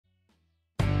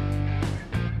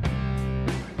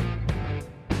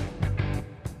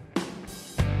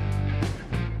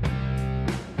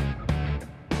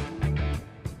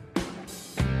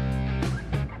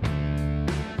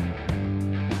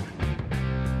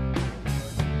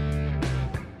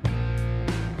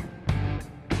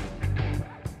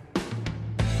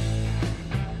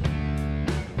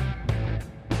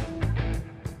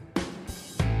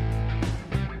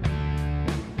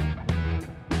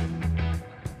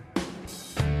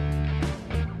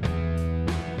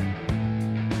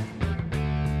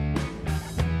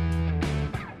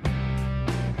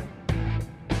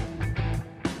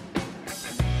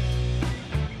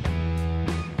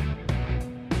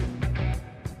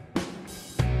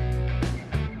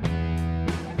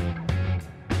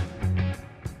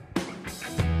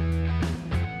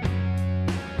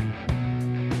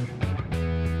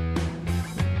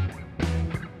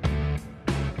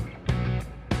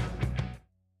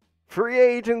Free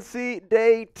agency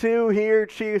day 2 here,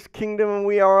 Chiefs Kingdom, and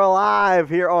we are alive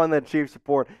here on the Chiefs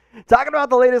Report. Talking about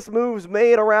the latest moves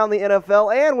made around the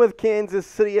NFL and with Kansas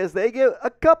City as they get a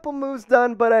couple moves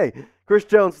done, but hey, Chris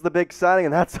Jones is the big signing,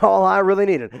 and that's all I really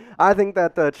needed. I think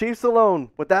that the Chiefs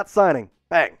alone, with that signing,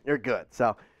 bang, you're good.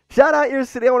 So, shout out your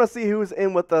city. I want to see who's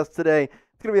in with us today.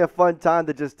 It's going to be a fun time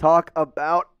to just talk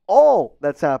about all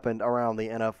that's happened around the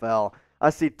NFL. I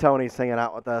see Tony's hanging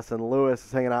out with us, and Lewis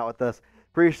is hanging out with us.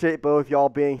 Appreciate both y'all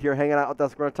being here, hanging out with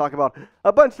us. We're going to talk about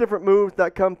a bunch of different moves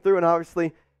that come through, and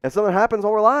obviously, if something happens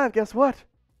while we're live, guess what?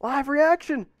 Live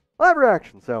reaction. Live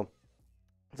reaction. So,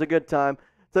 it's a good time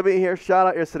to be here. Shout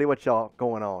out your city. What y'all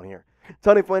going on here?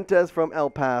 Tony Fuentes from El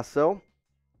Paso.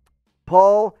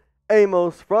 Paul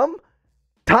Amos from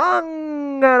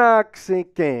Tonganoxie,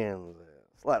 Kansas.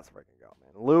 Let's freaking go,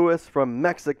 man. Lewis from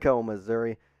Mexico,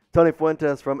 Missouri. Tony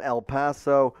Fuentes from El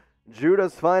Paso.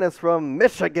 Judah's Finest from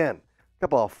Michigan.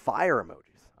 Couple of fire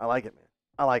emojis. I like it, man.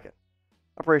 I like it.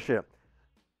 I appreciate it.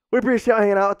 We appreciate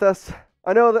hanging out with us.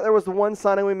 I know that there was the one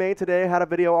signing we made today. Had a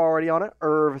video already on it.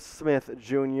 Irv Smith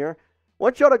Jr.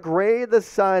 Want y'all to grade the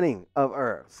signing of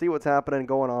Irv. See what's happening,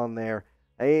 going on there.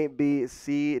 A, B,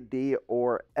 C, D,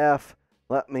 or F.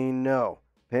 Let me know.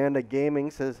 Panda Gaming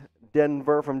says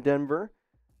Denver from Denver.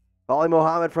 Ali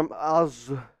Mohammed from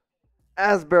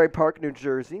Asbury Park, New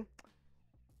Jersey.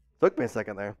 Took me a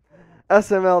second there.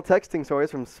 SML Texting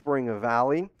Stories from Spring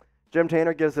Valley. Jim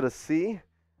Tanner gives it a C.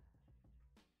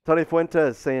 Tony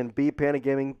Fuentes saying B. Panda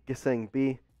Gaming saying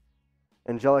B.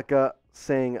 Angelica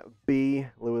saying B.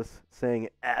 Lewis saying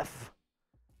F.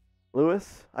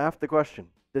 Lewis, I have the question.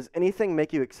 Does anything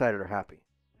make you excited or happy?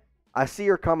 I see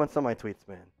your comments on my tweets,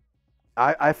 man.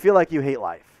 I feel like you hate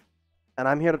life. And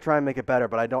I'm here to try and make it better,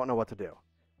 but I don't know what to do.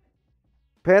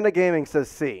 Panda Gaming says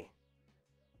C.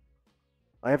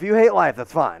 Like, if you hate life,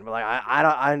 that's fine. But like, I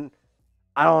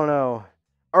don't know.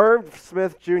 Irv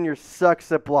Smith Jr.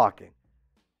 sucks at blocking.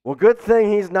 Well, good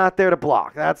thing he's not there to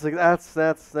block. That's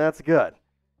good.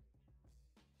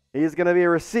 He's gonna be a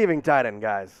receiving tight end,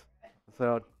 guys.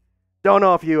 So, don't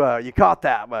know if you caught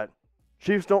that, but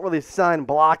Chiefs don't really sign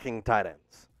blocking tight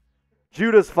ends.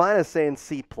 Judah's Finest saying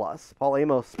C+. Paul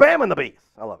Amos spamming the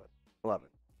beast. I love it. I love it.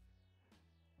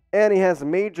 And he has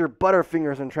major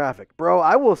butterfingers in traffic. Bro,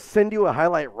 I will send you a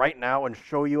highlight right now and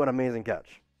show you an amazing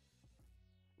catch.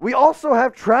 We also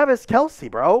have Travis Kelce,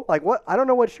 bro. Like, what? I don't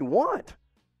know what you want.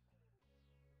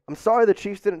 I'm sorry the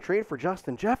Chiefs didn't trade for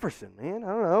Justin Jefferson, man. I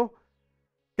don't know.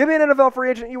 Give me an NFL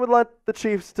free agent you would let the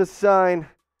Chiefs to sign. Is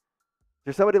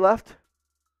there somebody left?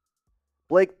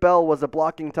 Blake Bell was a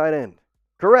blocking tight end.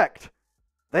 Correct.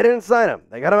 They didn't sign him.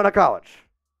 They got him out of college.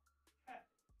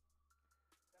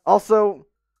 Also,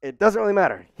 it doesn't really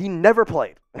matter. He never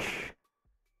played.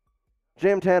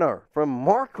 Jam Tanner from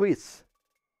Marquise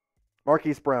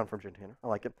Brown from Jim Tanner. I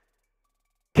like it.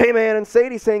 K-Man and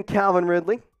Sadie saying Calvin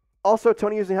Ridley. Also,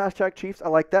 Tony using hashtag Chiefs. I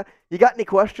like that. You got any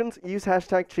questions? Use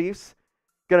hashtag Chiefs.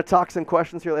 Gonna talk some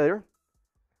questions here later.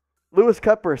 Lewis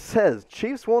Cupper says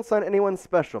Chiefs won't sign anyone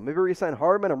special. Maybe re-sign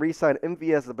Hardman and re-sign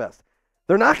MVS the best.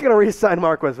 They're not going to re-sign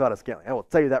Marquez Valdez-Scantling. I will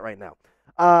tell you that right now.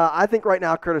 I think right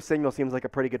now Curtis Samuel seems like a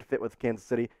pretty good fit with Kansas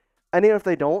City. And even if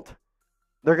they don't,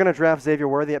 they're going to draft Xavier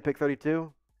Worthy at pick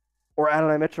 32, or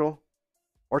Adonai Mitchell,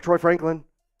 or Troy Franklin.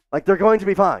 Like, they're going to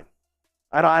be fine.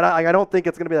 I don't think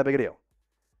it's going to be that big a deal.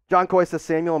 John Coy says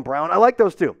Samuel and Brown. I like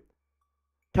those two.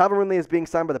 Calvin Ridley is being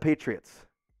signed by the Patriots.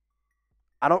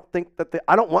 I don't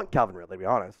want Calvin Ridley, to be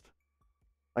honest.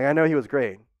 Like, I know he was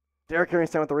great. Derrick Henry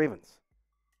signed with the Ravens.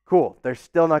 Cool. They're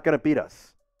still not going to beat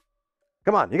us.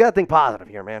 Come on. You got to think positive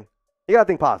here, man. You got to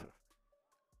think positive.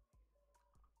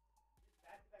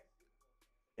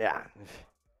 Yeah.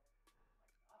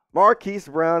 Marquise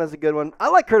Brown is a good one. I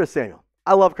like Curtis Samuel.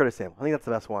 I love Curtis Samuel. I think that's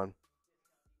the best one.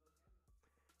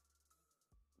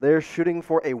 They're shooting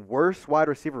for a worse wide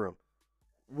receiver room.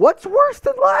 What's worse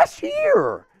than last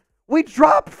year? We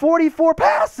dropped 44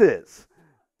 passes.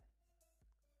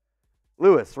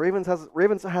 Lewis, Ravens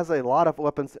has a lot of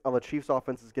weapons. The Chiefs'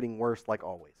 offense is getting worse, like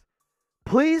always.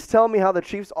 Please tell me how the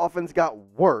Chiefs' offense got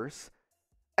worse,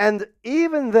 and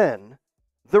even then,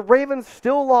 the Ravens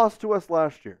still lost to us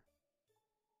last year.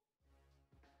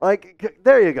 Like,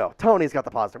 there you go. Tony's got the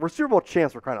positive. We're Super Bowl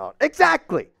champs, we're crying out.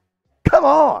 Exactly. Come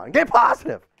on, get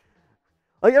positive.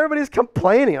 Like, everybody's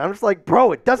complaining. I'm just like,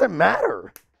 bro, it doesn't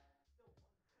matter.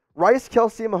 Rice,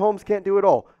 Kelce, and Mahomes can't do it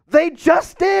all. They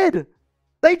just did.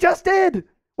 They just did.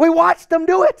 We watched them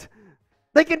do it.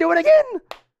 They can do it again.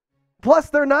 Plus,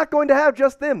 they're not going to have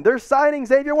just them. They're signing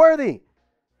Xavier Worthy.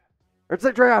 Or it's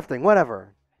drafting,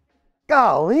 whatever.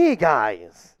 Golly,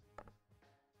 guys.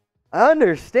 I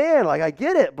understand. Like, I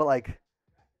get it. But, like,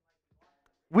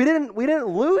 We didn't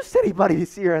lose to anybody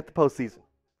this year at the postseason.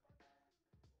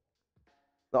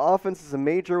 The offense is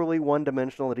majorly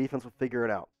one-dimensional. The defense will figure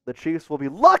it out. The Chiefs will be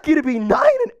lucky to be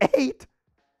 9-8.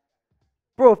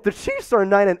 Bro, if the Chiefs are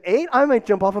 9-8, I might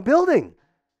jump off a building.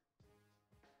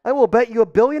 I will bet you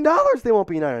 $1 billion they won't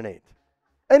be 9-8.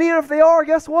 And even if they are,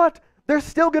 guess what? They're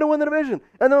still going to win the division.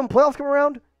 And then when playoffs come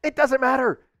around, it doesn't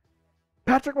matter.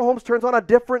 Patrick Mahomes turns on a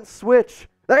different switch.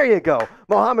 There you go.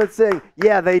 Mohammed saying,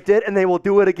 yeah, they did, and they will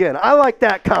do it again. I like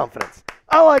that confidence.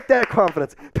 I like that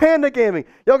confidence. Panda Gaming,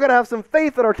 y'all got to have some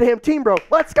faith in our damn team, bro.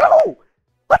 Let's go.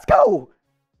 Let's go.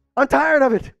 I'm tired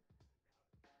of it.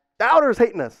 Doubters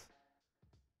hating us.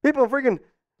 People freaking,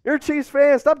 you're Chiefs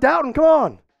fans. Stop doubting. Come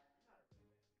on.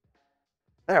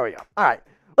 There we go. All right.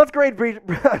 Let's grade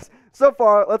so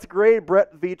far. Let's grade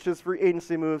Brett Veach's free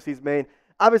agency moves he's made.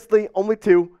 Obviously, only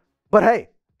 2. But hey,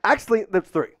 actually, that's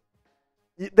 3.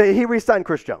 He re-signed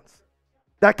Chris Jones.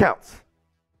 That counts.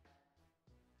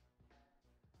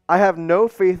 I have no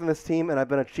faith in this team, and I've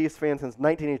been a Chiefs fan since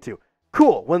 1982.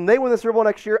 Cool. When they win the Super Bowl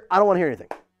next year, I don't want to hear anything.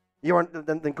 You aren't,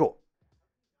 then cool.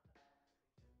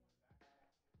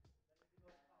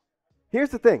 Here's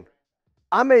the thing.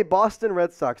 I'm a Boston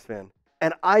Red Sox fan,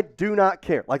 and I do not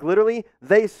care. Like, literally,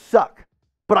 they suck,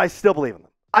 but I still believe in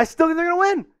them. I still think they're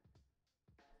going to win.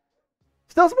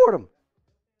 Still support them.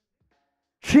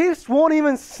 Chiefs won't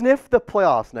even sniff the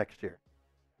playoffs next year.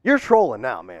 You're trolling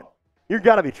now, man. You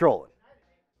got to be trolling.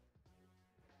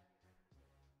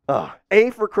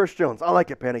 A for Chris Jones. I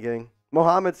like it, panicking.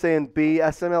 Mohammed saying B.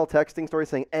 SML texting story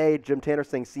saying A. Jim Tanner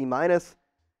saying C-.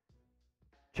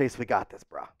 Chase, we got this,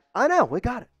 bro. I know. We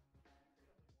got it.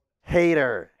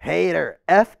 Hater.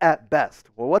 F at best.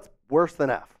 Well, what's worse than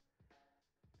F?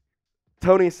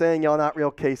 Tony saying y'all not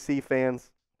real KC fans.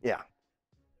 Yeah.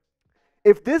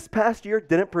 If this past year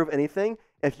didn't prove anything,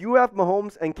 if you have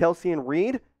Mahomes and Kelce and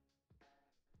Reed,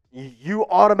 you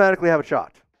automatically have a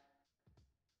shot.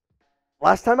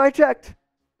 Last time I checked,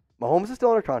 Mahomes is still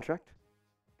under contract.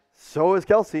 So is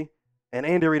Kelce, and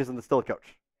Andy Reid is still a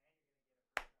coach.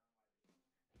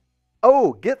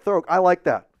 Oh, get Throke. I like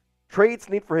that. Trade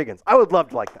Sneed for Higgins. I would love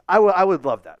to like that. I would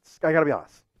love that. I got to be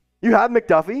honest. You have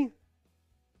McDuffie?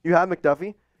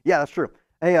 Yeah, that's true.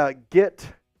 Hey, get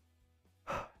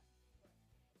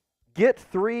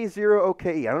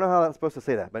 30OKE. I don't know how I'm supposed to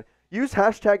say that, but use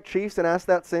hashtag Chiefs and ask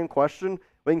that same question.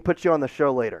 We can put you on the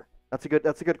show later. That's a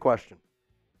good question.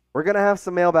 We're going to have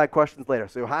some mailbag questions later.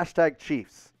 So hashtag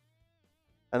Chiefs.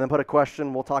 And then put a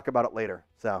question. We'll talk about it later.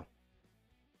 So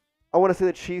I want to see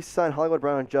the Chiefs sign Hollywood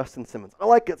Brown and Justin Simmons. I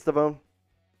like it, Stavone.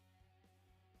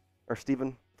 Or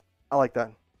Steven. I like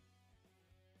that.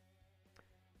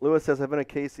 Lewis says, I've been a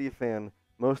KC fan.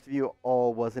 Most of you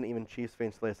all wasn't even Chiefs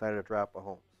fans until they decided to draft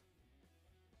Mahomes.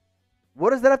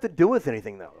 What does that have to do with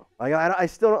anything, though? Like, I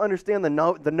still don't understand the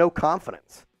no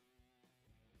confidence.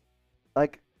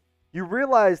 Like, you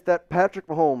realize that Patrick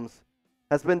Mahomes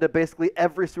has been to basically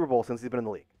every Super Bowl since he's been in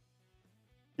the league.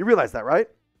 You realize that, right?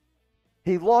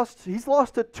 He's lost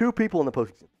to 2 people in the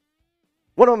postseason.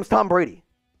 One of them is Tom Brady.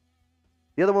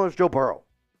 The other one was Joe Burrow.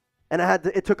 And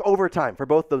it took overtime for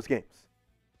both those games.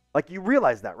 Like, you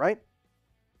realize that, right?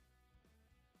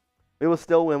 We will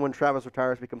still win when Travis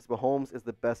retires because Mahomes is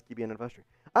the best QB in the industry.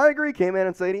 I agree, K-Man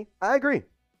and Sadie. I agree.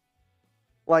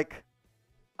 Like,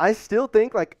 I still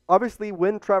think, like, obviously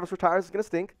when Travis retires, it's going to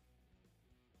stink.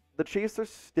 The Chiefs are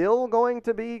still going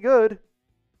to be good.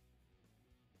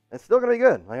 It's still going to be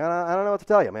good. Like, I don't know what to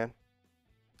tell you, man.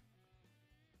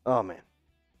 Oh, man.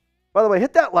 By the way,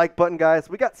 hit that like button, guys.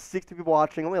 We got 60 people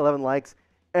watching, only 11 likes.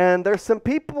 And there's some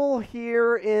people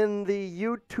here in the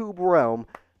YouTube realm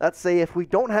that say if we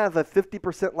don't have a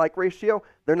 50% like ratio,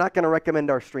 they're not going to recommend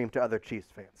our stream to other Chiefs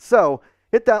fans. So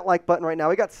hit that like button right now.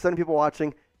 We got 7 people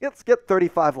watching. Let's get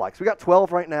 35 likes. We got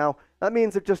 12 right now. That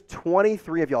means if just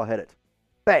 23 of y'all hit it.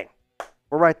 Bang.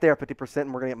 We're right there, 50%,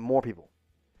 and we're going to get more people.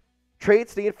 Trade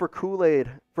Sneed for Kool-Aid,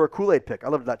 for a Kool-Aid pick. I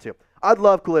love that too. I'd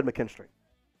love Kool-Aid McKinstry.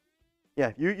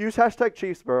 Yeah, you use hashtag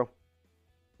Chiefs, bro.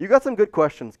 You got some good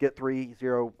questions. Get 30,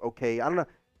 okay. I don't know.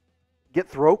 Get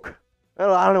Throke? I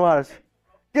don't know how to.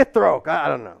 Get Throke. I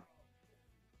don't know.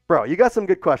 Bro, you got some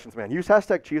good questions, man. Use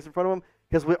hashtag Chiefs in front of them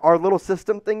because our little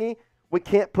system thingy, we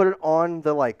can't put it on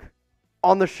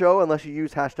the show unless you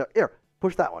use hashtag. Here,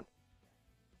 push that one.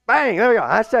 Bang! There we go.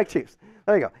 Hashtag Chiefs.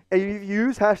 There you go. And if you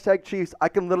use hashtag Chiefs, I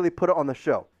can literally put it on the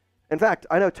show. In fact,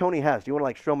 I know Tony has. Do you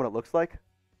want to show him what it looks like?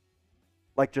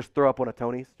 Like just throw up one of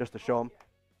Tony's just to show him.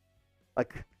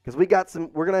 Like, because we're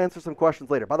going to answer some questions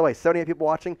later. By the way, 78 people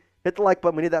watching. Hit the like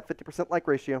button. We need that 50% like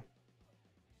ratio.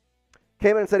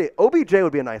 Came in and said, hey, OBJ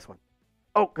would be a nice one.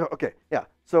 Oh, okay. Yeah.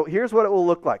 So here's what it will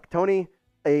look like. Tony,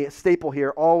 a staple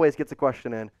here, always gets a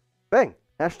question in. Bang,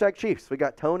 hashtag Chiefs. We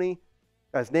got Tony,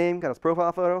 got his name, got his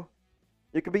profile photo.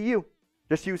 It could be you.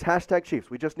 Just use hashtag Chiefs.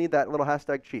 We just need that little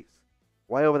hashtag Chiefs.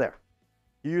 Way over there.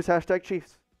 You use hashtag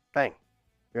Chiefs. Bang.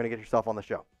 You're going to get yourself on the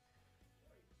show.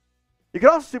 You can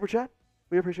also super chat.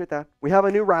 We appreciate that. We have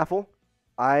a new raffle.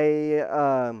 I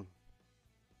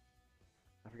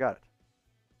forgot it.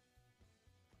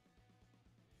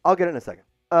 I'll get it in a second.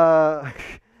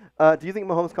 Do you think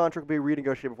Mahomes' contract will be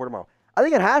renegotiated before tomorrow? I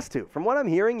think it has to. From what I'm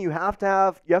hearing, you have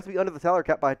to be under the salary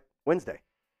cap by Wednesday,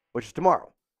 which is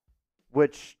tomorrow,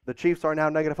 which the Chiefs are now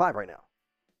 -5 right now.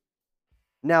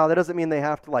 Now, that doesn't mean they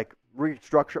have to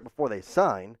restructure it before they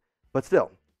sign, but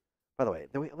still. By the way,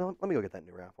 let me go get that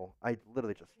new raffle. I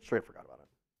literally just straight forgot about it.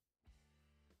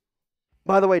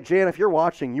 By the way, Jan, if you're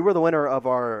watching, you were the winner of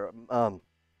our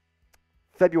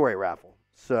February raffle.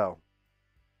 So,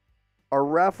 our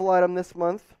raffle item this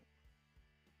month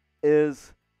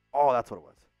is, that's what it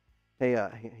was. Hey,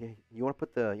 you want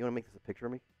to make this a picture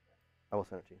of me? I will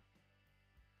send it to you.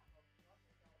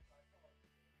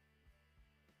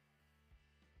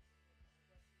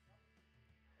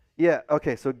 Yeah,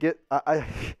 okay, so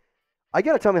I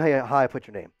got to tell me how I put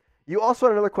your name. You also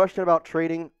had another question about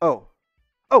trading.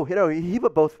 He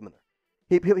put both of them in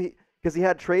there. Because he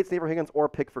had trade Sneed for Higgins or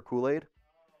pick for Kool-Aid.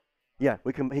 Yeah,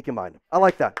 he combined them. I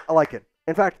like that. I like it.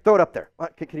 In fact, throw it up there.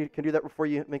 Can you do that before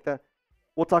you make that?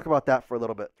 We'll talk about that for a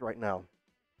little bit right now.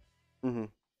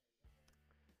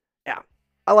 Yeah,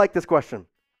 I like this question.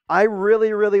 I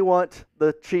really, really want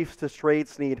the Chiefs to trade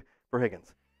Sneed for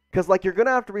Higgins. Because, you're going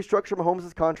to have to restructure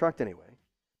Mahomes' contract anyway.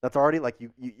 That's already,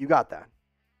 you got that.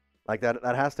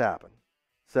 That has to happen.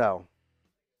 So,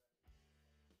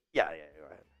 yeah, go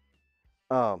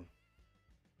ahead.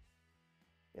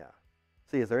 Yeah.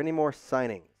 See, is there any more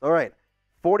signings? All right.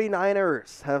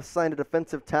 49ers have signed a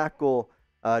defensive tackle,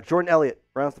 Jordan Elliott,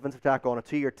 Browns defensive tackle, on a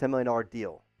 2-year, $10 million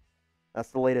deal. That's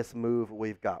the latest move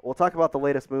we've got. We'll talk about the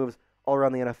latest moves all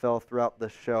around the NFL throughout the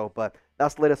show, but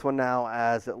that's the latest one now,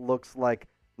 as it looks like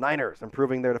Niners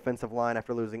improving their defensive line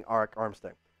after losing Arik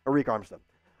Armstead.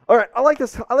 All right, I like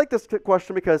this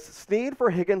question because Sneed for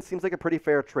Higgins seems like a pretty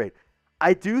fair trade.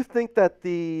 I do think that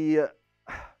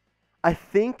I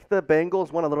think the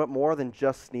Bengals want a little bit more than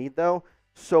just Sneed, though.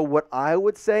 So what I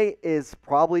would say is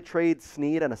probably trade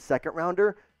Sneed and a second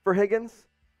rounder for Higgins.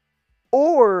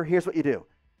 Or here's what you do.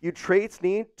 You trade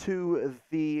Sneed to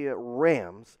the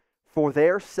Rams for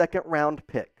their second round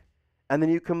pick. And then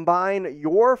you combine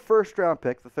your first round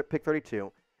pick, pick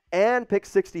 32, and pick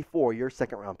 64, your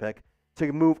second round pick,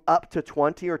 to move up to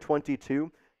 20 or 22.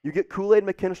 You get Kool-Aid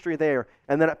McKinstry there,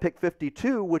 and then at pick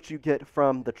 52, which you get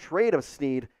from the trade of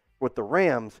Sneed with the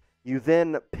Rams, you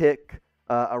then pick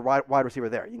a wide receiver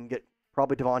there. You can get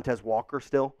probably Devontae Walker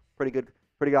still, pretty good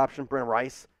option. Brent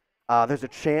Rice. There's a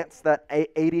chance that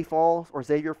 80 falls or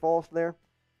Xavier falls there.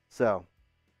 So,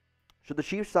 should the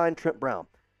Chiefs sign Trent Brown?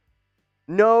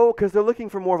 No, because they're looking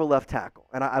for more of a left tackle,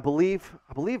 and I believe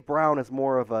Brown is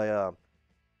more of a.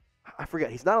 I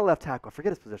forget. He's not a left tackle. I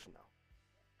forget his position though.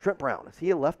 Trent Brown, is he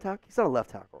a left tackle? He's not a left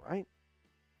tackle, right?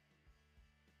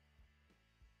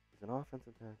 He's an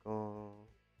offensive tackle.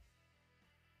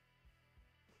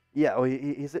 Yeah. Oh,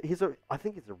 he's a. I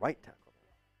think he's a right tackle.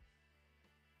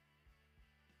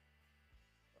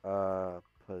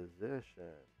 Position.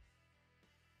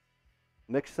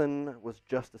 Mixon was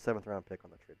just a 7th round pick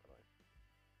on the trade, by the way.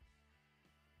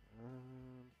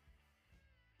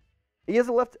 He has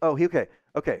a left.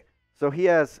 Okay. So he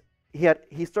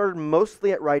started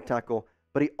mostly at right tackle,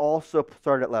 but he also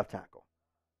started at left tackle.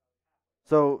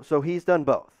 So he's done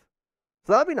both.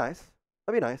 So that'd be nice.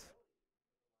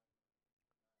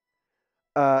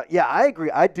 Yeah, I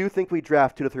agree. I do think we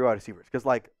draft 2 to 3 wide receivers because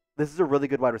this is a really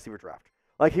good wide receiver draft.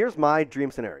 Here's my dream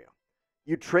scenario: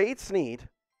 you trade Sneed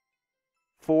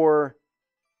for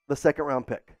the second round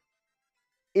pick.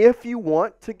 If you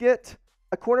want to get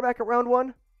a quarterback at round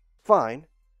 1, fine.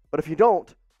 But if you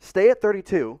don't, stay at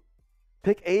 32,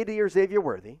 pick AD or Xavier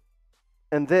Worthy,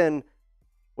 and then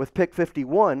with pick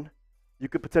 51, you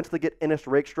could potentially get Ennis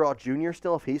Rakestraw Jr.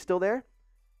 still if he's still there.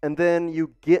 And then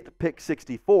you get pick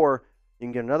 64. You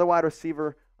can get another wide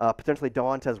receiver, potentially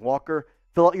Devontae Walker.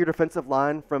 Fill out your defensive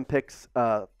line from picks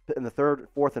in the 3rd,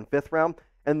 4th, and 5th round.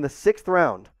 And the 6th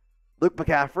round, Luke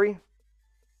McCaffrey.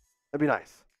 That'd be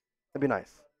nice.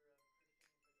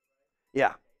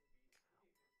 Yeah.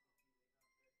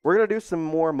 We're going to do some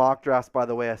more mock drafts, by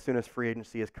the way, as soon as free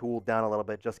agency has cooled down a little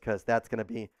bit, just because that's going to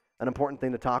be an important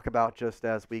thing to talk about just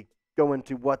as we go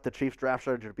into what the Chiefs draft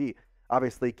strategy would be.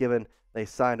 Obviously, given they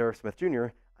signed Irv Smith Jr.,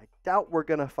 I doubt we're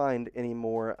going to find any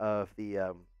more of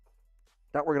the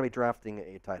doubt we're going to be drafting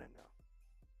a tight end now.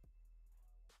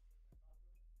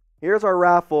 Here's our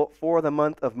raffle for the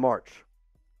month of March.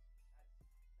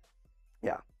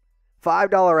 Yeah.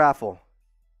 $5 raffle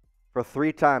for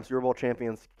 3-time Super Bowl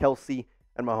champions Kelce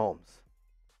and Mahomes.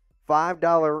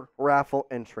 $5 raffle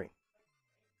entry.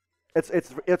 It's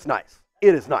nice.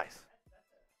 It is nice.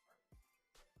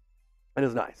 It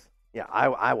is nice. Yeah,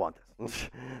 I want this.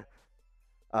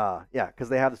 Yeah, because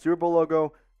they have the Super Bowl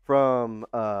logo from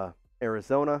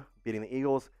Arizona beating the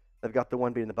Eagles. They've got the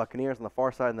one beating the Buccaneers on the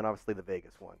far side, and then obviously the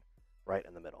Vegas one right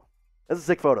in the middle. This is a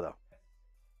sick photo, though.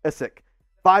 It's sick.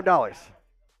 $5.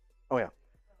 Oh, yeah.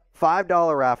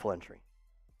 $5 raffle entry.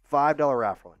 $5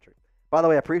 raffle entry. By the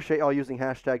way, I appreciate y'all using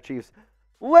hashtag Chiefs.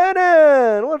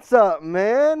 Lennon, what's up,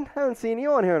 man? Haven't seen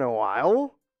you on here in a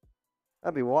while.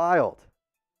 That'd be wild.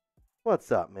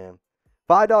 What's up, man?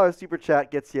 $5 super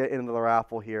chat gets you into the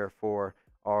raffle here for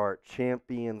our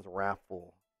champions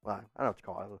raffle. I don't know what to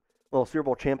call it. A little Super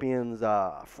Bowl champions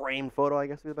framed photo, I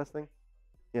guess, would be the best thing.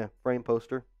 Yeah, frame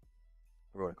poster.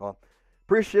 Whatever you want to call it.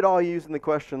 Appreciate all you using the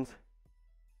questions.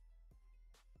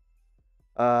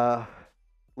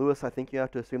 Lewis, I think you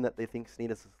have to assume that they think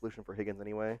Sneed is the solution for Higgins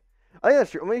anyway. I think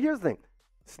that's true. I mean, here's the thing.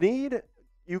 Sneed,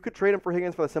 you could trade him for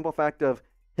Higgins for the simple fact of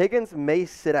Higgins may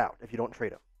sit out if you don't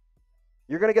trade him.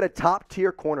 You're going to get a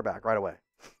top-tier cornerback right away.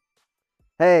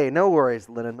 Hey, no worries,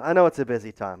 Lennon. I know it's a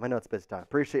busy time.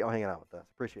 Appreciate y'all hanging out with us.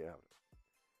 Appreciate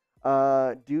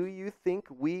it. Do you think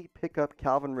we pick up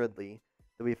Calvin Ridley?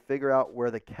 Do we figure out where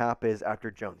the cap is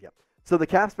after Jones? Yep. So the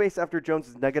cap space after Jones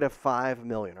is negative $5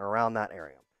 million, or around that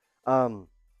area.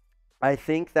 I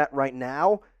think that right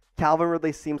now, Calvin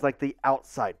Ridley seems like the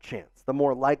outside chance. The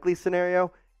more likely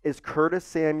scenario is Curtis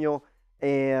Samuel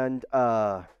and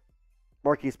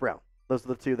Marquise Brown. Those are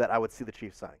the two that I would see the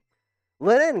Chiefs signing.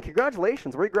 Lennon,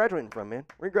 congratulations. Where are you graduating from, man?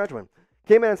 Where are you graduating?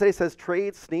 K-Man says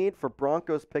trade Sneed for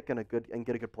Broncos pick and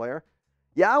get a good player.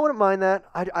 Yeah, I wouldn't mind that.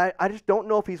 I just don't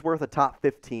know if he's worth a top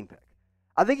 15 pick.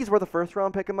 I think he's worth a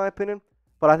first-round pick in my opinion,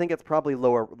 but I think it's probably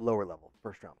lower level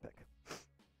first-round pick.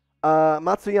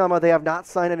 Matsuyama, they have not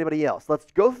signed anybody else. Let's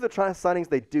go through the signings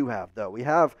they do have, though. We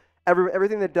have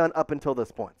everything they've done up until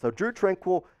this point. So Drew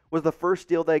Tranquill was the first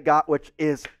deal they got, which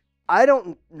is, I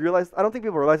don't think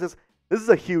people realize this. This is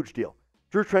a huge deal.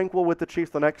 Drew Tranquill with the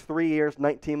Chiefs the next 3 years,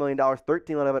 $19 million, $13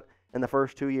 million of it in the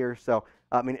first 2 years. So,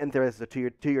 I mean, in theory, this is a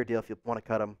two-year deal. If you want to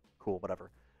cut him, cool,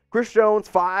 whatever. Chris Jones,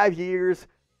 5 years,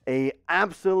 a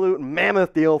absolute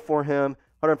mammoth deal for him,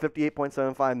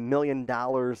 $158.75 million.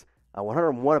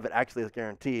 101 of it actually is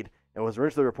guaranteed. It was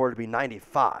originally reported to be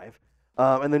 95.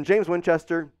 And then James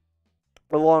Winchester,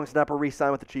 a long snapper,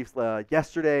 re-signed with the Chiefs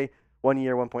yesterday. 1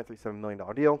 year, $1.37 million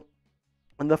deal.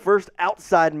 And the first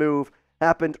outside move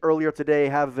happened earlier today.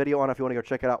 Have a video on it if you want to go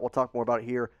check it out. We'll talk more about it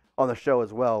here on the show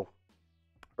as well.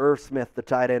 Irv Smith, the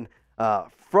tight end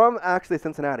from actually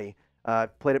Cincinnati,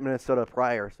 played at Minnesota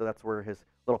prior, so that's where his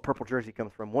little purple jersey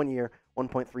comes from. 1 year,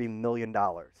 $1.3 million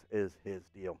is his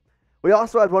deal. We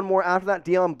also had one more after that.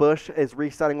 Deon Bush is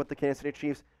re-signing with the Kansas City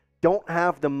Chiefs. Don't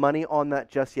have the money on that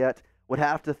just yet. Would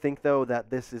have to think, though, that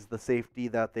this is the safety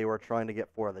that they were trying to get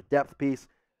for the depth piece.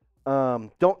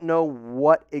 Don't know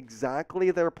what exactly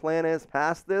their plan is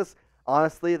past this.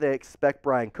 Honestly, they expect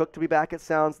Brian Cook to be back, it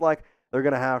sounds like. They're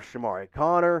going to have Shamari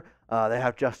Connor. They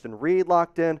have Justin Reed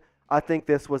locked in. I think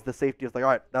this was the safety. It's like, all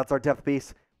right, that's our depth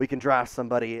piece. We can draft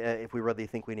somebody if we really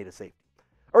think we need a safety.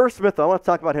 Irv Smith, though, I want to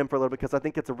talk about him for a little bit because I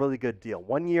think it's a really good deal.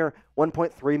 1 year,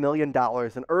 $1.3 million.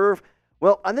 And Irv,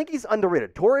 well, I think he's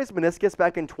underrated. Tore his meniscus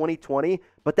back in 2020,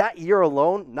 but that year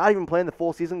alone, not even playing the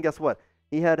full season, guess what?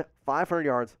 He had 500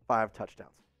 yards, 5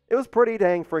 touchdowns. It was pretty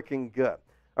dang freaking good.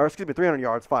 Or, 300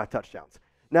 yards, 5 touchdowns.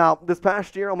 Now, this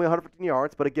past year, only 115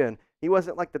 yards, but again, he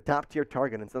wasn't like the top-tier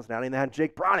target in Cincinnati, and they had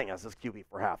Jake Browning as his QB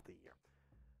for half the year.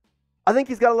 I think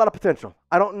he's got a lot of potential.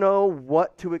 I don't know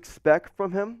what to expect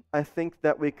from him. I think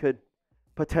that we could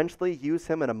potentially use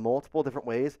him in a multiple different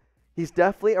ways. He's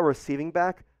definitely a receiving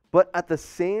back, but at the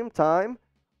same time,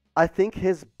 I think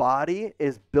his body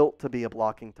is built to be a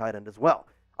blocking tight end as well.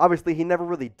 Obviously, he never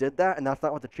really did that, and that's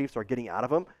not what the Chiefs are getting out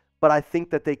of him, but I think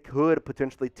that they could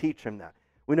potentially teach him that.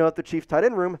 We know that the Chiefs tight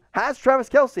end room has Travis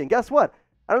Kelce, and guess what?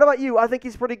 I don't know about you, I think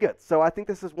he's pretty good. So I think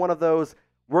this is one of those,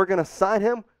 we're going to sign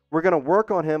him, we're going to work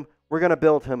on him, we're going to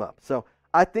build him up. So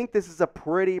I think this is a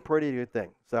pretty good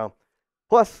thing. So,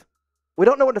 plus, we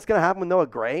don't know what's going to happen with Noah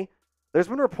Gray. There's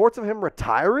been reports of him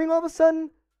retiring all of a sudden.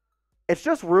 It's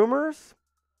just rumors.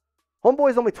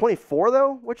 Homeboy's only 24,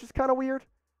 though, which is kind of weird.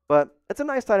 But it's a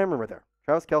nice tight end room right there.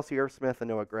 Travis Kelce, Irv Smith, and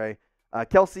Noah Gray.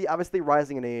 Kelce, obviously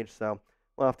rising in age, so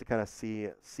we'll have to kind of see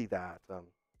that.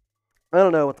 I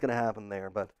don't know what's going to happen there,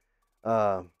 but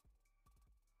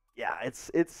yeah, it's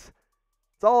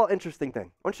It's all an interesting thing.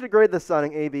 I want you to grade this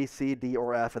signing A, B, C, D,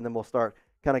 or F, and then we'll start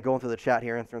kind of going through the chat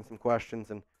here, answering some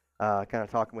questions, and kind of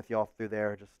talking with y'all through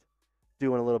there, just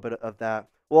doing a little bit of that.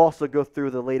 We'll also go through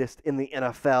the latest in the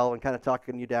NFL and kind of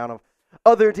talking you down of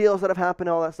other deals that have happened,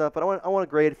 all that stuff. But I want to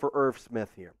grade for Irv Smith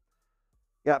here.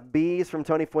 Got B's from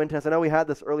Tony Fuentes. I know we had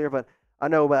this earlier, but I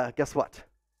know, guess what?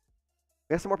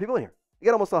 We got some more people in here. You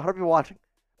got almost 100 people watching.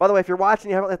 By the way, if you're watching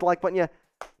and you haven't hit the like button yet,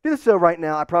 do the show right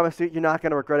now. I promise you, you're not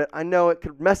going to regret it. I know it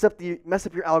could mess up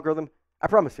your algorithm. I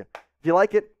promise you. If you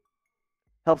like it,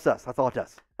 helps us. That's all it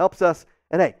does. Helps us.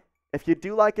 And hey, if you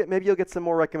do like it, maybe you'll get some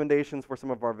more recommendations for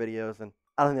some of our videos, and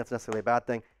I don't think that's necessarily a bad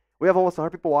thing. We have almost 100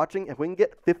 people watching. If we can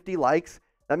get 50 likes,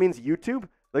 that means YouTube,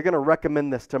 they're going to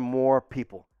recommend this to more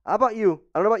people. How about you?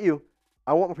 I don't know about you.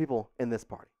 I want more people in this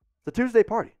party. It's a Tuesday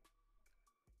party.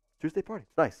 Tuesday party.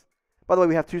 It's nice. By the way,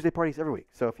 we have Tuesday parties every week.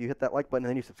 So if you hit that like button and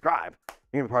then you subscribe,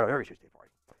 you're going to be part of every Tuesday party.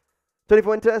 Tony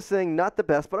Fuentes saying, not the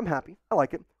best, but I'm happy. I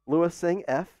like it. Lewis saying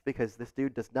F, because this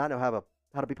dude does not know how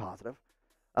to be positive.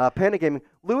 Panda Gaming.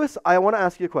 Lewis, I want to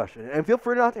ask you a question, and feel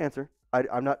free not to answer. I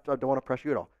don't want to press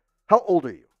you at all. How old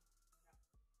are you?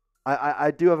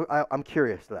 I'm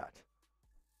curious to that.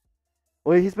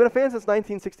 Well, he's been a fan since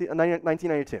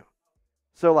 1992.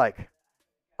 So, like,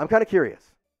 I'm kind of curious.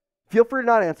 Feel free to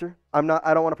not answer. I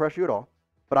don't want to pressure you at all,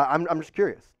 but I'm just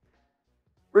curious.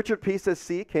 Richard P says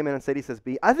C. Came in and said he says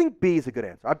B. I think B is a good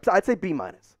answer. I'd say B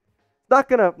minus. Not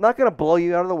gonna blow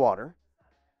you out of the water,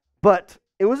 but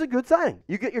it was a good signing.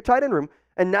 You get your tight end room,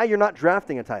 and now you're not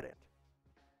drafting a tight end.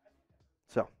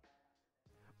 So,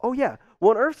 oh yeah.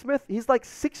 Well, Irv Smith, he's like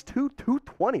 6'2",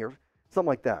 220 or something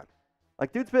like that.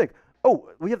 Like, dude's big.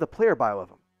 Oh, we have the player bio of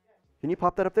him. Can you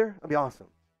pop that up there? That'd be awesome.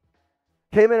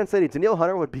 Came in and said Danielle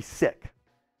Hunter would be sick.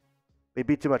 He'd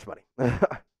be too much money.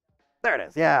 There it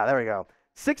is. Yeah, there we go.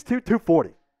 6'2",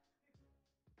 240.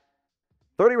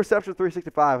 30 receptions,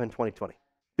 365 in 2020.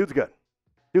 Dude's good.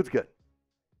 Dude's good.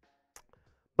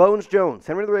 Bones Jones.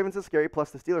 Henry the Ravens is scary,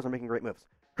 plus the Steelers are making great moves.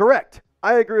 Correct.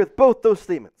 I agree with both those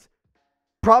statements.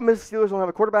 Problem is the Steelers don't have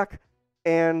a quarterback,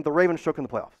 and the Ravens choke in the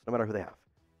playoffs, no matter who they have.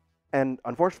 And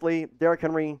unfortunately, Derrick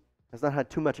Henry has not had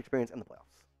too much experience in the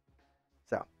playoffs.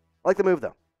 So, I like the move,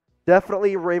 though.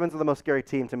 Definitely, Ravens are the most scary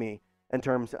team to me in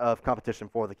terms of competition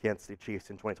for the Kansas City Chiefs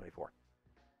in 2024.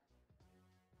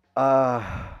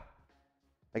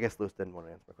 I guess Lewis didn't want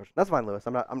to answer my question. That's fine, Lewis.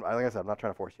 Like I said, I'm not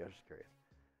trying to force you. I was just curious.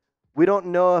 We don't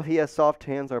know if he has soft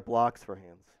hands or blocks for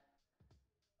hands.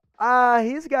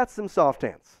 He's got some soft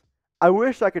hands. I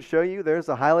wish I could show you. There's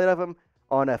a highlight of him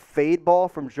on a fade ball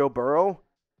from Joe Burrow.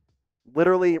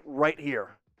 Literally right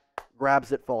here.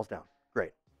 Grabs it, falls down.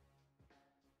 Great.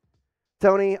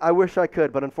 Tony, I wish I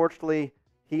could, but unfortunately,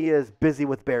 he is busy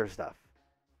with Bears stuff.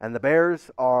 And the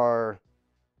Bears are,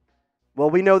 well,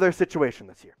 we know their situation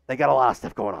this year. They got a lot of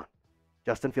stuff going on.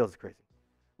 Justin Fields is crazy.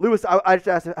 Lewis, I just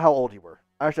asked how old you were.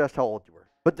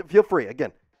 But feel free.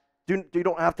 Again, you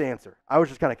don't have to answer. I was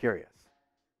just kind of curious.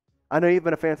 I know you've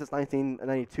been a fan since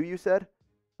 1992, you said?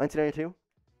 1992?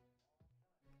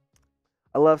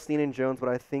 I love Sneed and Jones, but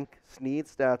I think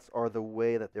Sneed's stats are the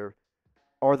way that they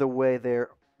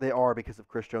are because of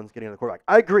Chris Jones getting in the quarterback.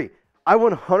 I agree. I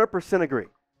 100% agree.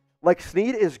 Like,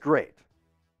 Sneed is great.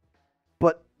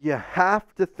 But you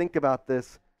have to think about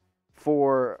this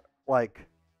for, like,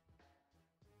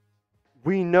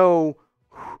 we know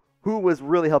who was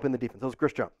really helping the defense. It was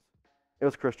Chris Jones.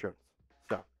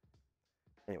 So,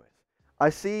 anyways. I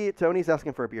see Tony's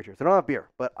asking for a beer cheers. I don't have beer,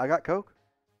 but I got Coke.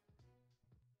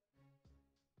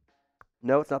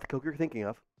 No, it's not the Coke you're thinking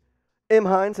of. M.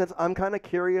 Hines says, I'm kind of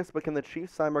curious, but can the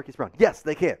Chiefs sign Marquise Brown? Yes,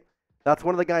 they can. That's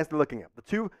one of the guys they're looking at.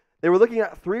 They were looking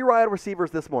at 3 wide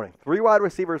receivers this morning. 3 wide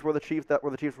receivers were the Chiefs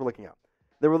were looking at.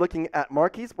 They were looking at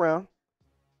Marquise Brown,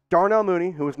 Darnell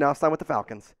Mooney, who is now signed with the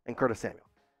Falcons, and Curtis Samuel.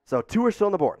 So 2 are still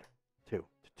on the board.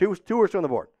 Two are still on the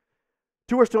board.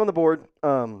 2 are still on the board.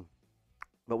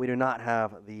 But we do not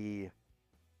have the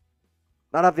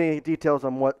details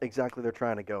on what exactly they're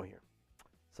trying to go here.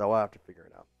 So I'll have to figure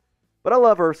it out. But I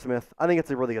love Irv Smith. I think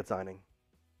it's a really good signing.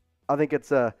 I think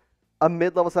it's a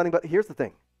mid-level signing, but here's the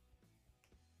thing.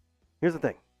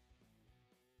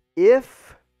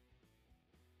 If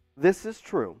this is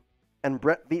true and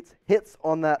Brett Veach hits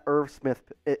on that Irv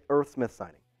Smith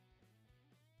signing,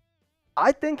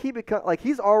 I think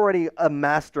he's already a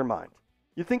mastermind.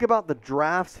 You think about the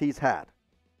drafts he's had.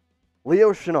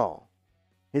 Leo Chenal.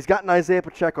 He's gotten Isaiah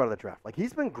Pacheco out of the draft. Like,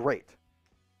 he's been great.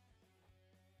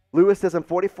 Lewis says, I'm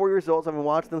 44 years old. So I've been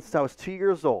watching them since I was 2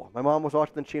 years old. My mom was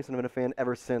watching the Chiefs and I've been a fan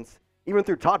ever since. Even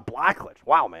through Todd Blackledge.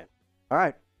 Wow, man. All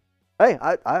right. Hey,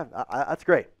 that's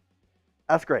great.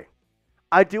 That's great.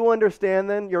 I do understand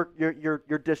then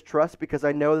your distrust because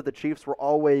I know that the Chiefs were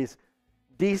always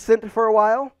decent for a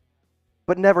while,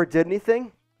 but never did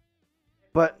anything.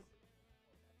 But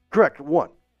correct, one.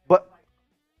 But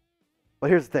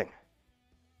here's the thing.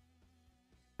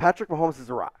 Patrick Mahomes has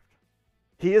arrived.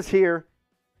 He is here,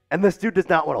 and this dude does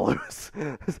not want to lose.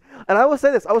 And I will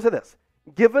say this.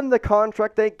 Given the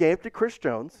contract they gave to Chris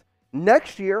Jones,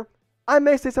 next year, I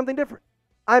may say something different.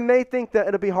 I may think that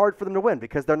it'll be hard for them to win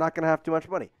because they're not going to have too much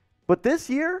money. But this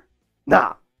year,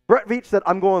 nah. Brett Veach said,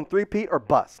 I'm going 3-peat or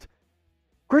bust.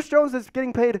 Chris Jones is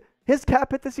getting paid, his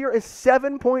cap hit this year is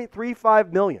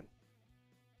 $7.35 million.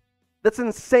 That's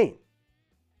insane.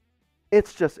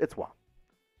 It's wild.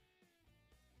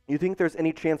 You think there's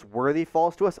any chance Worthy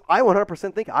falls to us? I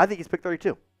 100% think. I think he's pick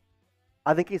 32.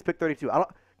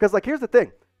 Because, here's the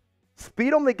thing.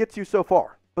 Speed only gets you so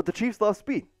far, but the Chiefs love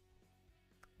speed.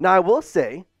 Now, I will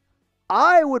say,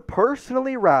 I would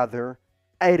personally rather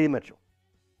A.D. Mitchell.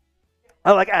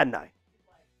 I like Adonai.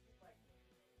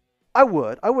 I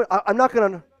would. I'm not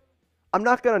gonna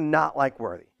not like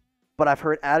Worthy, but I've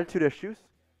heard attitude issues.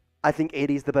 I think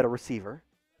AD is the better receiver,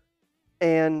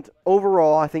 and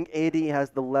overall, I think AD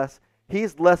has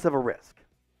he's less of a risk.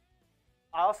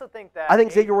 I also think that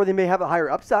Xavier Worthy may have a higher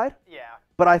upside. Yeah.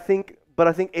 But I think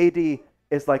AD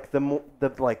is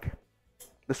the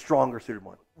stronger suited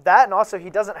one. That, and also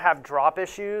he doesn't have drop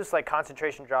issues, like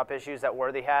concentration drop issues that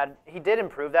Worthy had. He did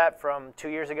improve that from 2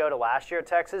 years ago to last year at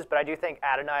Texas, but I do think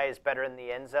Adonai is better in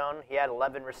the end zone. He had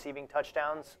 11 receiving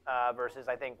touchdowns versus,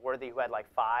 I think, Worthy, who had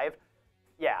 5.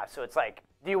 Yeah, so it's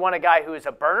do you want a guy who is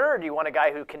a burner, or do you want a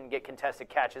guy who can get contested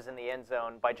catches in the end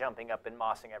zone by jumping up and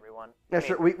mossing everyone? Yeah,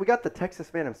 sure. We got the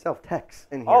Texas man himself, Tex,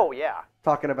 in here. Oh, yeah.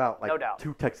 Talking about, no doubt.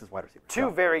 2 Texas wide receivers. Two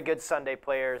very good Sunday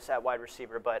players at wide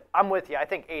receiver, but I'm with you. I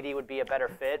think AD would be a better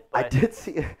fit. But I did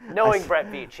see. Knowing Brett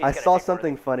Veach, I saw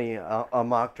something funny, a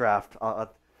mock draft.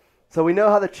 So we know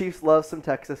how the Chiefs love some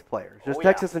Texas players, just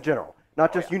Texas in general,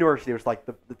 not just universities like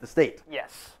the state.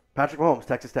 Yes. Patrick Mahomes,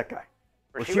 Texas Tech guy.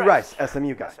 Rasheed Rice,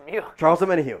 SMU guy. SMU. Charles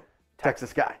Omenihu,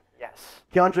 Texas guy. Yes.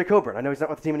 Keandre Coburn, I know he's not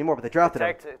with the team anymore, but they drafted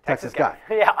him. Texas guy.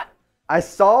 Yeah. I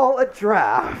saw a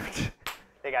draft.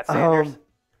 They got Sanders.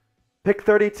 Pick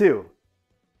 32,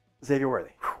 Xavier Worthy.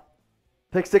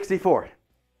 Pick 64,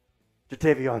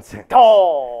 Jatavion Sanders.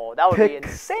 Oh, that would be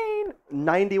insane.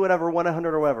 90 whatever,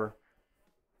 100 or whatever,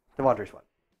 Devondre Sweat.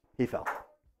 He fell.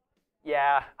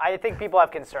 Yeah, I think people have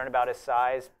concern about his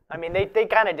size. I mean, they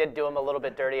kind of did do him a little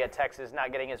bit dirty at Texas,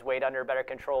 not getting his weight under better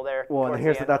control there. Well, and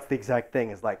that's the exact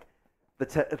thing is the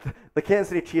Kansas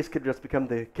City Chiefs could just become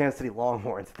the Kansas City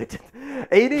Longhorns. They did.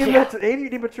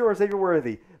 AD Mature, Xavier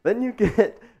Worthy. Then you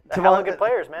get good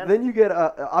players, man. Then you get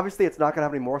obviously it's not going to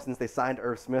happen anymore since they signed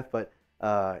Irv Smith, but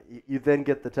you then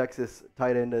get the Texas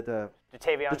tight end at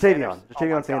Jatavion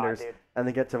Sanders, God, and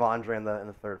they get Devondre in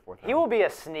the third, fourth. He will be a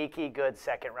sneaky good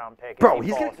second-round pick. Bro,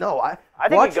 he's gonna I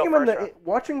think watching him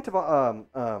watching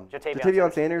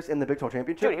Jatavion Sanders in the Big 12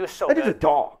 championship. Dude, he was so good. He's a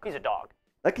dog. He's a dog.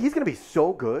 He's gonna be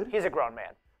so good. He's a grown man.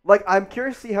 I'm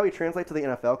curious to see how he translates to the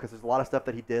NFL because there's a lot of stuff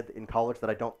that he did in college that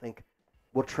I don't think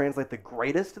will translate the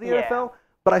greatest to the NFL.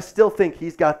 But I still think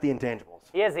he's got the intangibles.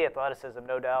 He has the athleticism,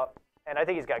 no doubt, and I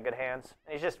think he's got good hands.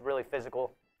 And he's just really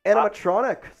physical.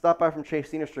 Animatronic stopped by from Chase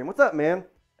Senior Stream. What's up, man?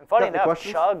 And funny enough,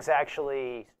 Chugs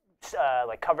actually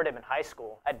covered him in high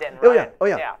school at Denton Ryan. Oh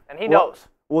yeah. Yeah, and he knows.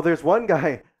 Well, there's one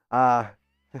guy. I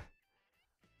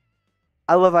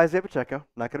love Isaiah Pacheco.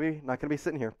 Not gonna be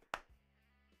sitting here.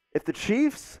 If the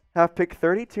Chiefs have pick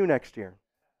 32 next year,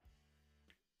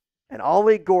 and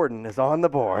Ollie Gordon is on the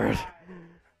board,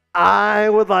 I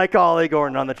would like Ollie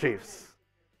Gordon on the Chiefs.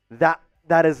 That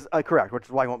is correct, which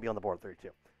is why he won't be on the board at 32.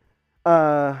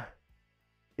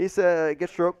 He said, get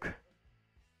stroke.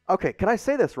 Okay, can I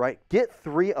say this right? Get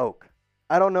 3 oak.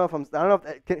 I don't know if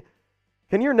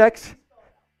can your next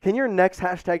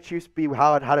hashtag Chiefs be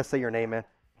how to say your name, man?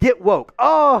 Get woke.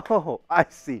 Oh, I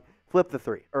see. Flip the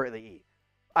 3 or the E.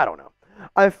 I don't know.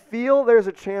 I feel there's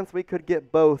a chance we could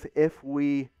get both if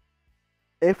we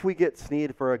get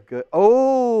Sneed for a good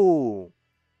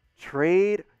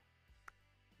trade.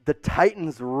 The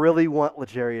Titans really want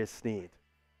L'Jarius Sneed.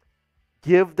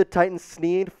 Give the Titans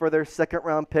Sneed for their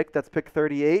second-round pick. That's pick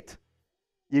 38.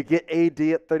 You get AD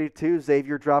at 32.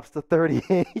 Xavier drops to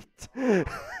 38.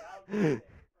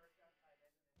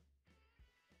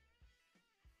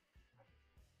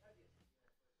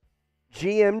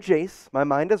 GM Jace, my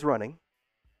mind is running.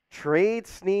 Trade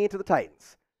Sneed to the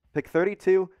Titans. Pick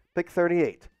 32, pick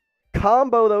 38.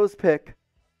 Combo those pick.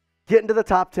 Get into the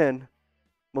top 10.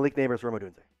 Malik Neighbors, Rome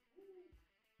Odunze.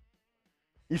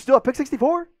 You still have pick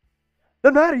 64?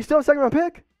 Doesn't matter. You still have a second-round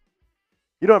pick.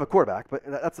 You don't have a quarterback, but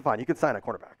that's fine. You can sign a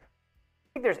quarterback.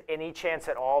 Think there's any chance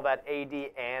at all that AD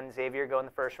and Xavier go in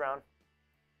the first round?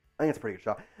 I think it's a pretty good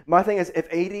shot. My thing is, if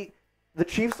the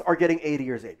Chiefs are getting AD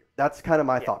or Xavier. That's kind of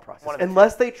my thought process.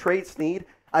 Unless they trade Sneed,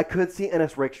 I could see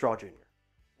Ennis Rakestraw Jr.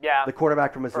 Yeah. The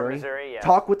quarterback from Missouri. Yeah.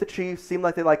 Talk with the Chiefs. Seemed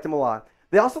like they liked him a lot.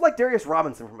 They also like Darius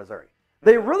Robinson from Missouri.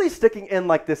 They're really sticking in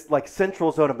like this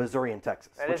central zone of Missouri and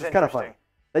Texas, which is kind of funny.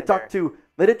 They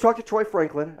did talk to Troy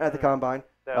Franklin at the combine,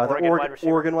 the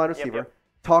Oregon wide receiver. Yep.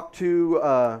 Talked to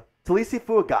Talisi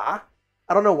Fuaga.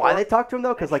 I don't know why they talked to him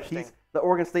though, because he's the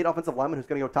Oregon State offensive lineman who's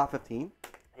going to go top 15.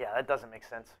 Yeah, that doesn't make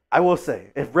sense. I will say,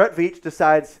 if Brett Veach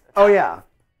decides, oh yeah,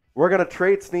 we're going to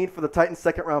trade Sneed for the Titans'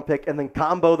 second-round pick and then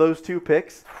combo those 2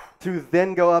 picks to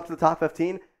then go up to the top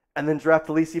 15 and then draft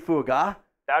Talisi Fuaga.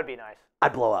 That would be nice.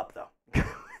 I'd blow up though.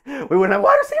 We wouldn't have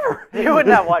wide receiver. You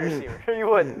wouldn't have wide receiver. You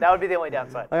wouldn't. That would be the only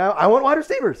downside. I want wide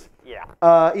receivers.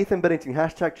 Yeah. Ethan Bennington,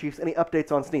 #Chiefs. Any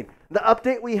updates on Sneed? The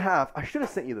update we have, I should have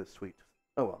sent you this tweet.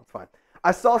 Oh, well, it's fine.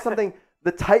 I saw something.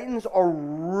 The Titans are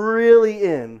really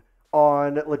in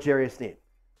on L'Jarius Sneed,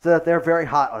 so that they're very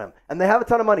hot on him. And they have a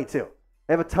ton of money, too.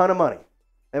 They have a ton of money.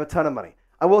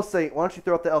 I will say, why don't you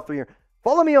throw up the L3 here?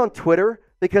 Follow me on Twitter,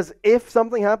 because if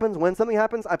something happens, when something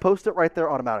happens, I post it right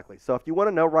there automatically. So if you want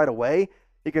to know right away,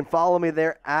 you can follow me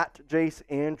there at Jace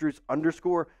Andrews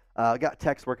 _. I got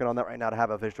text working on that right now to have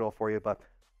a visual for you, but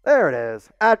there it is,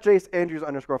 at Jace Andrews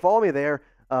 _. Follow me there.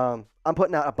 I'm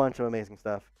putting out a bunch of amazing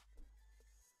stuff.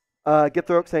 Get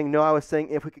Throke saying, no, I was saying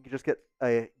if we could just get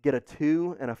a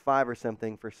 2 and a 5 or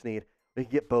something for Sneed, we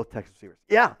could get both Texas receivers.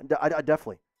 Yeah, I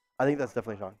definitely. I think that's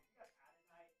definitely Sean.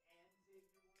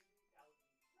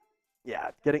 Yeah,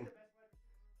 getting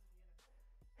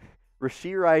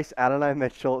Rashee Rice, Adonai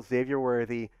Mitchell, Xavier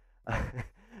Worthy,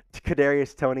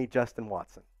 Kadarius Toney, Justin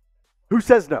Watson. Who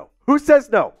says no? Who says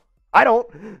no? I don't.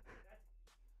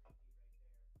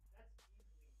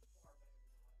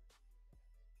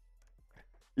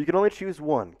 You can only choose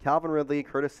one. Calvin Ridley,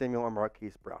 Curtis Samuel, or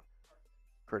Marquise Brown.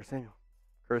 Curtis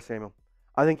Samuel.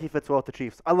 I think he fits well with the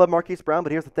Chiefs. I love Marquise Brown,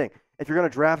 but here's the thing. If you're going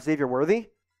to draft Xavier Worthy,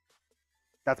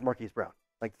 that's Marquise Brown.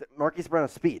 Like, Marquise Brown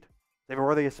is speed. Xavier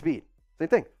Worthy is speed.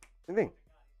 Same thing.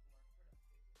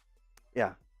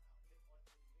 Yeah.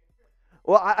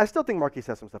 Well, I still think Marquise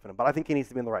has some stuff in him, but I think he needs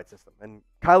to be in the right system. And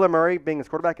Kyler Murray being his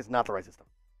quarterback is not the right system.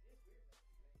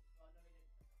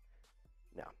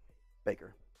 No.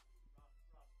 Baker.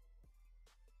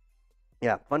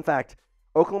 Yeah, fun fact.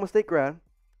 Oklahoma State grad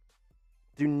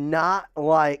do not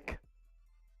like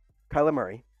Kyler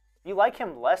Murray. You like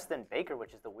him less than Baker,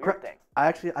 which is the weird thing.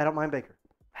 I don't mind Baker.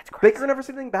 That's crazy. Baker never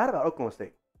said anything bad about Oklahoma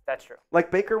State. That's true.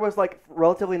 Like, Baker was,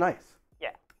 relatively nice.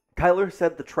 Yeah. Kyler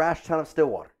said the trash town of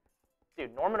Stillwater.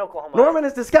 Dude, Norman, Oklahoma. Norman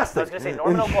is disgusting. I was going to say,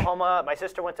 Norman, Oklahoma. My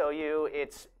sister went to OU.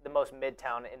 It's the most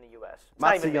midtown in the U.S.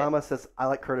 Matsuyama says, I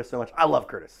like Curtis so much. I love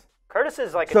Curtis. Curtis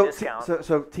is like a discount.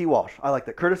 So T. Walsh, I like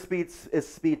that. Curtis is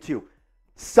speed too.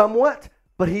 Somewhat,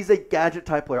 but he's a gadget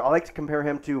type player. I like to compare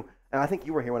him to, and I think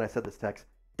you were here when I said this text,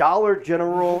 Dollar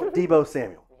General Deebo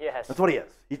Samuel. Yes. That's what he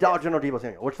is. He's Dollar General Deebo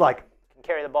Samuel, which can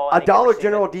carry the ball. A Dollar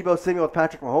General Deebo Samuel with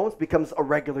Patrick Mahomes becomes a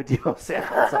regular Deebo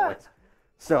Samuel in some ways.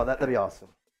 So that'd be awesome.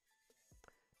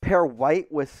 Pair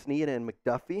White with Sneed and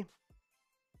McDuffie.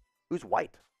 Who's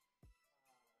White?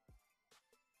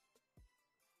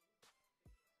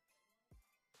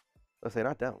 Let's say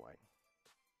not down White.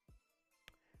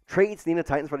 Trade Sneed and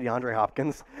Titans for DeAndre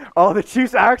Hopkins. Oh, the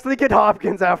Chiefs actually get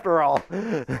Hopkins after all.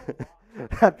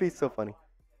 That'd be so funny.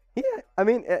 Yeah, I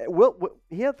mean,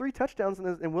 he had 3 touchdowns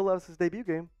in Will Levis's debut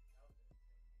game.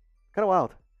 Kind of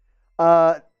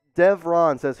wild. Dev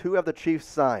Ron says, who have the Chiefs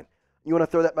signed? You want to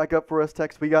throw that back up for us,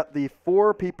 Tex? We got the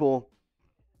 4 people.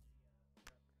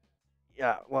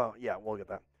 Yeah, we'll get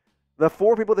that. The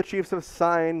 4 people the Chiefs have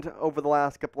signed over the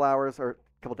last couple hours, or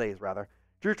couple days rather.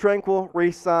 Drew Tranquill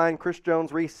re-signed. Chris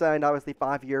Jones re-signed, obviously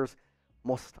 5 years,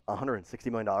 almost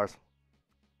 $160 million.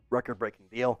 Record-breaking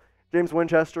deal. James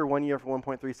Winchester, 1 year for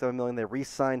 $1.37 million. They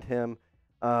re-signed him.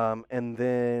 And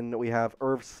then we have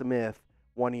Irv Smith,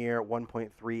 1 year,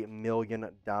 $1.3 million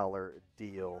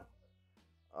deal.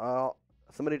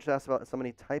 Somebody just asked about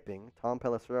somebody typing. Tom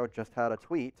Pelissero just had a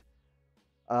tweet.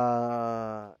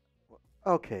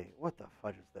 Okay, what the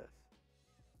fudge is this?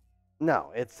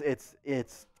 No, it's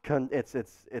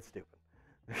stupid.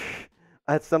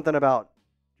 It's something about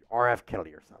R.F.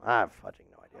 Kennedy or something. I have fudging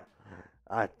no idea.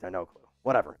 I have no clue.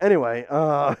 Whatever. Anyway,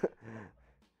 yeah,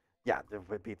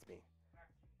 it beats me.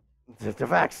 The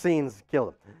vaccines killed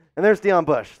him. And there's Deon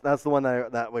Bush. That's the one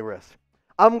that we risked.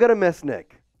 I'm going to miss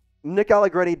Nick. Nick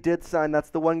Allegretti did sign. That's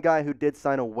the one guy who did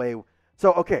sign away.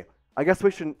 So, okay, I guess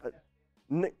we should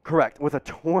correct. With a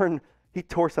torn He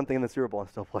tore something in the Super Bowl and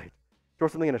still played. Tore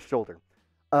something in his shoulder.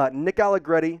 Nick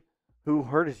Allegretti, who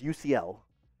hurt his UCL,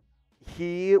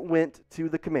 he went to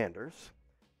the Commanders.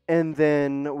 And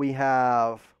then we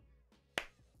have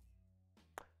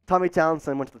Tommy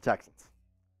Townsend went to the Texans.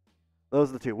 Those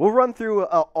are the two. We'll run through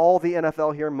all the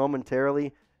NFL here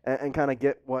momentarily and kind of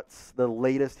get what's the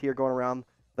latest here going around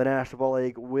the National Football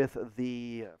League with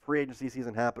the free agency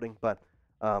season happening. But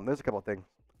there's a couple of things.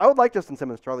 I would like Justin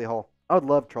Simmons, Charlie Hall. I would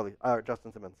love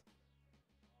Justin Simmons.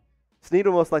 Sneed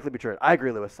will most likely be traded. I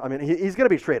agree, Lewis. I mean, he's going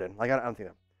to be traded. Like, I don't think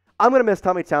that. I'm going to miss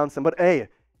Tommy Townsend. But, hey,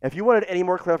 if you wanted any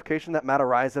more clarification that Matt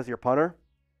Arise is your punter,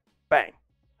 bang.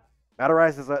 Matt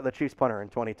Arise is the Chiefs punter in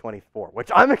 2024,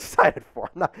 which I'm excited for.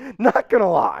 I'm not going to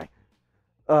lie.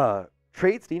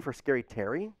 Trade Sneed for Scary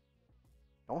Terry?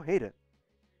 Don't hate it.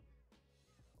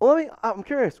 Well, I'm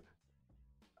curious.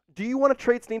 Do you want to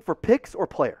trade Sneed for picks or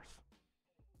players?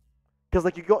 Because I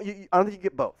don't think you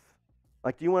get both.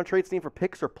 Like, do you want to trade Sneed for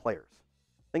picks or players?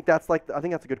 I think that's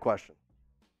a good question.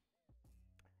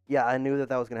 Yeah, I knew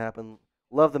that was going to happen.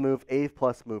 Love the move. A+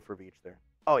 move for Veach there.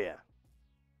 Oh yeah.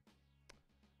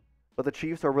 But the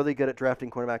Chiefs are really good at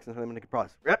drafting cornerbacks and turning them into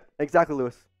pros. Yep, exactly,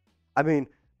 Lewis. I mean,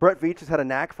 Brett Veach has had a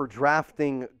knack for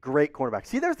drafting great cornerbacks.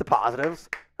 See, there's the positives.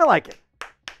 I like it.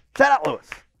 Shout out, Lewis.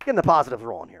 Getting the positives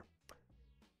rolling here.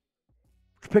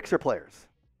 Picks or players?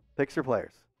 Picks or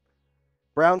players?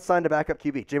 Browns signed a backup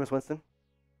QB, Jameis Winston.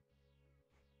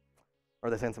 Or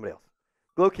are they saying somebody else?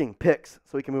 Glow King, picks,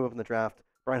 so he can move up in the draft.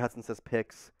 Brian Hudson says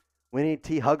picks. We need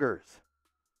T. Huggers.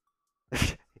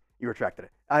 You retracted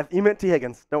it. You meant T.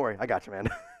 Higgins. Don't worry. I got you, man.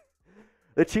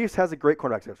 The Chiefs has a great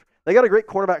cornerbacks coach. They got a great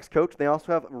cornerbacks coach. They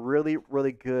also have a really,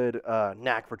 really good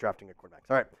knack for drafting good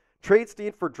cornerbacks. All right. Trade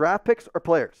Sneed for draft picks or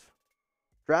players?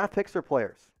 Draft picks or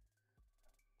players?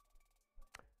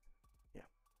 Yeah.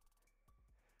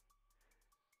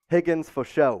 Higgins for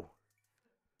show.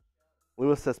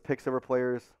 Lewis says picks over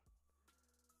players.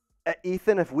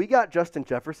 Ethan, if we got Justin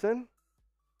Jefferson,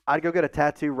 I'd go get a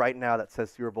tattoo right now that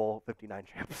says Super Bowl 59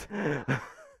 champs.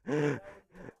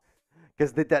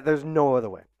 Because there's no other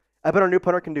way. I bet our new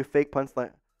punter can do fake punts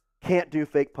can't do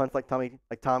fake punts like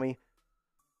Tommy.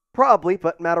 Probably,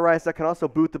 but Matt Arisa can also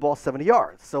boot the ball 70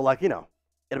 yards. So,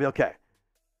 it'll be okay.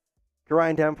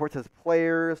 Ryan Davenport says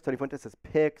players. Tony Fuentes says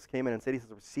picks. Cayman and City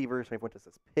says receivers. Tony Fuentes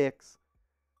says picks.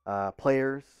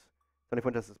 Players. Tony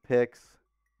Fuentes says picks.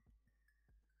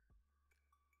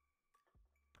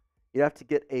 You'd have to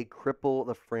get a cripple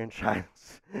the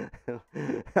franchise.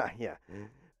 Yeah.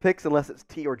 Picks unless it's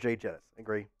T or J Jettis.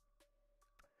 Agree.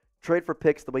 Trade for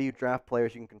picks the way you draft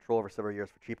players you can control over several years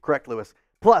for cheap. Correct, Lewis.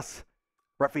 Plus,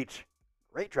 Brett Veach.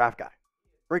 Great draft guy.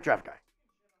 Great draft guy.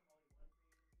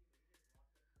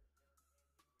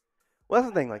 Well,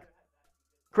 that's the thing.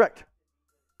 Correct.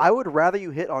 I would rather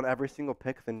you hit on every single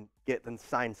pick than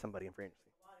sign somebody in free agency.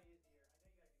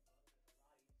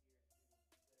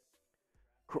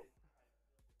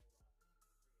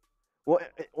 Well,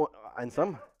 in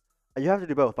some, you have to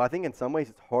do both. But I think in some ways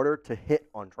it's harder to hit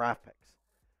on draft picks.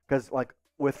 Because,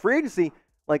 with free agency,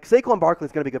 Saquon Barkley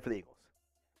is going to be good for the Eagles.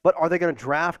 But are they going to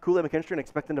draft Kool-Aid McKinstry and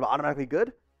expect him to be automatically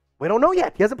good? We don't know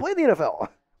yet. He hasn't played in the NFL.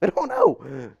 We don't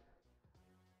know.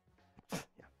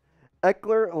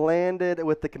 Eckler landed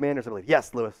with the Commanders, I believe.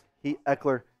 Yes, Lewis.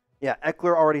 Eckler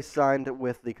already signed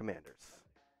with the Commanders.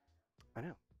 I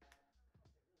know.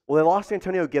 Well, they lost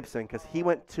Antonio Gibson because he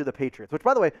went to the Patriots. Which,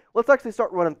 by the way, let's actually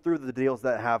start running through the deals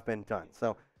that have been done.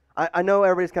 So, I know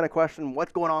everybody's kind of questioning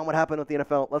what's going on, what happened with the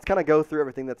NFL. Let's kind of go through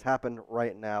everything that's happened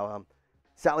right now.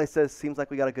 Sally says, seems like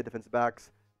we got a good defensive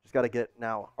backs. Just got to get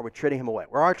now. Are we trading him away?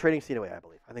 We are trading Sneed away, I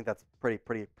believe. I think that's pretty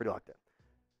locked in.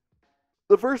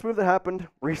 The first move that happened,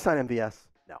 re-sign MVS.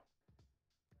 No.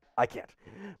 I can't.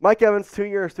 Mike Evans, 2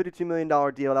 years, $52 million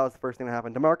deal. That was the first thing that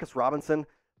happened. Demarcus Robinson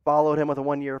followed him with a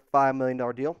 1 year, $5 million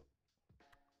deal.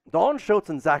 Dalton Schultz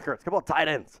and Zach Ertz, a couple of tight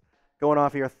ends going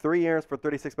off here. 3 years for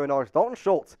 $36 million. Dalton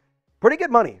Schultz, pretty good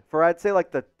money for, I'd say,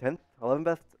 the 10th,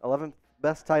 11th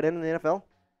best tight end in the NFL.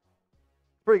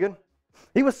 Pretty good.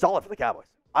 He was solid for the Cowboys.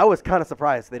 I was kind of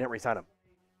surprised they didn't re-sign him.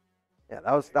 Yeah,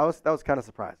 that was kind of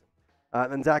surprising.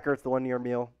 Then Zach Ertz, the 1 year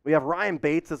meal. We have Ryan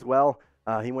Bates as well.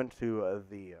 He went to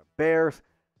the Bears.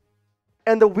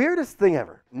 And the weirdest thing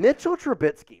ever, Mitchell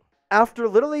Trubisky, after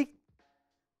literally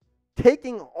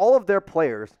taking all of their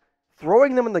players,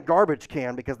 throwing them in the garbage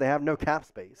can because they have no cap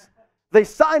space, they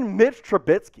signed Mitch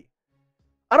Trubisky.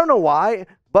 I don't know why.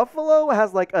 Buffalo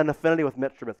has an affinity with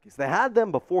Mitch Trubisky. So they had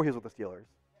them before he was with the Steelers.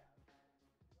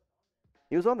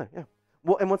 He was on there, yeah.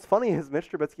 Well, and what's funny is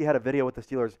Mitch Trubisky had a video with the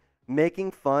Steelers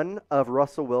making fun of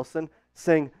Russell Wilson,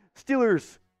 saying,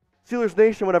 Steelers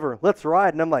Nation, whatever, let's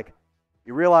ride. And I'm like,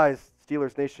 you realize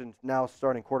Steelers Nation's now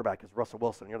starting quarterback is Russell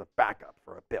Wilson. You're the backup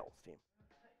for a Bills team.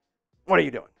 What are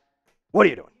you doing? What are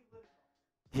you doing?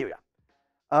 Yeah.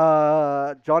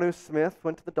 L'Jarius Smith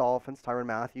went to the Dolphins. Tyron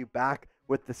Matthew back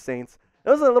with the Saints.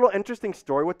 There was a little interesting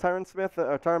story with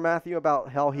Tyron Matthew about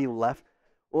how he left.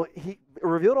 Well, he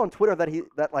revealed on Twitter that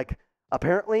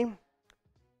apparently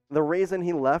the reason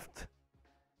he left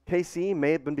KC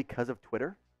may have been because of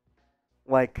Twitter.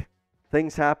 Like,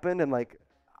 things happened, and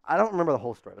I don't remember the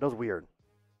whole story, but it was weird.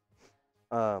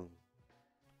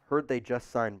 Heard they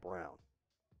just signed Brown.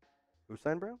 Who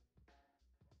signed Brown?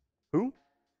 Who?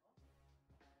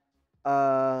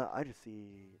 I just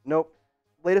see. Nope.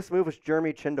 Latest move was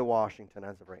Jeremy Chin to Washington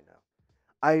as of right now.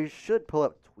 I should pull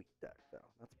up TweetDeck, though.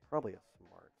 That's probably a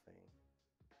smart thing.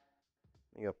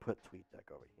 I'm going to put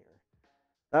TweetDeck over here.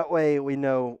 That way we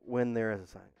know when there is a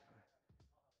sign.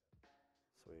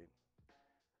 Sweet.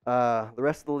 The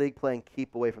rest of the league playing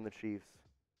keep away from the Chiefs.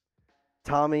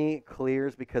 Tommy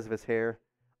clears because of his hair.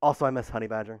 Also, I miss Honey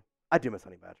Badger. I do miss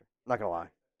Honey Badger. I'm not going to lie.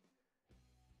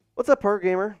 What's up, Per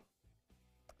Gamer?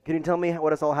 Can you tell me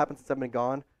what has all happened since I've been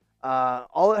gone?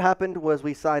 All that happened was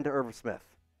we signed Irv Smith.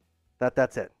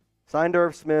 That's it. Signed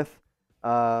Irv Smith,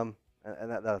 and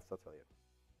that's really it.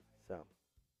 So,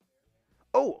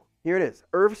 oh, here it is.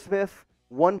 Irv Smith,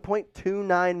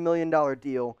 $1.29 million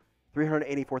deal,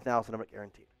 $384,000 of it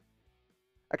guaranteed.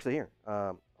 Actually, here,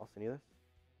 I'll send you this.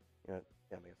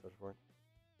 Make a search for it. I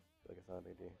feel like it's not a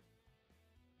big deal.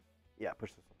 Yeah,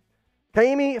 push this one.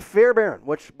 Kaimi Fairbairn,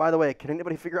 which, by the way, can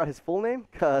anybody figure out his full name?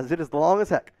 Because it is long as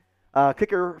heck.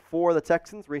 Kicker for the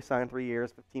Texans, re-signed 3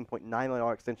 years, $15.9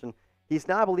 million extension. He's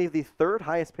now, I believe, the third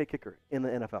highest paid kicker in the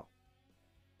NFL.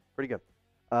 Pretty good.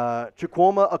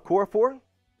 Chukwuma Okorafor, I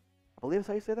believe that's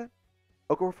how you say that.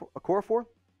 Okorafor?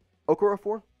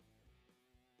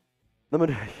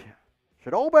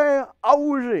 Shidobe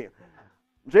Aouji.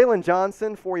 Jalen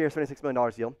Johnson, 4 years, $76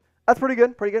 million deal. That's pretty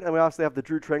good. And we obviously have the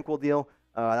Drew Tranquil deal.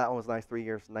 That one was nice, 3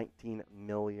 years, $19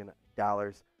 million. You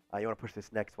want to push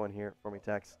this next one here for me,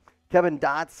 Tex. Kevin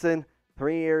Dotson,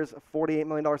 3 years, $48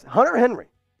 million. Hunter Henry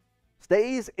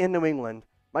stays in New England.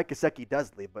 Mike Gesicki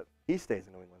does leave, but he stays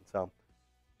in New England. So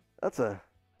that's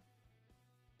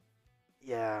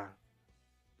yeah.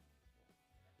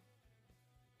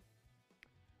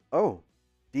 Oh,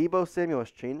 Deebo Samuel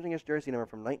is changing his jersey number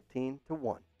from 19 to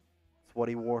 1. It's what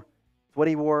he wore.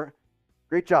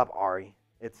 Great job, Ari.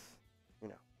 It's,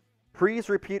 please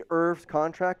repeat Irv's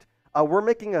contract. We're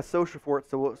making a social for it,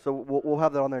 so we'll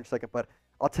have that on there in a second. But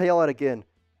I'll tell you all that again.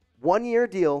 1 year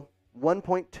deal,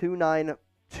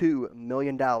 $1.292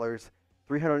 million,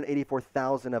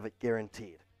 $384,000 of it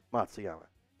guaranteed. Matsuyama,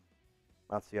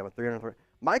 303.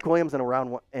 Mike Williams in a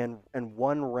round one and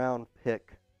 1 round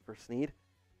pick for Sneed.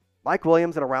 Mike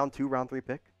Williams in a round 2, round 3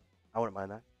 pick. I wouldn't mind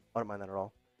that. At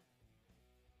all.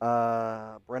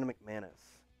 Brandon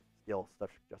McManus. Still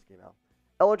stuff just came out.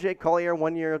 LJ Collier,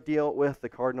 1 year deal with the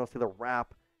Cardinals to the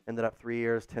wrap. Ended up 3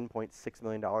 years, $10.6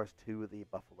 million to the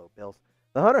Buffalo Bills.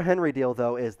 The Hunter Henry deal,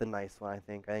 though, is the nice one, I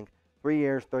think. 3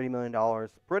 years, $30 million.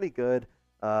 Pretty good.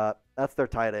 That's their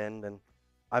tight end. And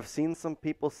I've seen some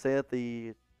people say that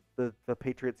the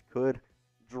Patriots could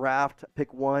draft,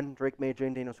 pick 1, Drake May,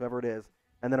 Jane Daniels, whoever it is.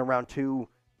 And then around 2,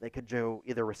 they could do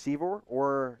either receiver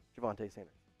or Javonte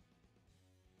Sanders.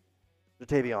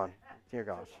 Jatavion. Dear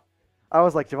gosh. I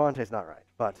was like, Javonte's not right.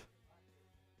 But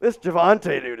this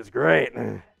Javonte dude is great. Oh,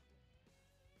 man.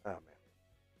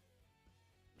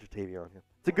 Jatavion. Yeah.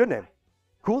 It's a good name.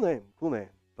 Cool name.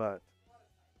 But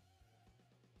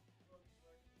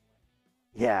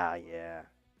yeah. It's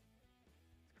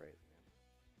crazy, man.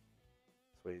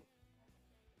 Sweet.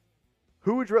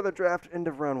 Who would you rather draft end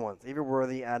of round 1? Xavier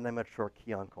Worthy, Adonai Mitchell, or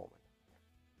Keon Coleman?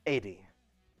 AD.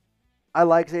 I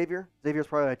like Xavier. Xavier's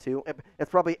probably my 2. It's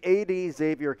probably AD,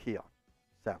 Xavier, Keon.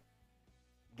 So,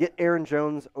 get Aaron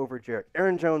Jones over Jarek.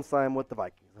 Aaron Jones signed with the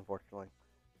Vikings, unfortunately.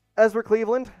 Ezra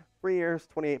Cleveland, 3 years,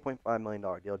 $28.5 million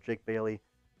deal. Jake Bailey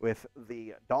with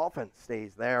the Dolphins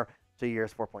stays there. 2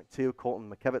 years, $4.2.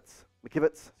 Colton McKivitz,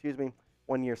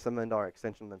 1 year, $7 million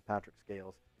extension. Then Patrick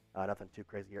Scales, nothing too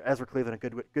crazy here. Ezra Cleveland, a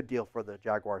good deal for the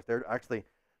Jaguars. They're actually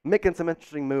making some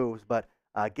interesting moves, but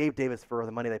Gabe Davis, for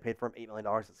the money they paid for him, $8 million,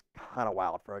 is kind of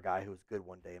wild for a guy who's good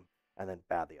one day and then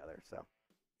bad the other. So,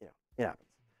 it happens.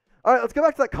 All right, let's go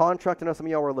back to that contract. I know some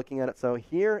of y'all were looking at it. So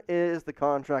here is the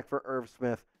contract for Irv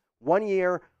Smith. 1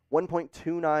 year,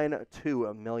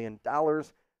 $1.292 million,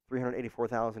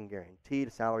 $384,000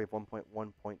 guaranteed. Salary of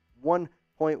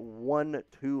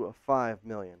 $1.125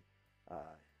 million.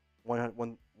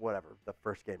 Whatever the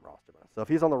first game roster bonus. So if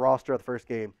he's on the roster of the first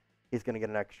game, he's going to get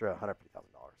an extra $150,000.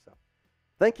 So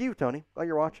thank you, Tony. Glad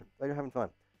you're watching. Glad you're having fun.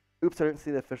 Oops, I didn't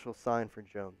see the official sign for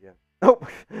Jones yet. Oh,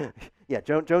 yeah,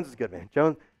 Jones is good, man.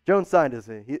 Jones signed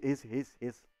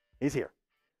he's here.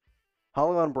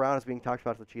 Hollywood Brown is being talked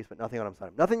about to the Chiefs, but nothing on him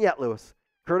signed. Nothing yet, Lewis.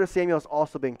 Curtis Samuel is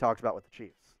also being talked about with the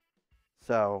Chiefs.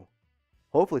 So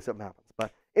hopefully something happens.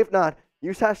 But if not,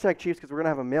 use hashtag Chiefs because we're going to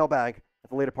have a mailbag at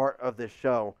the later part of this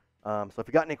show. So if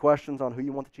you got any questions on who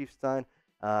you want the Chiefs to sign,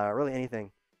 really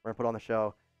anything, we're going to put on the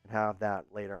show and have that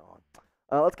later on.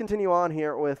 Let's continue on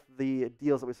here with the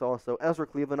deals that we saw. So Ezra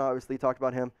Cleveland, obviously, talked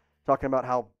about him, talking about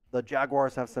how the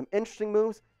Jaguars have some interesting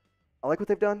moves. I like what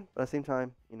they've done, but at the same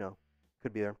time,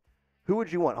 could be there. Who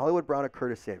would you want, Hollywood Brown or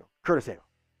Curtis Samuel? Curtis Samuel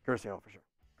for sure.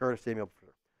 Curtis Samuel for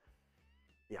sure.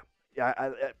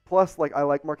 Yeah. Plus, I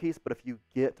like Marquise, but if you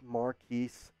get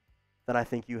Marquise, then I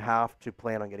think you have to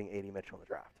plan on getting A.D. Mitchell in the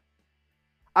draft.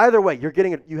 Either way, you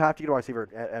have to get a wide receiver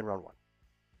at round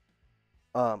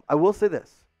one. I will say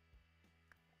this.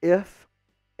 If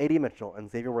A.D. Mitchell and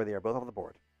Xavier Worthy are both off the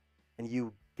board, and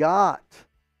you got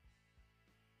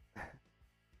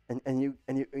and you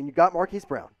got Marquise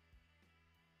Brown,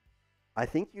 I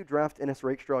think you draft Ennis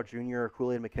Rakestraw Jr. or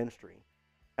Kool-Aid McKinstry,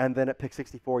 and then at pick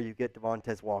 64 you get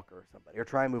Devontae Walker or somebody, or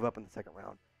try and move up in the second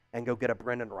round and go get a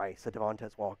Brendan Rice, a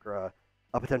Devontae Walker,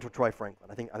 a potential Troy Franklin.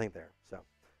 I think there. So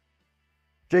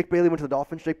Jake Bailey went to the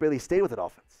Dolphins. Jake Bailey stayed with the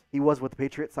Dolphins. He was with the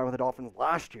Patriots, signed with the Dolphins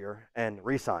last year, and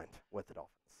re-signed with the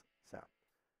Dolphins. So,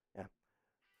 yeah.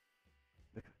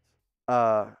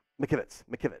 McKivitz.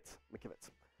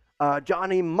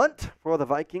 Johnny Munt for the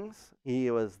Vikings.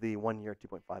 He was the 1 year,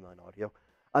 $2.5 million deal.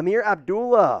 Amir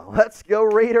Abdullah. Let's go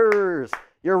Raiders.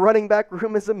 Your running back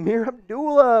room is Amir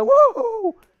Abdullah.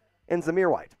 Woo! And Zamir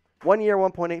White. 1 year,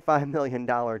 $1.85 million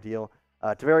deal.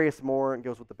 Tavarius Moore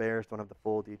goes with the Bears. Don't have the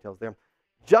full details there.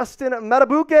 Justin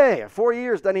Matabuke, 4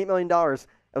 years, done $8 million.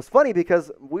 It was funny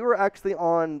because we were actually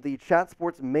on the Chat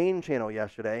Sports main channel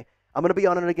yesterday. I'm going to be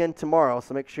on it again tomorrow,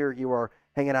 so make sure you are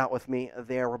hanging out with me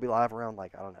there. We'll be live around,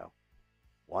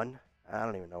 1? I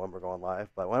don't even know when we're going live,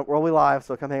 but we'll be live,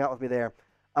 so come hang out with me there.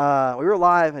 We were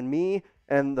live, and me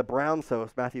and the Browns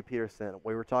host, Matthew Peterson,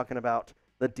 we were talking about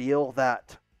the deal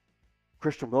that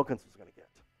Christian Wilkins was going to get.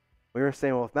 We were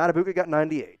saying, well, if Matabuke got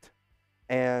 98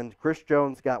 and Chris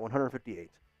Jones got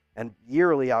 158, and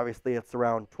yearly, obviously, it's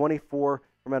around 24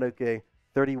 for Matabuke,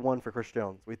 31 for Chris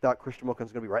Jones. We thought Christian Wilkins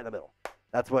was going to be right in the middle.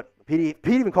 That's what Pete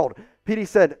even called him. Pete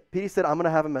said, I'm going to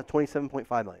have him at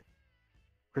 $27.5 million.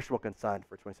 Christian Wilkins signed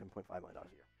for $27.5 million a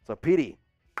year. So Petey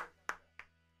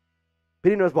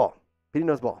knows ball.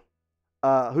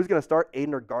 Who's going to start,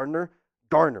 Aiden or Gardner?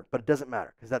 Gardner, but it doesn't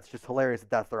matter because that's just hilarious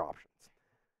that's their options.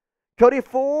 Cody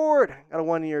Ford got a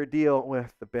 1 year deal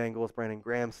with the Bengals. Brandon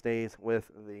Graham stays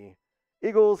with the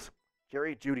Eagles.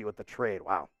 Jerry Jeudy with the trade.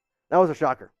 Wow. That was a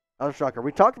shocker.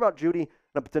 We talked about Jeudy and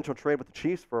a potential trade with the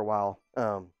Chiefs for a while,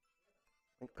 I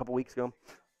think a couple weeks ago.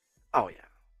 Oh, yeah.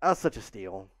 That was such a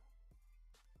steal.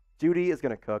 Jeudy is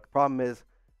going to cook. Problem is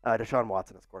Deshaun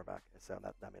Watson is quarterback, so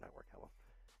that may not work out well.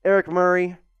 Eric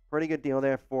Murray, pretty good deal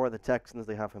there for the Texans.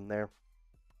 They have him there.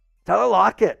 Tyler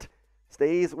Lockett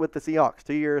stays with the Seahawks.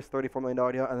 2 years, $34 million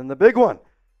deal. And then the big one,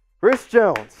 Chris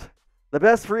Jones, the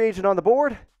best free agent on the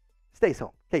board, stays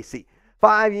home. KC.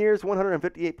 5 years,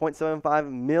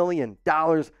 $158.75 million.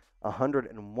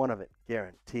 101 of it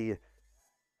guaranteed.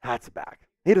 That's back.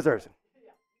 He deserves it.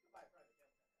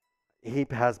 He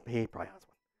probably has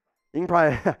one. You can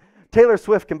probably Taylor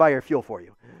Swift can buy your fuel for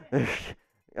you.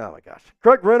 Oh my gosh.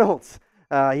 Craig Reynolds.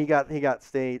 He got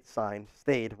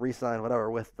re-signed, whatever,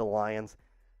 with the Lions.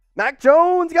 Mac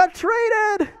Jones got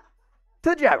traded to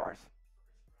the Jaguars.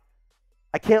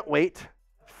 I can't wait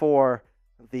for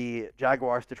the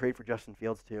Jaguars to trade for Justin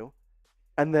Fields too.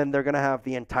 And then they're going to have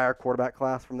the entire quarterback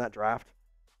class from that draft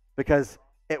because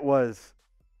it was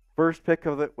first pick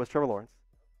of it was Trevor Lawrence.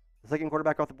 The second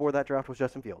quarterback off the board that draft was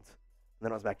Justin Fields. And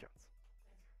then it was Mac Jones.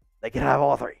 They can have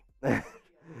all three.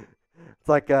 It's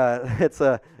like it's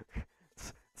the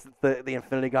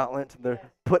Infinity Gauntlet. They're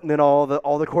putting in all the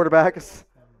quarterbacks.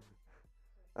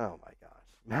 Oh my gosh,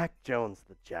 Mac Jones,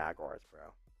 the Jaguars, bro.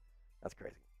 That's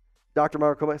crazy. Dr.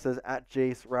 Marco Comic says at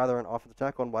Jace, rather an offensive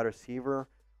tackle and wide receiver,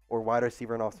 or wide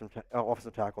receiver and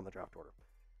offensive tackle in the draft order.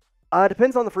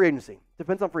 Depends on the free agency.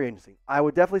 I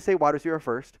would definitely say wide receiver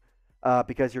first,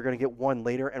 because you're going to get one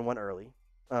later and one early.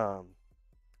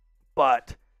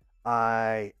 But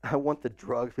I want the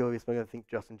drug feel. I think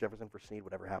Justin Jefferson for Sneed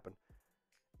would ever happen.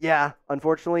 Yeah,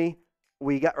 unfortunately,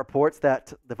 we got reports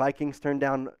that the Vikings turned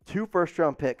down 2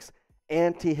 first-round picks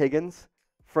and T. Higgins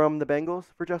from the Bengals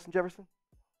for Justin Jefferson.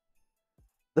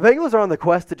 The Bengals are on the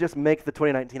quest to just make the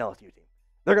 2019 LSU team.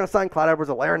 They're going to sign Clyde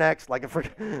Edwards-Helaire next. It'll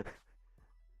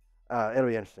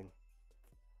be interesting.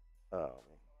 Oh,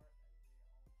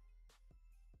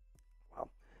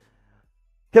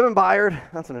 Kevin Byard,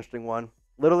 that's an interesting one.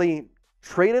 Literally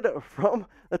traded from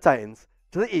the Titans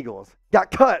to the Eagles,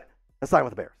 got cut, and signed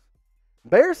with the Bears.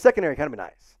 Bears secondary kind of be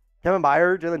nice. Kevin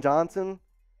Byard, Jalen Johnson,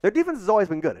 their defense has always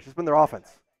been good. It's just been their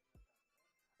offense.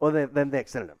 Well, then they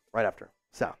extended him right after.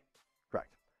 So,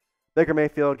 correct. Baker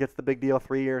Mayfield gets the big deal,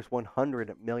 3 years,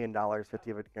 $100 million,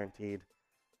 50 of it guaranteed.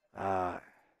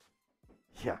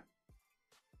 Yeah.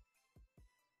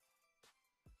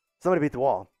 Somebody beat the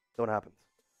wall. Don't know what happens.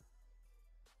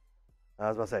 I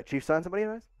was about to say, Chiefs signed somebody,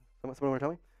 anyways? Somebody want to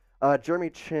tell me? Jeremy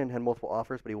Chin had multiple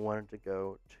offers, but he wanted to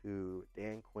go to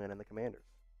Dan Quinn and the Commanders.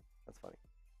 That's funny.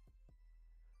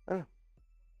 I don't know.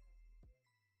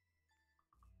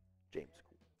 James.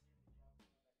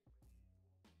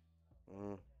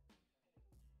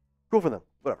 Cool for them.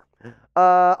 Whatever.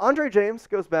 Andre James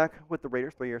goes back with the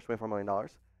Raiders, 3 years, $24 million.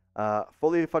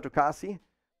 Foley Fatukasi,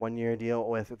 1 year deal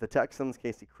with the Texans.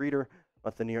 Casey Creeder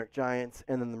with the New York Giants.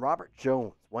 And then Robert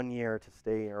Jones, 1 year to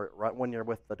stay, or 1 year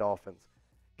with the Dolphins.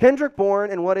 Kendrick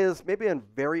Bourne in what is maybe a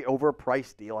very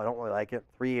overpriced deal. I don't really like it.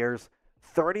 3 years,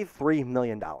 $33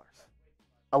 million.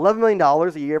 $11 million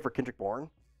a year for Kendrick Bourne.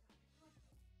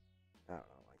 I don't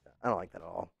like that. I don't like that at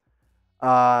all.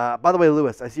 By the way,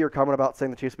 Lewis, I see your comment about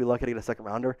saying the Chiefs would be lucky to get a second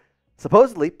rounder.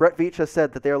 Supposedly, Brett Veach has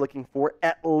said that they are looking for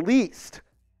at least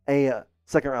a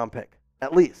second round pick.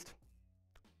 At least.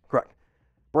 Correct.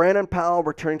 Brandon Powell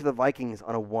returning to the Vikings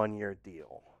on a 1 year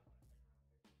deal.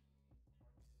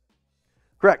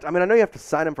 Correct. I mean, I know you have to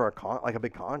sign him for a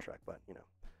big contract, but you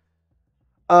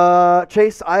know.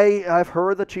 Chase, I've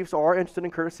heard the Chiefs are interested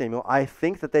in Curtis Samuel. I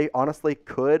think that they honestly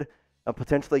could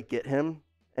potentially get him,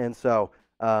 and so.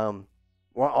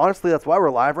 Well, honestly, that's why we're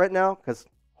live right now, because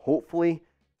hopefully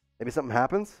maybe something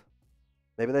happens.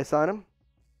 Maybe they sign him.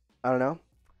 I don't know.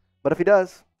 But if he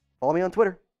does, follow me on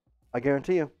Twitter. I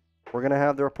guarantee you, we're going to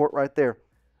have the report right there.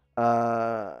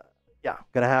 Yeah,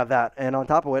 going to have that. And on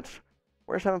top of which,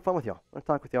 we're just having fun with y'all. Let's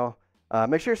talk with y'all.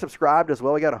 Make sure you're subscribed as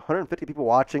well. We got 150 people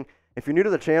watching. If you're new to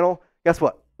the channel, guess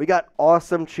what? We got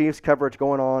awesome Chiefs coverage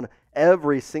going on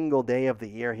every single day of the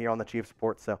year here on the Chiefs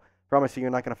Report. So, promise you, you're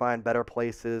not going to find better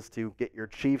places to get your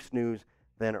Chiefs news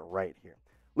than right here.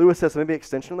 Lewis says maybe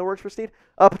extension in the works for Sneed.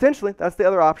 Potentially, that's the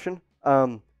other option.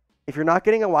 If you're not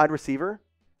getting a wide receiver,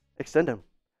 extend him.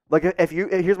 Like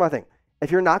here's my thing: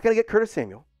 if you're not going to get Curtis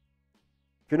Samuel,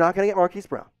 if you're not going to get Marquise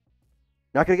Brown,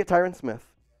 you're not going to get Tyron Smith.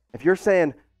 If you're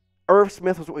saying Irv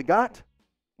Smith was what we got,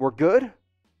 we're good.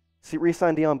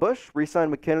 Re-sign Deon Bush,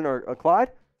 re-sign McKinnon or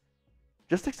Clyde,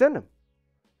 just extend him.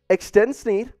 Extend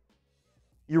Sneed.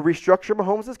 You restructure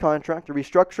Mahomes' contract. You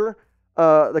restructure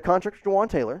the contract for Jawan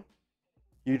Taylor.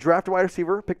 You draft a wide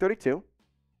receiver, pick 32.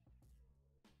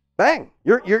 Bang!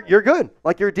 You're good.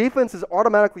 Like, your defense is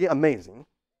automatically amazing.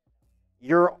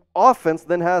 Your offense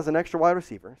then has an extra wide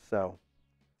receiver. So,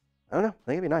 I don't know. I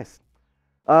think it'd be nice.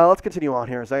 Let's continue on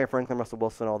here. Zaire Franklin, Russell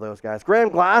Wilson, all those guys. Graham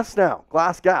Glasgow,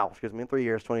 3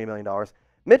 years, $28 million.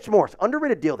 Mitch Morse,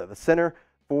 underrated deal there. The center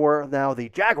for now the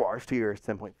Jaguars, 2 years,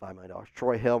 $10.5 million.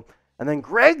 Troy Hill. And then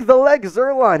Greg the Leg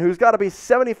Zuerlein, who's got to be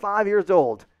 75 years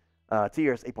old. 2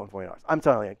 years, $8.4 million. I'm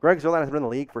telling you, Greg Zuerlein has been in the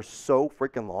league for so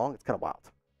freaking long. It's kind of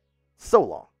wild. So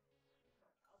long.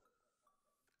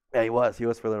 Yeah, he was. He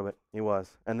was for a little bit. He was.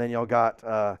 And then y'all got,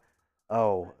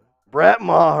 Brett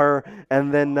Maher.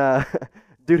 And then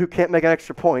dude who can't make an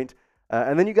extra point.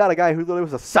 And then you got a guy who literally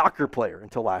was a soccer player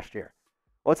until last year.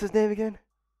 What's his name again?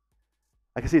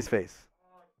 I can see his face.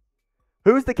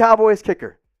 Who's the Cowboys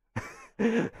kicker?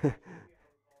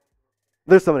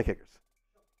 There's so many kickers.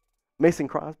 Mason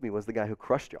Crosby was the guy who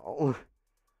crushed y'all.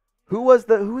 Who was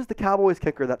the Cowboys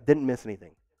kicker that didn't miss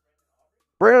anything?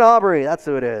 Brandon Aubrey. That's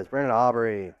who it is. Brandon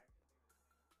Aubrey.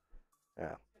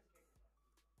 Yeah.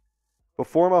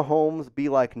 Before Mahomes, be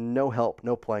like no help,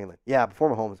 no playing. Yeah,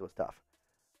 before Mahomes it was tough.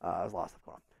 It was a lot of stuff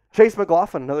going on. Chase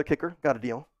McLaughlin, another kicker, got a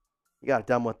deal. He got it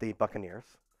done with the Buccaneers.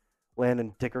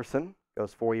 Landon Dickerson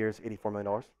goes 4 years, $84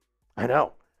 million. I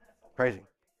know. Crazy.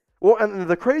 Well, and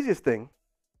the craziest thing,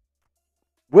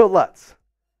 Will Lutz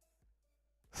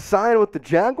signed with the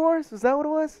Jaguars? Is that what it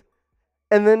was?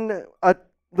 And then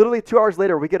literally 2 hours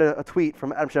later, we get a tweet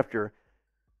from Adam Schefter.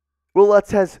 Will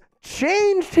Lutz has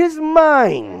changed his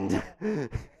mind.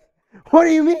 What do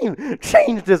you mean?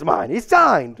 Changed his mind. He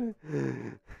signed.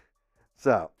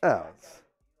 So,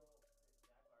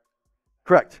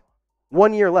 correct.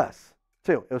 1 year less,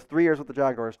 too. It was 3 years with the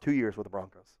Jaguars, 2 years with the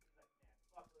Broncos.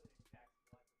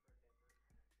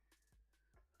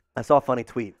 I saw a funny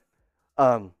tweet.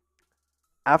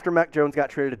 After Mac Jones got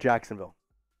traded to Jacksonville,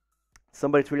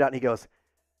 somebody tweeted out and he goes,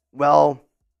 well,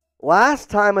 last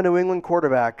time a New England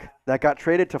quarterback that got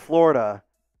traded to Florida,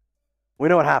 we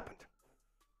know what happened.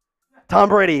 Tom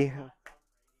Brady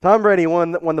Tom Brady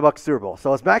won the Bucs Super Bowl.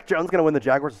 So is Mac Jones going to win the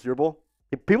Jaguars Super Bowl?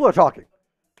 People are talking.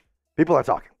 People are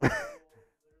talking.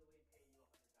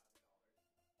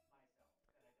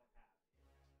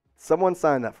 Someone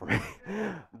signed that for me.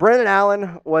 Brandon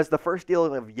Allen was the first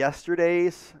deal of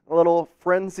yesterday's little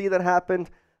frenzy that happened.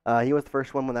 He was the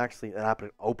first one when that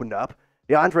happened, opened up.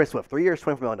 DeAndre Swift, 3 years,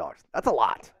 $24 million. That's a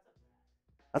lot.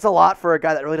 That's a lot for a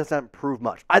guy that really doesn't prove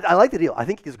much. I like the deal. I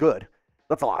think he's good.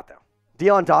 That's a lot, though.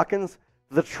 Deion Dawkins,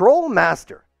 the troll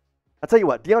master. I'll tell you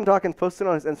what, Deion Dawkins posted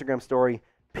on his Instagram story,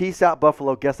 "Peace out,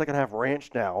 Buffalo. Guess I can have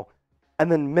ranch now."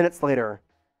 And then minutes later,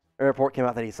 a report came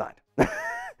out that he signed.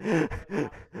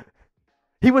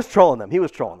 He was trolling them. He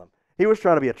was trying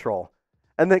to be a troll.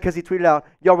 And then because he tweeted out,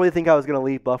 "Y'all really think I was going to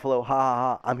leave Buffalo? Ha ha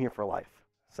ha. I'm here for life."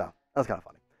 So that was kind of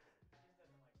funny.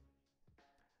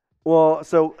 Well,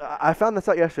 so I found this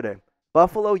out yesterday.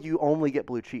 Buffalo, you only get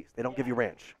blue cheese. They don't give you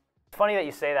ranch. It's funny that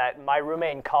you say that. My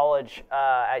roommate in college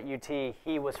at UT,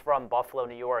 he was from Buffalo,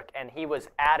 New York, and he was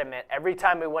adamant. Every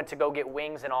time we went to go get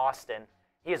wings in Austin,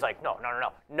 he was like,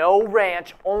 no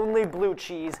ranch, only blue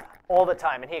cheese all the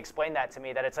time. And he explained that to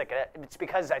me, that it's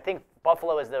because I think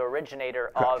Buffalo is the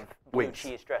originator of blue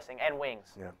cheese dressing and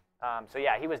wings. Yeah. So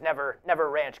yeah, he was never a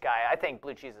ranch guy. I think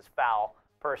blue cheese is foul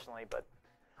personally, but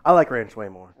I like ranch way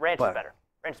more. Ranch is better.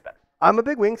 I'm a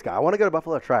big wings guy. I want to go to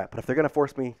Buffalo to try it, but if they're gonna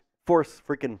force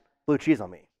freaking blue cheese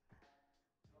on me,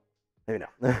 maybe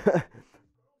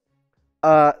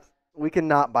no. We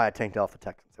cannot buy a tank to off the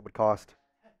Texans. It would cost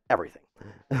everything.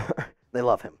 They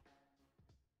love him.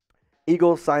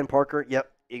 Eagles signed Parker.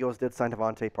 Yep, Eagles did sign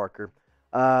Devontae Parker.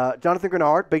 Jonathan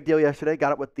Grenard, big deal yesterday.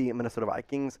 Got it with the Minnesota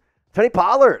Vikings. Tony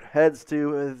Pollard heads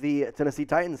to the Tennessee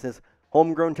Titans. His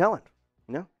homegrown talent.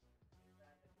 You know.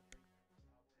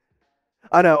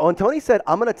 I know. And Tony said,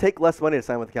 "I'm going to take less money to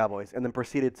sign with the Cowboys," and then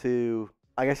proceeded to.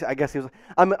 I guess he was.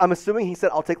 I'm assuming he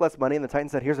said, "I'll take less money," and the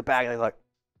Titans said, "Here's a bag." And he's like,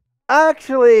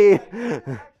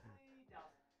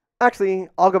 Actually,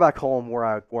 I'll go back home where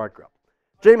I grew up.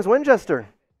 James Winchester.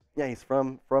 Yeah, he's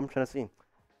from Tennessee.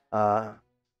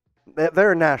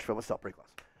 They're in Nashville, but still pretty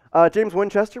close. James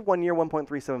Winchester, 1 year,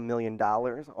 $1.37 million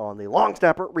on the long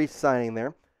snapper, re-signing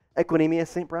there. Equinemius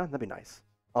St. Brown, that'd be nice.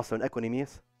 Also an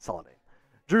Equinemius, solid name.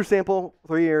 Drew Sample,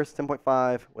 3 years,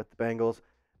 10.5 with the Bengals.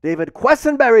 David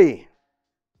Quessenberry,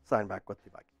 signed back with the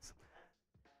Vikings.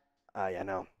 Yeah,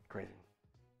 no, crazy.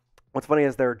 What's funny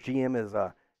is their GM is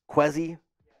Quezzy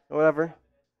or whatever.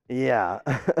 Yeah.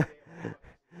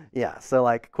 Yeah, so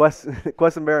like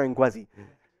Quessenberry and Quezzy.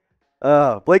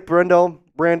 Blake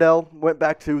Brandel went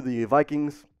back to the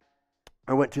Vikings.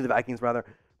 Or went to the Vikings, rather.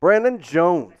 Brandon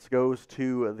Jones goes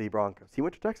to the Broncos. He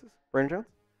went to Texas? Brandon Jones?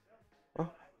 Oh.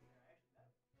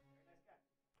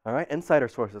 All right, insider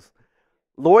sources.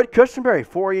 Lloyd Cushenberry,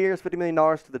 4 years, $50 million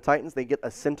to the Titans. They get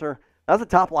a center. That's a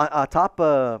top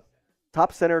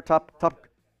center,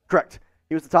 correct.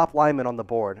 He was the top lineman on the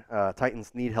board.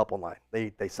 Titans need help on line.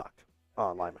 They sucked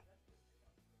on lineman.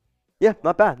 Yeah,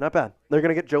 not bad. They're going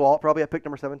to get Joe Alt probably at pick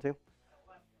number 7 too.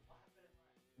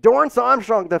 Dorrance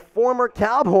Armstrong, the former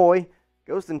Cowboy,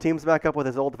 goes and teams back up with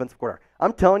his old defensive coordinator.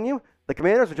 I'm telling you, the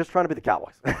Commanders are just trying to be the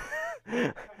Cowboys.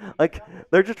 Like,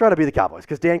 they're just trying to be the Cowboys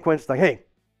because Dan Quinn's like, hey,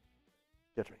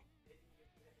 catch me.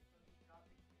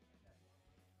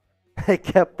 They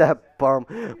kept that bum,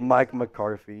 Mike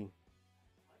McCarthy.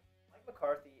 Mike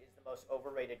McCarthy is the most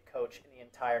overrated coach in the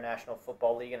entire National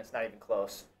Football League, and it's not even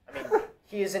close. I mean,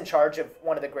 he is in charge of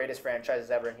one of the greatest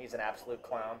franchises ever, and he's an absolute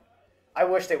clown. I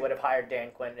wish they would have hired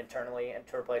Dan Quinn internally and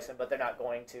to replace him, but they're not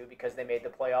going to because they made the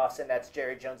playoffs, and that's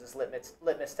Jerry Jones's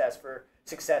litmus test for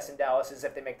success in Dallas is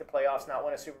if they make the playoffs, not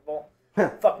win a Super Bowl.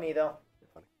 Fuck me, though.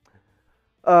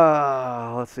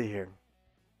 Let's see here.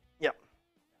 Yep.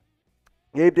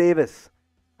 Gabe Davis.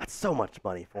 That's so much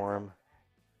money for him.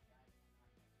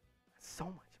 That's so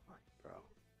much money, bro.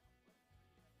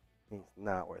 He's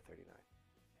not worth 39.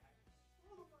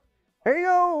 Here you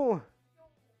go.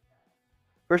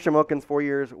 Christian Wilkins, 4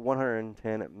 years,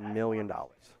 $110 million.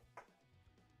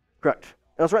 Correct.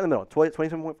 That was right in the middle.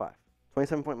 27.5.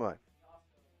 27.5.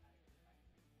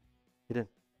 He did.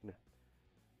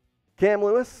 Cam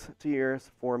Lewis, 2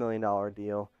 years, $4 million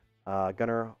deal.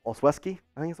 Gunnar Olszewski,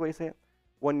 I think is the way you say it.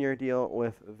 1 year deal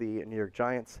with the New York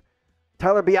Giants.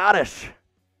 Tyler Biadasz.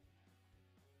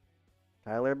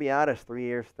 3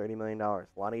 years, $30 million.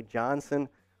 Lonnie Johnson,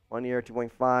 1 year,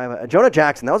 2.5. Jonah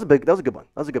Jackson, that was a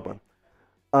good one.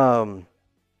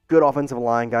 Good offensive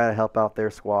line guy to help out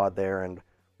their squad there and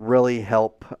really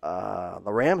help the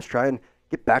Rams try and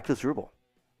get back to the Super Bowl.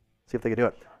 See if they can do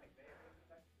it.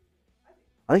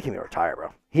 I think he may retire,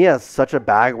 bro. He has such a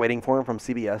bag waiting for him from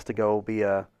CBS to go be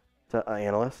an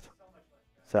analyst.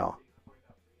 So,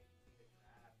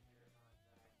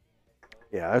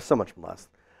 Yeah, there's so much less.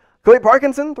 Clay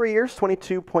Parkinson, 3 years,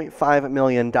 $22.5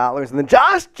 million. And then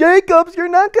Josh Jacobs, you're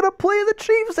not going to play the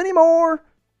Chiefs anymore.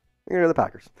 You're going to the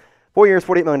Packers. 4 years,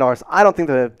 $48 million. I don't think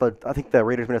I think the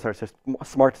Raiders made a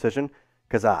smart decision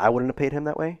because I wouldn't have paid him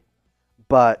that way.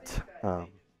 But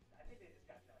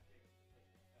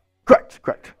correct.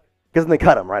 Because then they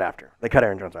cut him right after. They cut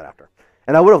Aaron Jones right after.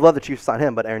 And I would have loved the Chiefs to sign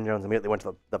him, but Aaron Jones immediately went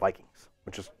to the Vikings,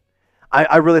 which is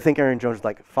I really think Aaron Jones is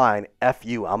like, fine, F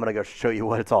you. I'm going to go show you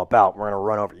what it's all about. We're going to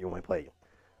run over you when we play you.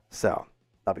 So,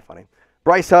 that'll be funny.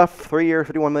 Bryce Huff, 3 years,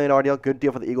 $51 million deal. Good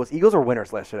deal for the Eagles. Eagles were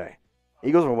winners yesterday.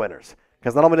 Eagles were winners.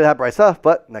 Because not only did they have Bryce Huff,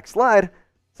 but next slide,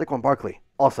 Saquon Barkley,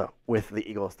 also with the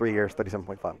Eagles, 3 years,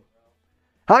 $37.5.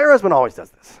 Hire husband always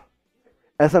does this.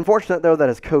 And it's unfortunate, though, that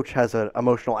his coach has an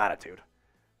emotional attitude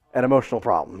and emotional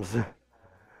problems.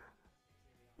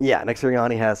 Yeah, Nick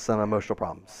Sirianni has some emotional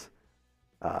problems.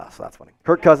 So that's funny.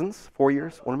 Kirk Cousins, 4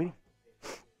 years, $1 million.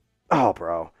 Oh,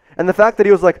 bro. And the fact that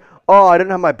he was like, oh, I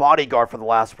didn't have my bodyguard for the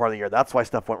last part of the year. That's why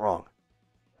stuff went wrong.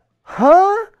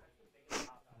 Huh?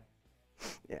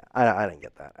 Yeah, I didn't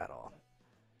get that at all.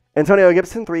 Antonio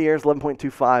Gibson, 3 years,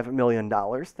 $11.25 million.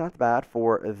 Not bad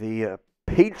for the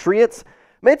Patriots.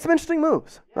 Made some interesting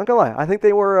moves. Not going to lie. I think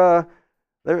they were,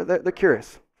 they're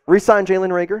curious. Re-signed Jalen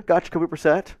Reagor. Got Jacoby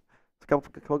Brissett. A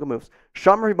couple good moves.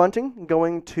 Sean Murray-Bunting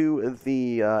going to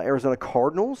the Arizona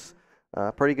Cardinals.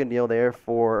 Pretty good deal there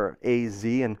for AZ.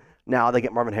 And now they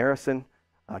get Marvin Harrison,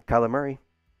 Kyler Murray.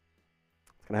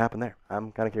 What's going to happen there?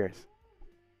 I'm kind of curious.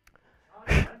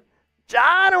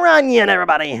 John Runyon,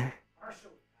 everybody.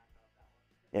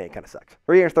 Yeah, he kind of sucks.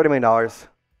 3 years, $30 million. I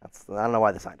don't know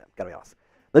why they signed him. Got to be honest.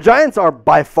 The Giants are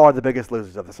by far the biggest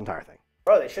losers of this entire thing.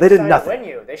 Bro, they should have signed to win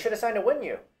you. They should have signed to win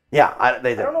you. Yeah,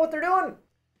 they did. I don't know what they're doing.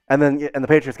 And the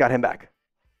Patriots got him back.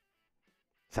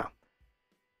 So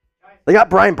they got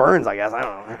Brian Burns, I guess. I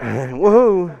don't know.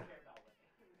 Woohoo!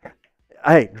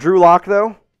 Hey, Drew Lock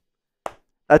though.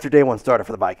 That's your day one starter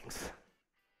for the Vikings.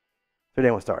 Your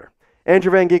day one starter.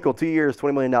 Andrew Van Ginkel, 2 years,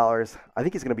 $20 million. I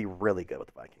think he's going to be really good with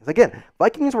the Vikings. Again,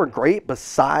 Vikings were great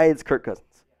besides Kirk Cousins.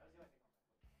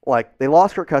 Like, they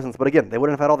lost Kirk Cousins, but again, they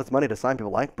wouldn't have had all this money to sign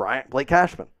people like Blake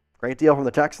Cashman. Great deal from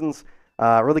the Texans.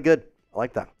 Really good. I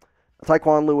like that.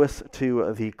 Tyquan Lewis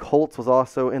to the Colts was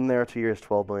also in there, 2 years,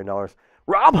 $12 million.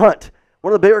 Rob Hunt,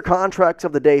 one of the bigger contracts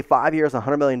of the day, 5 years,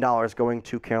 $100 million going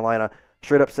to Carolina.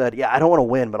 Straight up said, yeah, I don't want to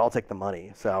win, but I'll take the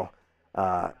money. So,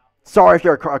 sorry if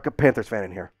you're a Panthers fan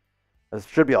in here. This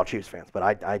should be all Chiefs fans, but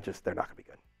I just, they're not going to be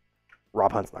good.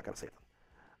 Rob Hunt's not going to save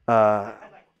them.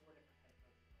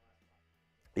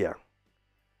 Yeah.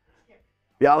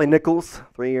 Bialy Nichols,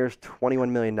 3 years, $21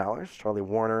 million. Charlie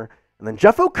Warner. And then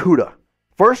Jeff Okudah,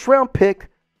 first round pick,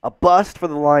 a bust for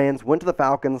the Lions, went to the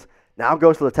Falcons, now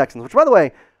goes to the Texans, which, by the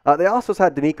way, they also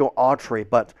had Danico Autry.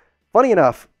 But funny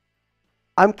enough,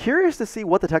 I'm curious to see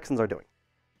what the Texans are doing.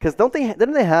 Because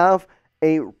didn't they have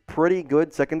a pretty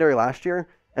good secondary last year,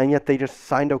 and yet they just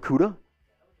signed Okudah?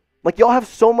 Like, y'all have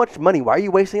so much money. Why are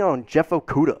you wasting it on Jeff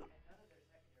Okudah?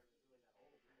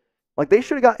 Like, they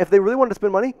should have got, if they really wanted to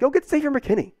spend money, go get Xavier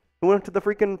McKinney, who went to the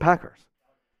freaking Packers.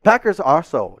 Packers are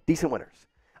also decent winners.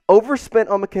 Overspent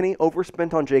on McKinney,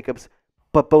 overspent on Jacobs,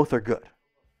 but both are good.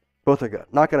 Both are good.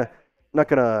 Not gonna,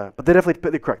 but they're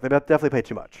correct. They definitely pay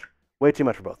too much. Way too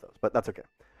much for both those, but that's okay.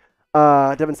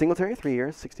 Devin Singletary, 3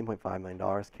 years, $16.5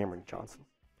 million. Cameron Johnson.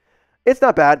 It's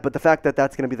not bad, but the fact that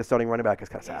that's going to be the starting running back is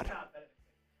kind of sad.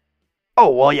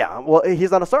 Oh, well, yeah. Well,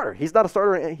 he's not a starter. He's not a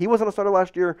starter. He wasn't a starter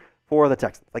last year for the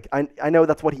Texans. Like, I know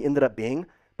that's what he ended up being,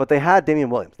 but they had Damian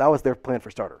Williams. That was their plan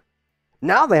for starter.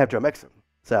 Now they have Joe Mixon.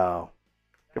 So,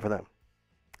 good for them.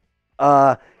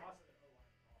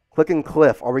 Click and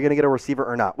Cliff. Are we going to get a receiver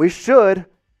or not? We should.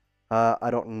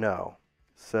 I don't know.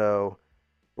 So,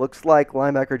 looks like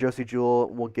linebacker Josie Jewell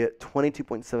will get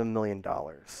 $22.7 million.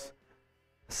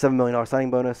 $7 million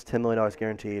signing bonus, $10 million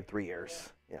guaranteed, 3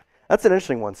 years. Yeah, that's an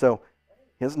interesting one. So,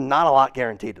 there's not a lot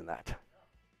guaranteed in that.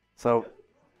 So,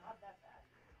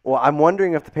 well, I'm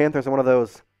wondering if the Panthers are one of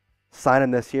those sign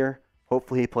him this year.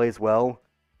 Hopefully he plays well.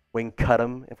 We can cut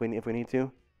him if we need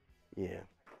to. Yeah.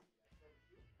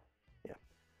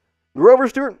 Grover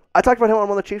Stewart, I talked about him on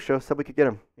one of the Chiefs shows, said we could get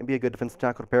him and be a good defensive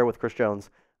tackle to pair with Chris Jones.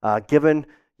 Given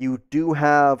you do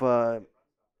have,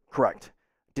 correct.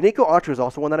 Danico Autry is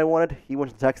also one that I wanted. He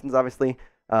went to the Texans, obviously.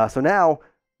 So now,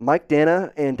 Mike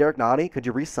Dana and Derek Nottie, could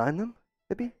you re-sign them,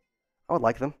 maybe? I would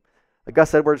like them.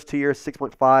 Gus Edwards, 2 years,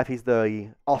 $6.5. He's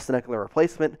the Austin Eckler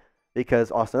replacement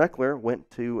because Austin Eckler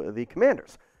went to the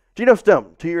Commanders. Geno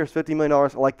Stone, 2 years, $50 million. I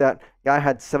like that. Guy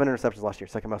had 7 interceptions last year,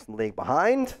 second most in the league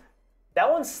behind. That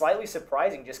one's slightly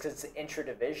surprising just because it's an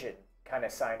intra-division kind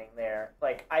of signing there.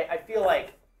 Like, I feel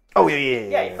like Oh, yeah.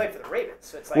 Yeah, he played for the Ravens,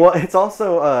 so it's like. Well, it's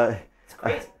also it's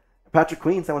crazy. Patrick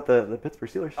Queen signed with the Pittsburgh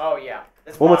Steelers. Oh yeah.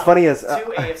 Well, what's funny is 2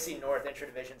 AFC North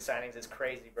intra-division signings is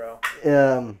crazy, bro.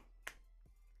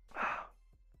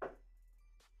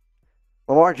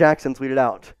 Lamar Jackson tweeted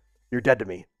out, "You're dead to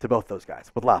me," to both those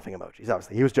guys with laughing emojis.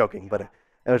 Obviously, he was joking, but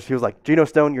he was like, "Geno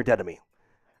Stone, you're dead to me,"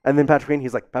 and then Patrick Queen,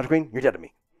 he's like, "Patrick Queen, you're dead to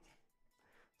me."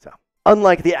 So,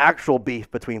 unlike the actual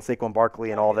beef between Saquon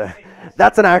Barkley and all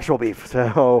that's an actual beef.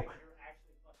 So,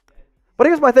 but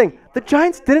here's my thing: the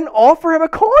Giants didn't offer him a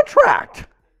contract.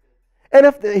 And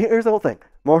here's the whole thing: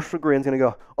 Marshall Green's gonna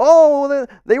go, "Oh,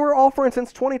 they were offering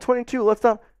since 2022. Let's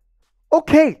not."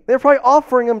 Okay, they're probably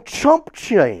offering him chump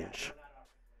change.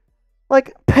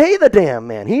 Like, pay the damn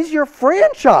man. He's your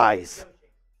franchise.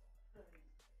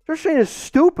 Joe Shane is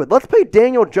stupid. Let's pay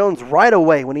Daniel Jones right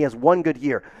away when he has one good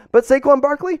year. But Saquon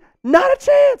Barkley, not a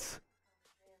chance.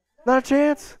 Not a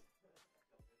chance.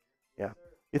 Yeah.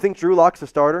 You think Drew Lock's a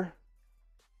starter?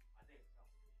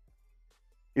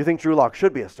 You think Drew Lock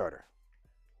should be a starter?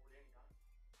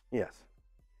 Yes.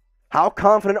 How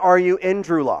confident are you in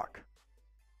Drew Lock?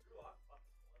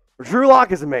 Drew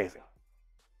Lock is amazing.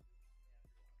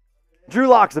 Drew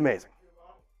Lock's amazing.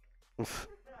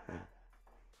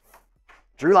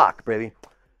 Drew Lock, baby.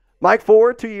 Mike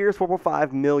Ford, 2 years,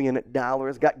 $4.5 million.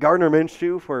 Got Gardner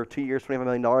Minshew for 2 years, $25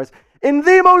 million. In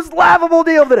the most laughable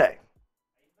deal of the day.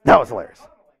 That was hilarious.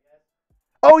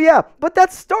 Oh, yeah, but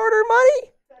that's starter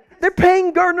money. They're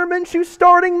paying Gardner Minshew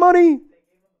starting money.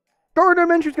 Gardner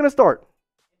Minshew's going to start.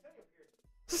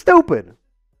 Stupid.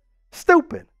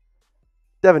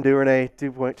 Devin Duvernay,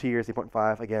 2 years,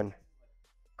 8.5. Again,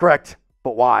 correct,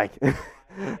 but why?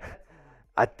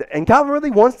 And Calvin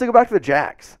Ridley wants to go back to the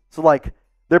Jags. So, like,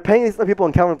 they're paying these people,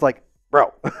 and Calvin's like,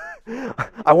 bro,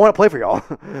 I want to play for y'all.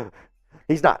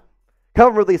 He's not.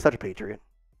 Calvin Ridley is such a Patriot.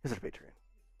 He's such a Patriot.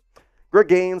 Greg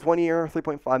Gaines, 1 year,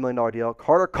 $3.5 million deal.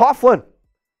 Carter Coughlin,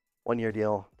 1 year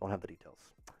deal. Don't have the details.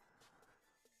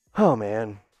 Oh,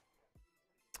 man.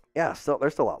 Yeah,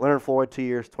 there's still a lot. Leonard Floyd, 2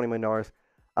 years, $20 million.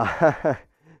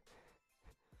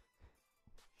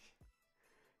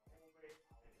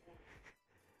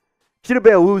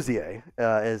 Chidobe Awuzie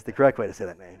is the correct way to say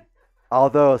that name.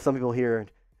 Although some people here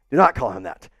do not call him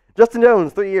that. Justin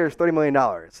Jones, 3 years, $30 million.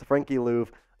 Frankie Louv.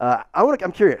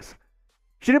 I'm curious.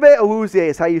 Chidobe Awuzie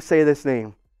is how you say this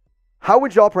name. How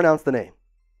would y'all pronounce the name?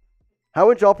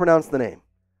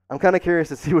 I'm kind of curious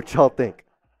to see what y'all think.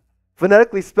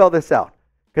 Phonetically spell this out.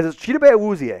 Because it's Chidobe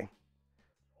Awuzie.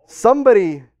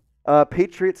 Somebody,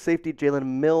 Patriots safety Jalen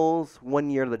Mills, 1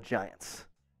 year to the Giants.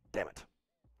 Damn it.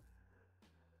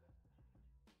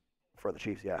 For the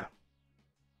Chiefs, yeah.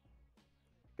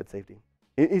 Good safety.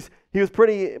 He was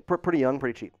pretty young,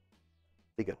 pretty cheap.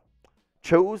 Be good.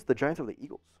 Chose the Giants over the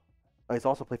Eagles. He's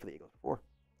also played for the Eagles before.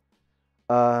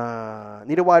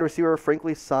 Need a wide receiver.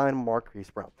 Frankly, sign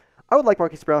Marquise Brown. I would like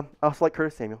Marquise Brown. I also like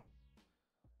Curtis Samuel.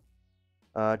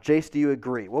 Jace, do you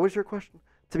agree? What was your question?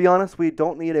 To be honest, we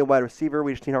don't need a wide receiver.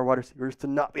 We just need our wide receivers to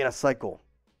not be in a cycle.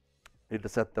 We need to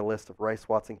set the list of Rice,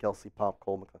 Watson, Kelce, Pop,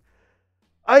 Cole, McClellan.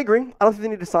 I agree. I don't think they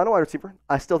need to sign a wide receiver.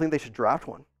 I still think they should draft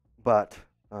one. But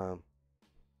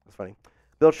that's funny.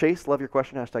 Bill Chase, love your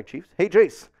question. # Chiefs. Hey,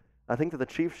 Jace. I think that the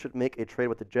Chiefs should make a trade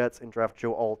with the Jets and draft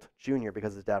Joe Alt Jr.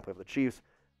 because his dad played for the Chiefs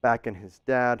back in his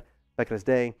day.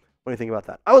 What do you think about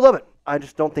that? I would love it. I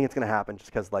just don't think it's going to happen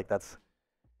just because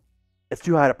it's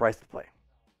too high a price to play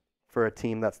for a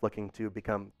team that's looking to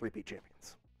become 3-peat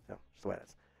champions. So, just the way it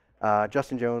is.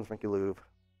 Justin Jones, Frankie Louv,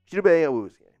 Chidobe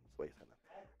Awuzie.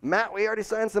 Matt, we already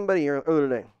signed somebody earlier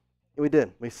today. We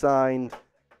did. We signed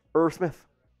Irv Smith.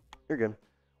 You're good.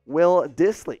 Will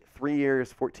Disley, 3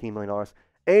 years, $14 million.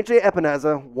 AJ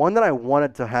Epineza, one that I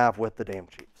wanted to have with the damn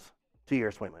Chiefs. 2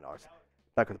 years, $20 million.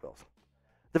 Back with the Bills.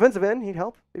 Defensive end, he'd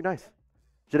help. Be nice.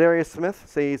 L'Jarius Smith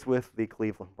stays with the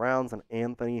Cleveland Browns, and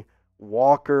Anthony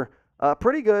Walker.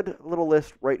 Pretty good little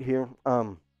list right here.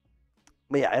 But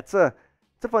yeah, it's a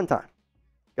fun time.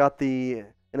 Got the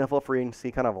NFL free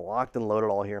agency kind of locked and loaded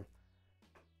all here.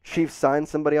 Chiefs signed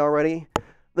somebody already.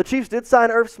 The Chiefs did sign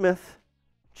Irv Smith.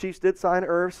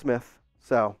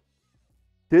 So,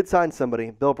 did sign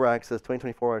somebody. Bill Bragg says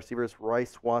 2024 receivers,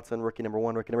 Rice, Watson, rookie number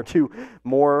 1, rookie number 2,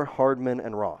 Moore, Hardman,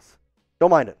 and Ross. Don't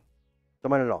mind it.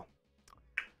 Don't mind it at all.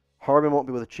 Hardman won't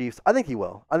be with the Chiefs. I think he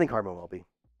will. I think Hardman will be.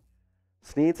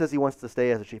 Sneed says he wants to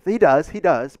stay as a Chief. He does,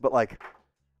 but I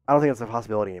don't think it's a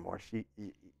possibility anymore.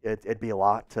 It'd be a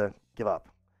lot to give up.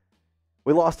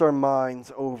 We lost our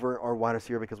minds over our wide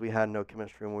receiver because we had no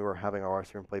chemistry when we were having our wide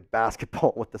receiver play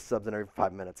basketball with the subs in every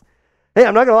 5 minutes. Hey,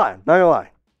 I'm not going to lie.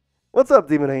 What's up,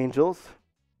 Demon Angels?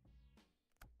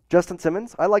 Justin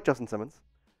Simmons. I like Justin Simmons.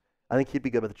 I think he'd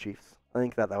be good with the Chiefs. I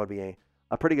think that would be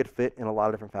a pretty good fit in a lot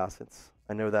of different facets.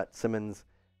 I know that Simmons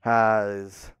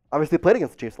has obviously played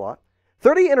against the Chiefs a lot.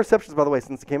 30 interceptions, by the way,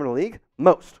 since he came into the league.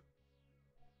 Most.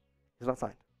 He's not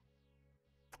signed.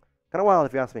 Kind of wild,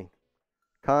 if you ask me.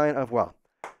 Kind of wild.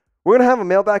 We're going to have a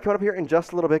mailbag coming up here in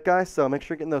just a little bit, guys, so make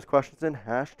sure you're getting those questions in.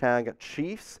 Hashtag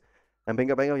Chiefs. And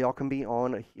bingo, bango, y'all can be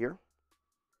on here.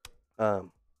 Yeah,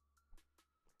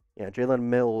 Jalen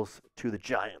Mills to the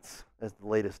Giants is the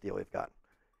latest deal we've got.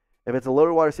 If it's a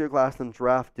loaded wide receiver class, then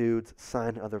draft dudes,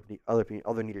 sign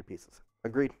other needed pieces.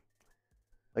 Agreed.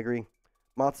 Agree.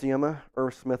 Matsuyama,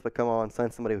 Irv Smith would come on, sign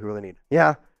somebody we really need.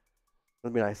 Yeah,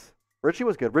 that'd be nice. Richie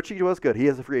was good. He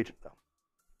is a free agent, though.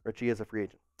 Richie is a free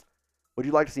agent. Would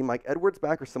you like to see Mike Edwards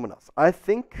back or someone else? I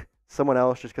think someone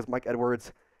else, just because Mike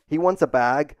Edwards, he wants a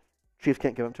bag. Chiefs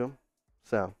can't give him to him.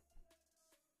 So,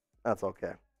 that's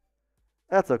okay.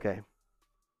 That's okay.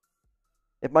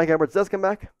 If Mike Edwards does come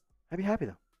back, I'd be happy,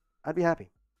 though. I'd be happy.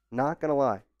 Not going to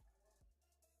lie.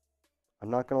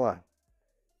 I'm not going to lie.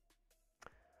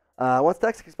 Once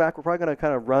Dex gets back, we're probably going to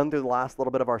kind of run through the last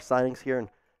little bit of our signings here and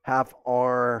have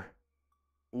our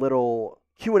little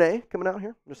Q&A coming out here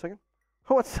in just a second.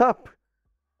 Oh, what's up?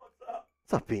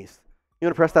 What's up, Beast? You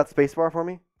want to press that space bar for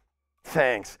me?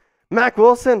 Thanks. Mac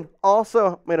Wilson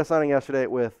also made a signing yesterday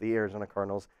with the Arizona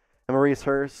Cardinals. And Maurice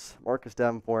Hurst, Marcus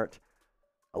Davenport,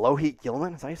 Alohi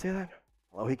Gilman. Is that how you say that?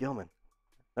 Alohi Gilman.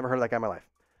 Never heard of that guy in my life.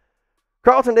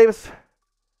 Carlton Davis.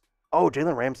 Oh,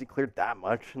 Jalen Ramsey cleared that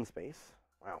much in space.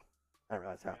 Wow. I didn't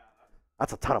realize that.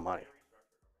 That's a ton of money.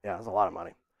 Yeah, that's a lot of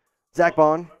money. Zach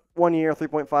Bond, 1 year,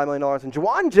 $3.5 million. And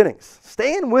Juwan Jennings,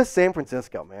 staying with San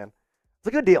Francisco, man. It's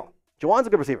a good deal. Juwan's a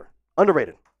good receiver.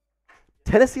 Underrated.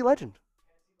 Tennessee legend.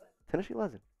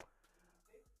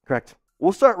 Correct.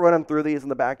 We'll start running through these in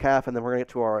the back half, and then we're going to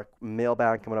get to our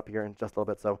mailbag coming up here in just a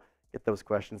little bit. So get those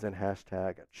questions in.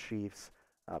 Hashtag Chiefs.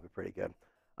 That'll be pretty good.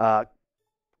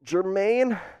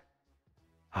 Jermaine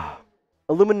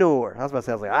Illuminor. I was about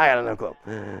to say, I got no clue.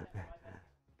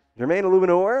 Jermaine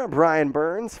Illuminor, Brian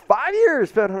Burns, 5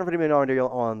 years, $750 million deal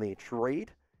on the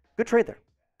trade. Good trade there.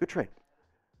 Good trade.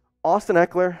 Austin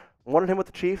Eckler, wanted him with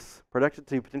the Chiefs, projected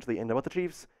to potentially end up with the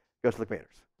Chiefs, goes to the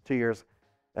Commanders. 2 years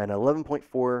and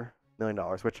 $11.4 million,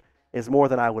 which is more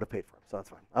than I would have paid for him, so that's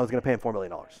fine. I was going to pay him $4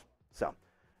 million. So,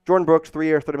 Jordan Brooks, 3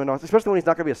 years, $30 million, especially when he's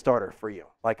not going to be a starter for you.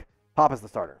 Like, Pop is the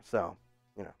starter, so,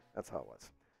 that's how it was.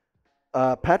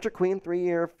 Patrick Queen, 3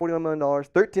 year, $41 million,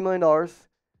 $13 million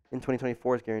in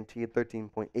 2024 is guaranteed,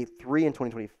 13.83 in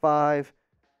 2025,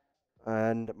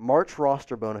 and March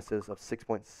roster bonuses of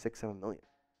 $6.67 million.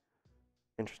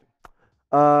 Interesting.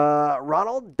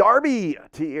 Ronald Darby,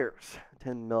 2 years,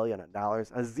 $10 million.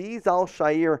 Azeez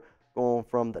Al-Shaair going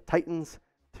from the Titans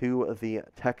to the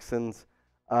Texans.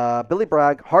 Billy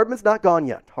Bragg, Hardman's not gone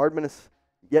yet. Hardman is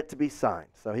yet to be signed,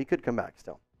 so he could come back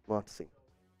still. We'll have to see.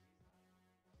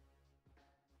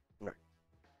 Right.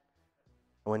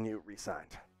 When you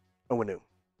re-signed. Owenu.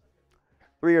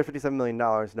 3 years, $57 million.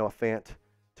 Noah Fant,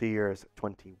 2 years,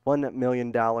 $21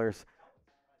 million.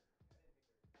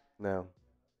 No.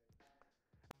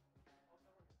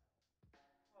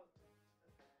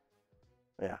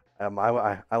 Yeah,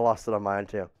 I lost it on mine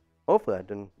too. Hopefully I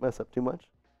didn't mess up too much.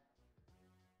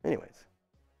 Anyways.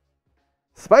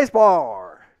 Spice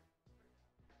Bar!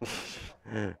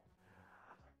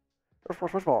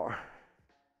 Spice Bar.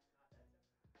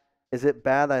 Is it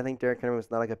bad that I think Derrick Henry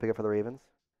was not a good pickup for the Ravens?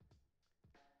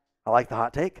 I like the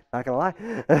hot take, not going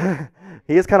to lie.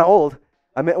 He is kind of old.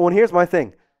 I mean, well, here's my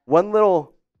thing. One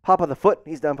little pop of the foot,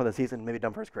 he's done for the season, maybe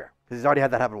done for his career. Because he's already had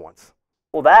that happen once.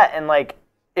 Well, that and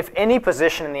if any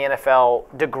position in the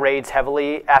NFL degrades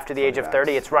heavily after the age of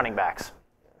 30, it's running backs.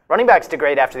 Running backs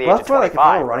degrade after the age of 25. That's why, if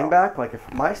I'm a running back,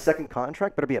 if my second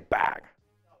contract better be a bag.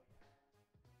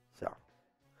 So,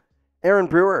 Aaron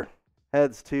Brewer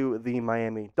heads to the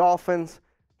Miami Dolphins.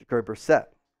 Jacoby Brissett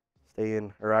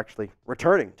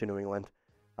returning to New England.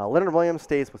 Leonard Williams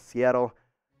stays with Seattle.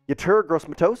 Yetur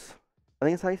Gross-Matos, I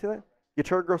think that's how you say that.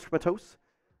 Yetur Gross-Matos,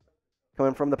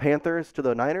 coming from the Panthers to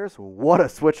the Niners. What a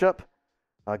switch up.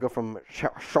 Go from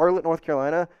Charlotte, North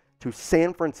Carolina to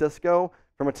San Francisco,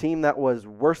 from a team that was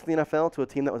worse than the NFL to a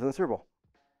team that was in the Super Bowl.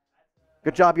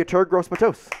 Good job, Yetur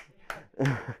Gross-Matos.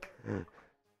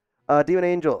 Demon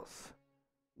Angels.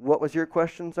 What was your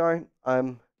question? Sorry.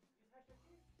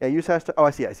 Yeah, use hashtag. Oh,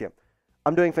 I see it.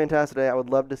 I'm doing fantastic today. I would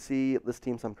love to see this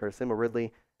team, some Curtis Samuel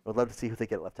Ridley. I would love to see who they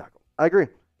get at left tackle. I agree.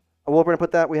 Well, we're going to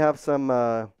put that. We have some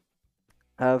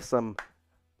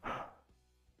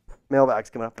mailbags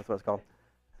coming up. That's what it's called.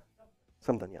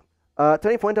 Something, yeah.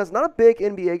 Tony Fuentes, not a big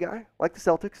NBA guy. Like the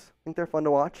Celtics. I think they're fun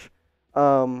to watch.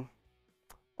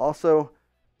 Also,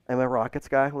 I'm a Rockets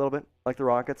guy a little bit. Like the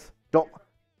Rockets.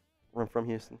 I'm from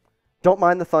Houston. Don't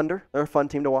mind the Thunder. They're a fun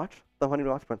team to watch. They're fun team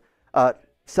to watch. But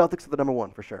Celtics are the number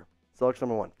one for sure. Celtics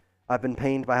number one. I've been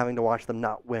pained by having to watch them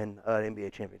not win an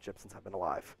NBA championship since I've been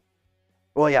alive.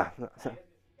 Well, yeah.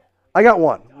 I got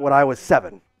one when I was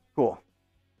 7. Cool.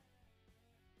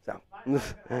 So.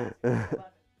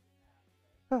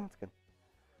 Oh, that's good.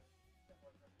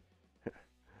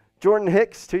 Jordan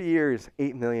Hicks, 2 years,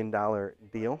 $8 million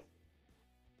deal.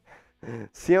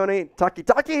 Sione Taki,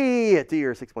 2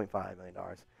 years, $6.5 million.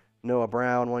 Noah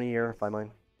Brown, 1 year, $5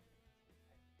 million.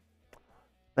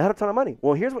 They had a ton of money.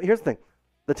 Well, here's the thing.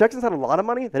 The Texans had a lot of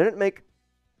money. They didn't make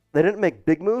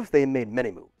big moves. They made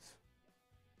many moves.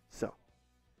 So,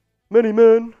 many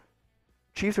men.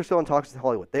 Chiefs are still in talks with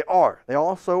Hollywood. They are. They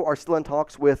also are still in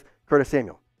talks with Curtis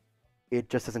Samuel. It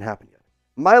just hasn't happened yet.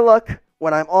 My luck,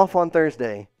 when I'm off on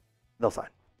Thursday, they'll sign.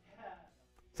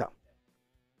 So,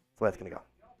 that's the way it's going to go.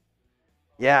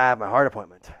 Yeah, I have my heart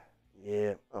appointment.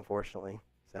 Yeah, unfortunately.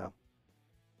 So,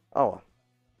 oh well.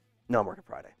 No, I'm working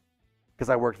Friday. Because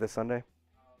I worked this Sunday.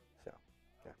 So,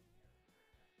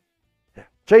 yeah.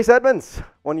 Chase Edmonds,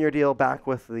 1-year deal back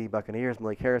with the Buccaneers.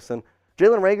 Malik Harrison.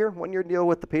 Jalen Reagor, 1-year deal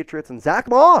with the Patriots. And Zach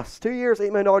Moss, 2 years,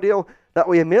 $8 million deal that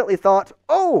we immediately thought,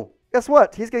 oh, guess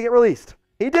what? He's going to get released.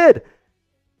 He did.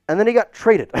 And then he got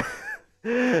traded.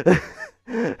 That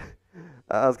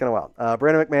was kind of wild.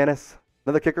 Brandon McManus,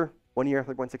 another kicker, 1 year,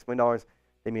 $3.6 million.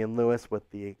 Damian Lewis with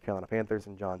the Carolina Panthers.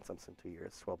 And John Simpson, 2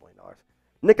 years, $12 million.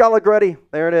 Nick Allegretti,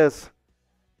 there it is.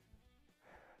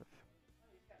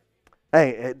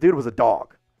 Hey, dude was a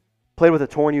dog. Played with a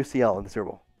torn UCL in the Super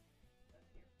Bowl.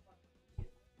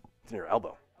 It's in your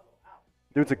elbow.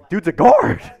 Dude's a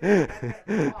guard.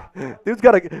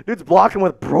 Dude's blocking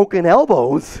with broken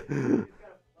elbows.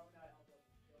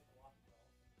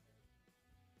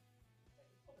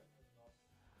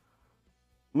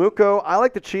 Muko, I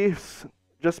like the Chiefs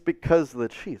just because of the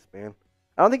Chiefs, man.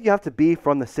 I don't think you have to be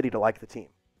from the city to like the team.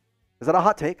 Is that a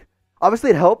hot take? Obviously,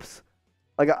 it helps.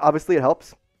 Obviously, it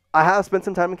helps. I have spent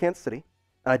some time in Kansas City,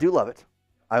 and I do love it.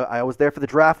 I was there for the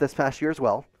draft this past year as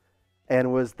well,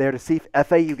 and was there to see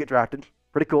FAU get drafted.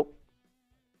 Pretty cool.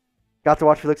 Got to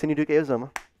watch Felix and Duke Arizona.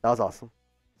 That was awesome.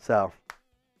 So,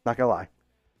 not gonna lie.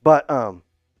 But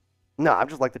no, I've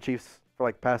just liked the Chiefs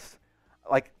for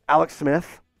Alex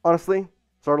Smith. Honestly,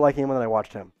 started liking him and then I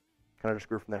watched him. Kind of just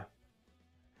grew from there.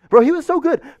 Bro, he was so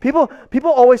good. People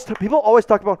always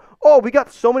talk about, oh, we got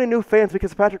so many new fans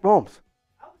because of Patrick Mahomes.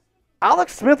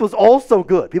 Alex Smith was also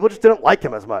good. People just didn't like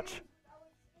him as much.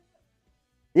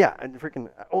 Yeah, and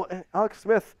Alex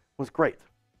Smith was great.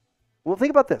 Well,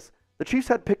 think about this. The Chiefs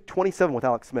had pick 27 with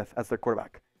Alex Smith as their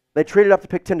quarterback. They traded up to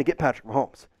pick 10 to get Patrick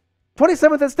Mahomes.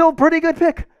 27th is still a pretty good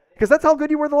pick because that's how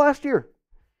good you were the last year.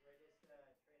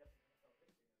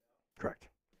 Correct.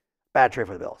 Bad trade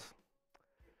for the Bills.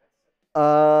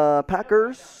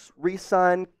 Packers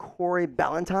re-signed Corey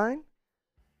Ballantyne.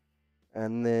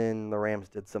 And then the Rams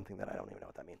did something that I don't even know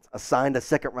what that means. Assigned a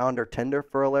second-rounder tender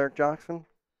for Alaric Jackson.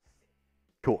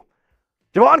 Cool.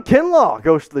 Javon Kinlaw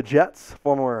goes to the Jets,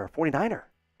 former 49er.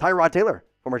 Tyrod Taylor,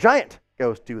 former Giant,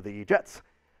 goes to the Jets.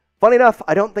 Funny enough,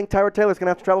 I don't think Tyrod Taylor's going to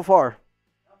have to travel far.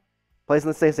 Plays in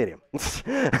the same stadium.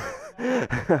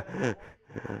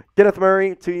 Kenneth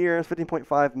Murray, 2 years,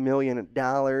 $15.5 million.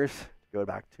 Go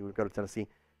to Tennessee.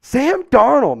 Sam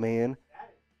Darnold, man.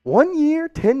 1 year,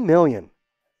 $10 million.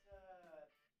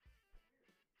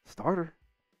 Starter.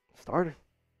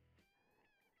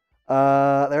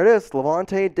 There it is.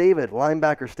 Levante David,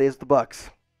 linebacker, stays with the Bucks.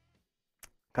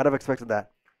 Kind of expected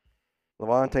that.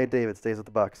 Levante David stays with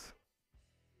the Bucks.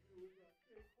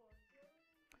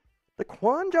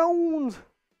 Daquan Jones.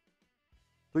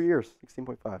 3 years,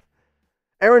 16.5.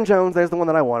 Aaron Jones, there's the one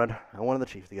that I wanted. I wanted the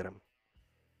Chiefs to get him.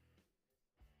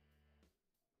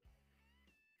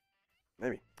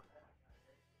 Maybe.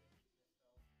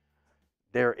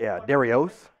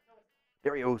 Darius.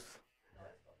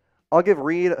 I'll give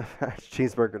Reed a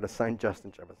cheeseburger to sign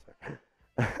Justin Jefferson.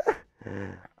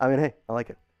 I mean, hey, I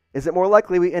like it. Is it more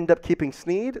likely we end up keeping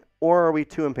Sneed, or are we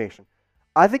too impatient?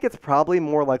 I think it's probably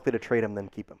more likely to trade him than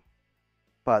keep him.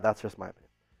 But that's just my opinion.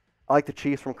 I like the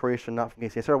Chiefs from Croatia, not from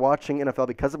KC. I started watching NFL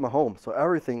because of Mahomes, so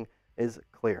everything is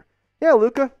clear. Yeah,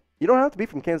 Luca, you don't have to be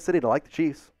from Kansas City to like the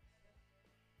Chiefs.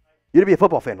 You had to be a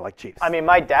football fan to like Chiefs. I mean,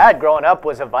 my dad growing up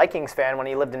was a Vikings fan when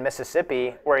he lived in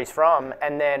Mississippi, where he's from,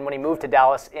 and then when he moved to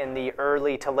Dallas in the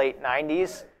early to late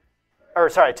 90s,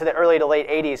 to the early to late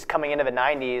 80s, coming into the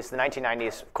 90s, the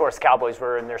 1990s, of course, Cowboys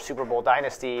were in their Super Bowl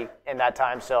dynasty in that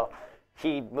time, so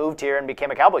he moved here and became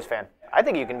a Cowboys fan. I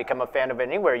think you can become a fan of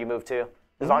anywhere you move to,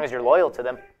 as long as you're loyal to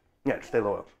them. Yeah, stay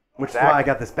loyal. Which is why I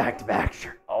got this back-to-back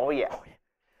shirt. Oh, yeah.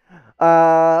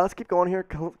 Let's keep going here.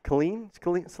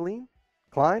 Celine?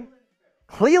 Klein?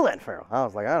 Cleveland Farrell. I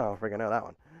was like, I don't freaking know that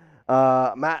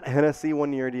one. Matt Hennessy,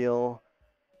 1-year deal.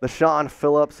 LaShawn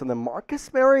Phillips, and then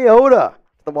Marcus Mariota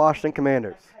to the Washington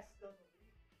Commanders.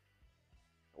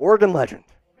 Oregon legend.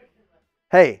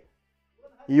 Hey,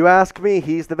 you ask me,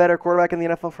 he's the better quarterback in the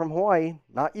NFL from Hawaii,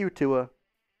 not you, Tua.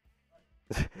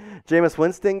 Jameis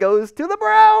Winston goes to the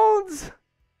Browns.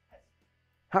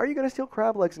 How are you going to steal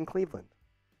crab legs in Cleveland?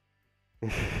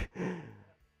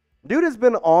 Dude has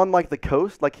been on like the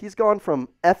coast. Like he's gone from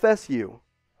FSU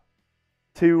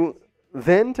to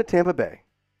Tampa Bay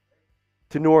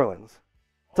to New Orleans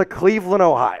to Cleveland,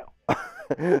 Ohio.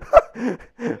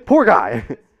 Poor guy.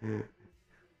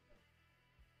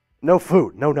 No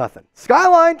food, no nothing.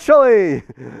 Skyline chili.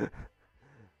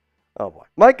 Oh boy.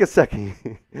 Mike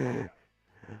Gesicki.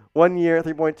 1 year,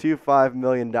 $3.25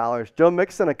 million. Joe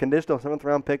Mixon, a conditional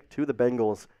 7th-round pick to the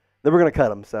Bengals. They were going to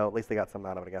cut him, so at least they got something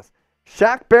out of it, I guess.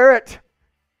 Shaq Barrett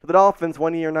to the Dolphins,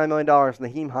 1 year, $9 million.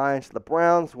 Naheem Hines to the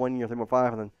Browns, 1 year,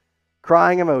 $3.5 and then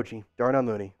crying emoji, Darnell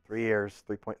Mooney, 3 years,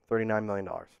 $39 million.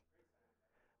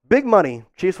 Big money.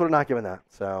 Chiefs would have not given that,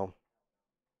 so.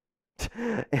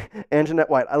 And Jeanette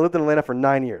White, I lived in Atlanta for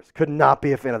 9 years. Could not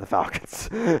be a fan of the Falcons.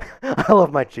 I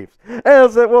love my Chiefs. And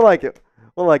that's it. We'll like it.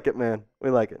 We'll like it, man. We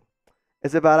like it.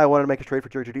 Is it bad I wanted to make a trade for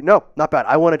Jerry Jeudy? No, not bad.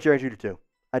 I wanted Jerry Jeudy too.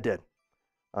 I did.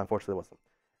 Unfortunately, it wasn't.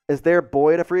 Is there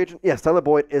Boyd a free agent? Yes, Tyler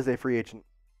Boyd is a free agent.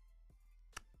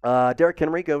 Derrick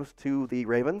Henry goes to the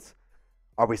Ravens.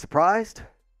 Are we surprised?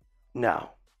 No.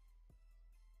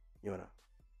 You wanna?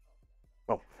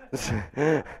 Oh.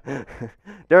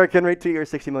 Derrick Henry, 2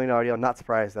 years, $60 million deal. Not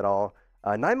surprised at all.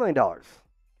 $9 million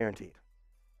guaranteed.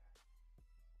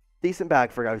 Decent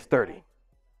bag for a guy who's 30.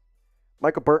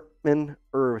 Michael Burtman,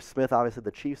 Irv Smith, obviously the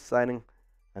Chiefs signing.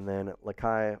 And then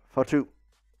Lakai Fatu.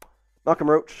 Malcolm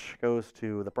Roach goes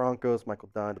to the Broncos. Michael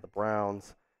Dunn to the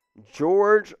Browns.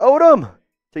 George Odom,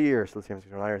 2 years to the San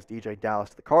Francisco 49ers. DJ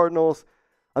Dallas to the Cardinals.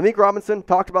 Amik Robinson,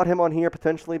 talked about him on here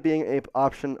potentially being an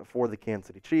option for the Kansas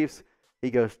City Chiefs.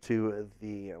 He goes to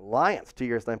the Lions, 2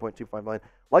 years, $9.25 million.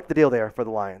 Like the deal there for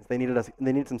the Lions. They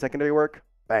needed some secondary work.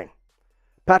 Bang.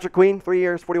 Patrick Queen, 3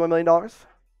 years, $41 million.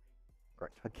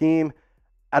 Correct. Hakeem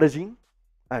Adejean,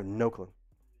 I have no clue.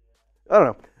 I don't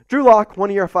know. Drew Lock,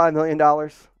 1 year, $5 million.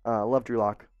 Love Drew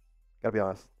Lock. Gotta be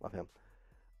honest. Love him.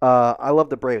 I love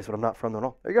the Braves, but I'm not from them at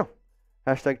all. There you go.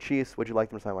 Hashtag Chiefs. Would you like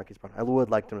them to sign Marquise Brown? I would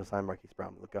like them to sign Marquise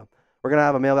Brown. Look up. We're going to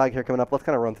have a mailbag here coming up. Let's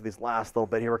kind of run through these last little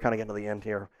bit here. We're kind of getting to the end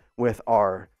here with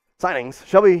our signings.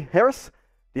 Shelby Harris,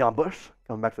 Deon Bush,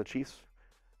 coming back to the Chiefs.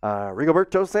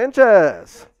 Rigoberto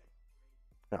Sanchez.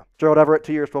 No, Gerald Everett,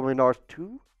 2 years, $12 million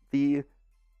to the.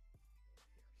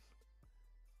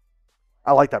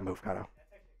 I like that move, kind of.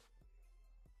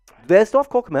 Do they still have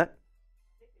Cole Kmet?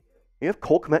 You have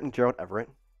Cole Kmet and Gerald Everett,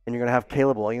 and you're going to have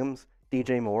Caleb Williams,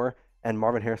 DJ Moore, and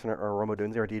Marvin Harrison or Romo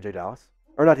Dunze or DJ Dallas.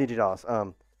 Or not DJ Dallas,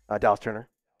 Dallas Turner.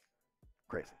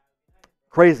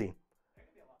 Crazy.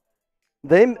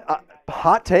 They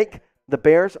hot take, the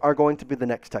Bears are going to be the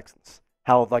next Texans.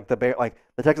 How the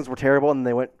Texans were terrible and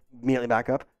they went immediately back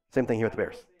up. Same thing here with the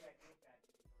Bears.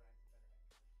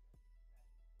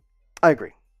 I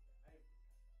agree.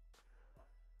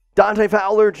 Dante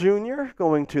Fowler Jr.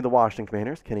 going to the Washington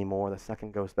Commanders. Kenny Moore, the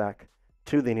second, goes back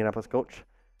to the Indianapolis coach.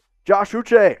 Josh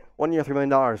Uche, 1 year, $3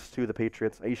 million to the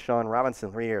Patriots. Ashawn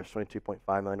Robinson, 3 years,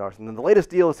 $22.5 million. And then the latest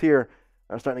deals here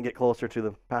are starting to get closer to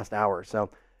the past hour. So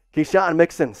Keyshawn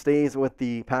Mixon stays with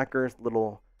the Packers,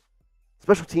 little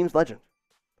special teams legend.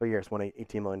 3 years,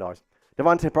 $18 million.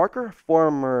 Devontae Parker,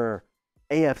 former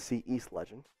AFC East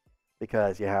legend,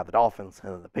 because you have the Dolphins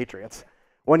and the Patriots.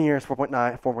 1 year is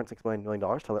 $4.6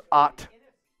 million. Taylor Ott.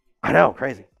 I know,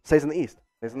 crazy. Stays in the East.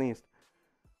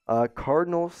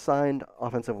 Cardinals signed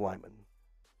offensive lineman.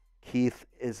 Keith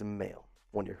Ismail.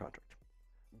 1 year contract.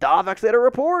 Dov actually had a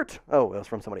report. Oh, it was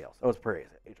from somebody else. It was Prairie's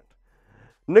agent.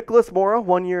 Nicholas Mora,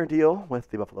 1 year deal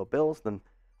with the Buffalo Bills. Then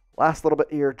last little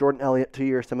bit here, Jordan Elliott, 2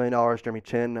 years, $10 million. Jeremy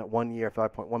Chin, 1 year,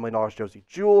 $5.1 million. Josie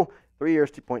Jewell, 3 years,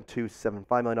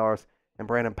 $2.275 million. And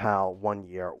Brandon Powell, 1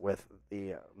 year with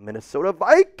the Minnesota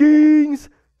Vikings.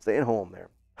 Staying home there.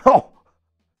 Oh!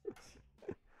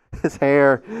 His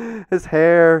hair.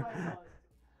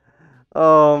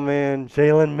 Oh, man.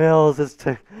 Jalen Mills.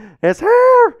 His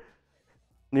hair.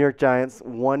 New York Giants,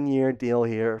 1 year deal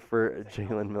here for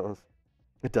Jalen Mills.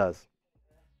 It does.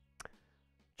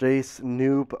 Jace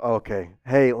Noob. Okay.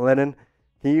 Hey, Lennon,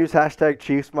 can you use hashtag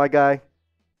Chiefs, my guy?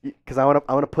 Because I want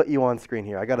to put you on screen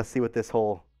here. I got to see what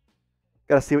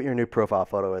your new profile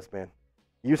photo is, man.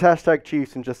 Use hashtag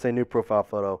Chiefs and just say new profile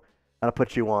photo. I'll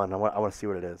put you on. I want to see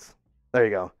what it is. There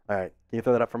you go. All right. Can you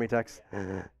throw that up for me, Tex?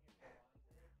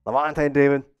 Levante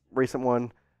David, recent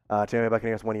one. Tampa Bay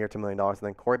Buccaneers, 1 year, $2 million. And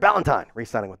then Corey Ballantyne,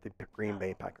 re-signing with the Green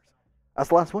Bay Packers. That's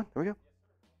the last one. There we go.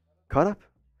 Caught up.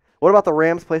 What about the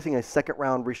Rams placing a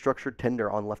second-round restructured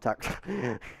tender on left tackle?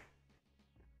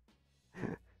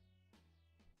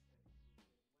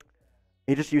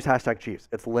 He just used hashtag Chiefs.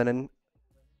 It's Lennon.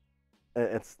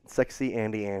 It's sexy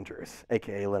Andy Andrews,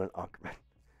 a.k.a. Lennon Ackerman.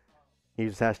 He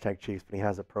uses hashtag Chiefs, but he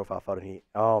has a profile photo.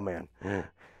 Oh, man.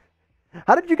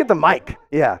 How did you get the mic?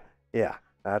 Yeah.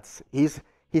 He's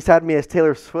had me as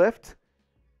Taylor Swift.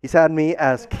 He's had me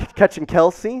as catching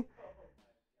Kelce.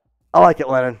 I like it,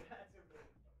 Lennon.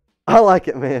 I like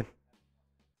it, man.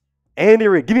 Andy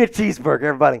Reid, give me a cheeseburger,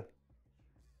 everybody.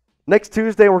 Next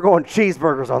Tuesday, we're going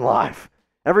cheeseburgers on live.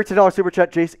 Every $10 super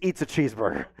chat, Jace eats a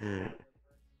cheeseburger.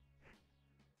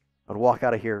 I'd walk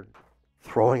out of here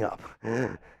throwing up.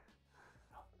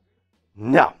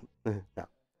 No. I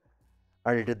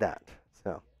already did that.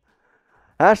 So,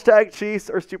 hashtag Chiefs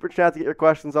or super chat to get your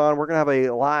questions on. We're going to have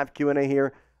a live Q&A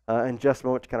here in just a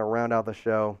moment to kind of round out the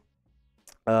show.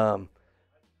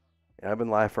 I've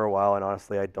been live for a while, and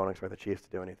honestly, I don't expect the Chiefs to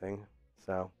do anything.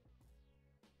 So,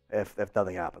 if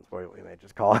nothing happens, we may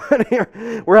just call it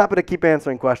here. We're happy to keep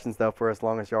answering questions, though, for as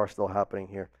long as y'all are still happening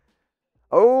here.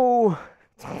 Oh.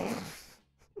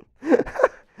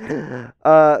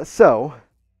 So,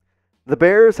 the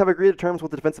Bears have agreed to terms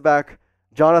with the defensive back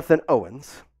Jonathan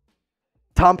Owens.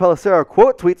 Tom Pelissero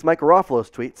quote tweets Mike Garofalo's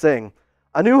tweet saying,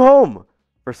 "A new home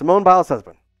for Simone Biles'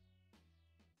 husband."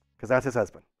 Because that's his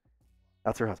husband.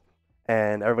 That's her husband.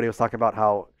 And everybody was talking about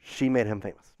how she made him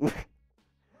famous.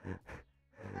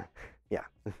 Yeah,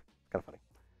 kind of funny.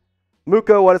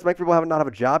 Muko, why does Mike Vrabel not have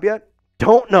a job yet?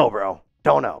 Don't know, bro.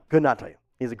 Don't know. Could not tell you.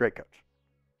 He's a great coach.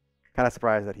 Kind of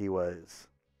surprised that he was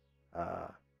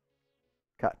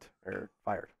cut or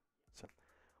fired. So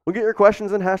we'll get your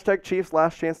questions in hashtag Chiefs.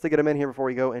 Last chance to get them in here before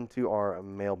we go into our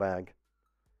mailbag.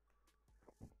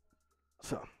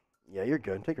 So, yeah, you're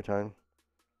good. Take your time.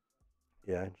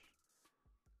 Yeah.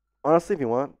 Honestly, if you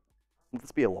want, let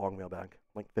this be a long mailbag,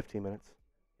 like 15 minutes.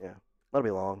 Yeah, that'll be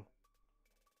long.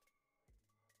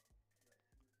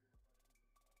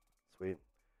 Sweet.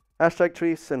 Hashtag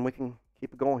Chiefs, and we can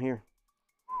keep it going here.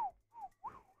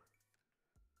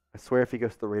 I swear, if he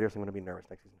goes to the Raiders, I'm going to be nervous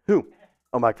next season. Who?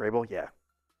 Oh, Mike Vrabel? Yeah.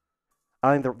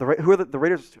 I think who are the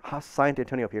Raiders signed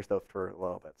Antonio Pierce, though, for a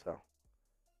little bit, so.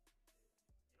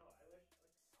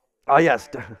 Oh, yes.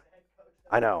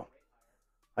 I know.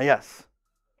 Oh, yes.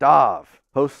 Dov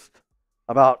post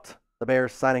about the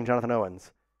Bears signing Jonathan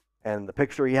Owens, and the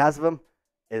picture he has of him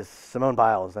is Simone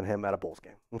Biles and him at a Bulls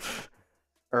game.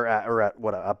 or at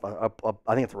what, I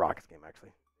think it's a Rockets game, actually.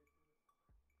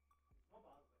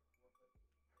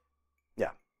 Yeah.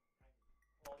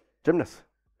 Gymnast.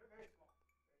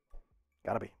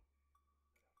 Gotta be.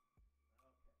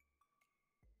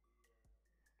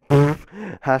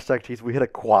 Hashtag Chiefs, we hit a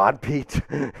quad, Pete.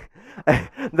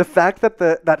 The fact that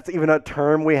that's even a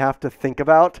term we have to think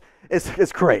about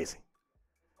is crazy.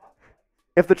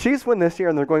 If the Chiefs win this year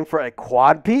and they're going for a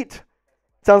quad, Pete,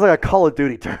 it sounds like a Call of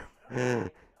Duty term.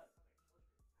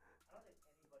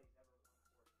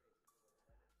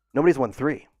 Nobody's won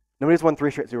three. Nobody's won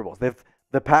 3 straight Super Bowls.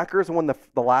 The Packers won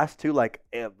the last 2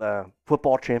 the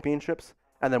football championships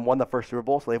and then won the first Super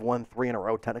Bowl, so they've won 3 in a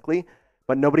row technically,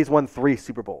 but nobody's won 3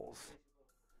 Super Bowls.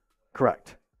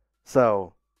 Correct.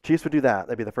 So Chiefs would do that.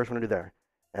 They'd be the first one to do there.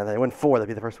 And they win 4. They'd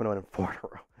be the first one to win 4 in a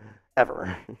row.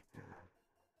 Ever.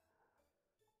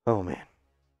 Oh, man.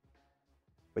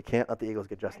 We can't let the Eagles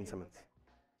get Justin Simmons.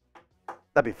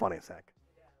 That'd be funny as heck.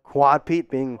 Quad Pete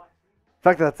being... The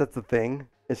fact that that's the thing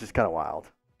is just kind of wild.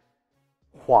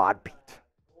 Quad Pete.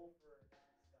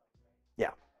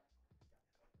 Yeah.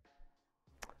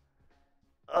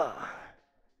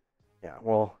 Yeah,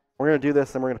 well, we're going to do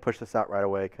this and we're going to push this out right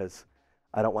away because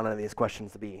I don't want any of these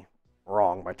questions to be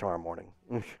wrong by tomorrow morning.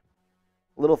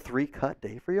 Little 3-cut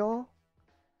day for y'all?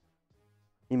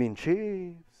 You mean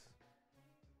Chiefs?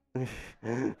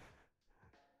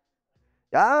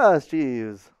 Yes,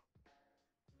 Chiefs.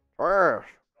 Yes.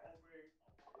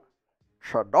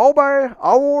 Shadobe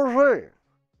Awuzie.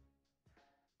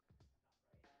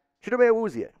 Shadobe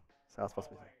Awuzie. That's supposed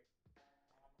to be.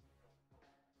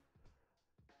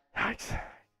 Yikes.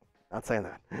 Not saying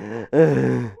that.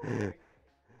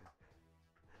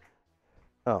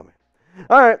 Oh, man.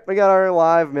 All right, we got our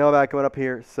live mailbag coming up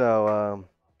here. So,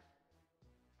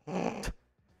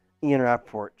 Ian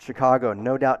Rappaport, Chicago,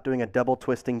 no doubt doing a double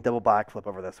twisting, double backflip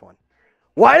over this one.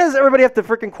 Why does everybody have to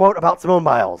freaking quote about Simone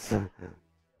Biles?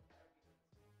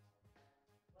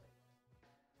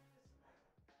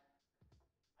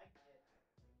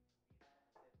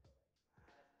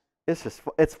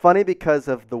 it's funny because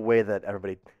of the way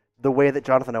that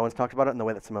Jonathan Owens talked about it and the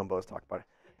way that Simone Biles talked about it.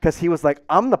 Because he was like,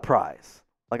 I'm the prize.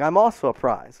 Like, I'm also a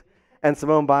prize. And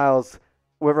Simone Biles,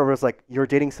 whoever was like, you're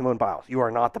dating Simone Biles. You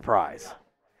are not the prize.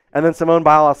 And then Simone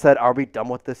Biles said, are we done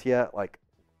with this yet? Like,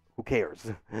 who cares?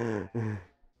 So. I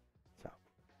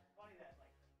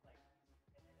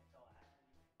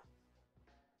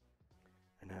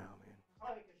know,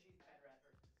 man.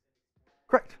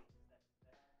 Correct.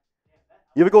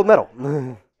 You have a gold medal.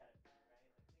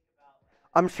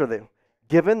 I'm sure they,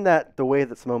 given that the way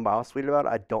that Simone Biles tweeted about it,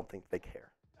 I don't think they care.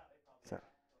 So,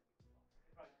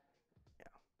 yeah.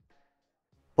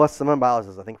 Plus, Simone Biles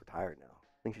is, I think, retired now.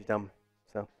 I think she's done.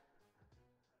 So,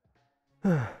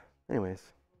 anyways.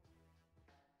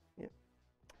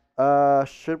 Yeah.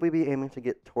 Should we be aiming to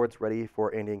get towards ready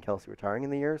for Andy and Kelce retiring in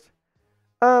the years?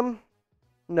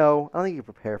 No. I don't think you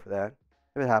prepare for that.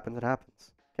 If it happens, it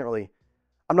happens. Can't really.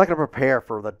 I'm not going to prepare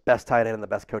for the best tight end and the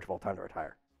best coach of all time to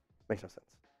retire. Makes no sense.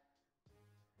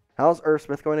 How's Irv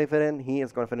Smith going to fit in? He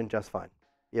is going to fit in just fine.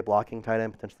 Be a blocking tight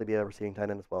end, potentially be a receiving tight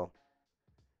end as well.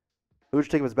 Who would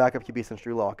you take his backup QB since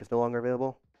Drew Lock is no longer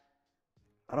available?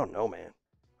 I don't know, man.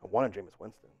 I wanted Jameis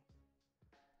Winston.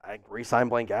 I re-sign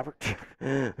Blaine Gabbert.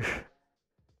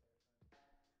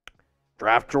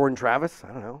 Draft Jordan Travis?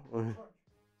 I don't know.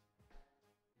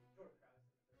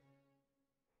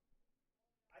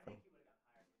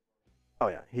 Oh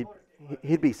yeah,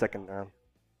 he'd be second round.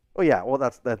 Oh yeah, well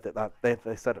that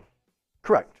they said it.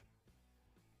 Correct.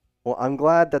 Well, I'm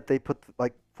glad that they put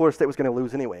like Florida State was going to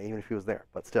lose anyway, even if he was there,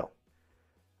 but still.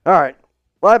 All right,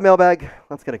 live mailbag.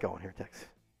 Let's get it going here, Tex.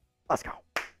 Let's go.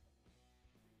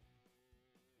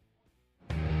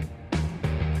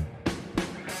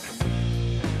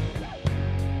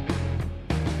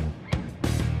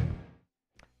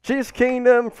 Chiefs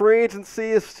Kingdom free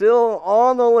agency is still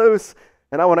on the loose.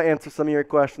 And I want to answer some of your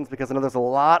questions because I know there's a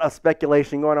lot of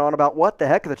speculation going on about what the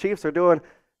heck the Chiefs are doing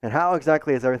and how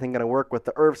exactly is everything going to work with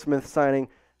the Irv Smith signing,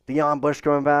 Deon Bush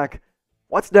coming back.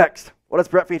 What's next? What is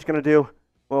Brett Veach going to do?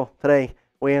 Well, today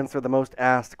we answer the most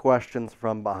asked questions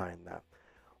from behind that.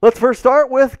 Let's first start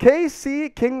with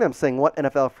KC Kingdom saying, what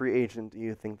NFL free agent do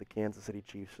you think the Kansas City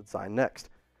Chiefs should sign next?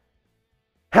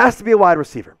 Has to be a wide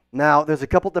receiver. Now, there's a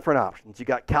couple different options. You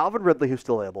got Calvin Ridley, who's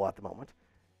still available at the moment.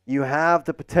 You have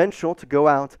the potential to go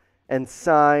out and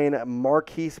sign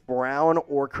Marquise Brown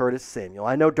or Curtis Samuel.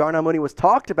 I know Darnell Mooney was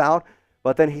talked about,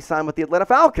 but then he signed with the Atlanta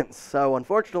Falcons. So,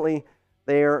 unfortunately,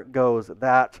 there goes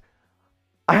that.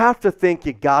 I have to think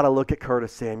you got to look at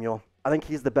Curtis Samuel. I think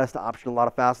he's the best option in a lot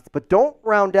of facets. But don't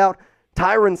round out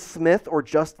Tyron Smith or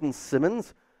Justin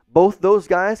Simmons. Both those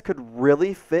guys could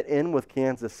really fit in with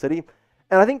Kansas City.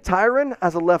 And I think Tyron,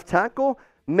 as a left tackle,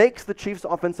 makes the Chiefs'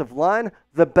 offensive line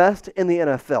the best in the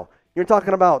NFL. You're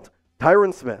talking about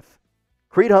Tyron Smith,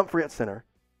 Creed Humphrey at center.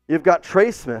 You've got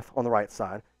Trey Smith on the right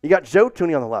side. You got Joe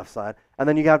Tooney on the left side. And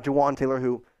then you have Jawan Taylor,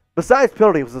 who, besides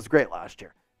penalties, was great last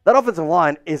year. That offensive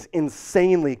line is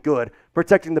insanely good,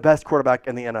 protecting the best quarterback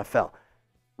in the NFL.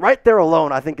 Right there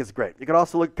alone, I think, is great. You could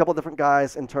also look at a couple different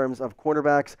guys in terms of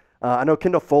quarterbacks. I know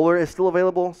Kendall Fuller is still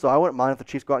available, so I wouldn't mind if the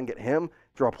Chiefs go out and get him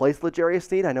to replace L'Jarius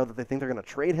Sneed. I know that they think they're going to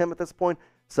trade him at this point,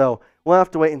 so we'll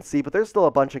have to wait and see. But there's still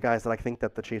a bunch of guys that I think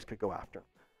that the Chiefs could go after.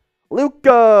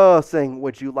 Luca saying,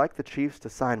 would you like the Chiefs to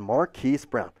sign Marquise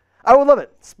Brown? I would love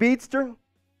it. Speedster,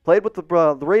 played with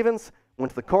the Ravens,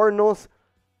 went to the Cardinals.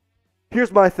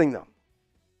 Here's my thing, though.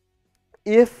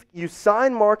 If you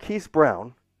sign Marquise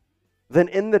Brown, then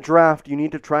in the draft you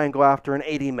need to try and go after an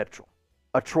A.D. Mitchell,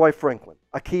 a Troy Franklin,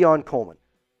 a Keon Coleman,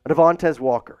 a Devontae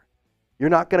Walker. You're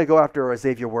not going to go after a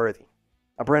Xavier Worthy,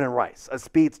 a Brandon Rice, a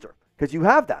speedster, because you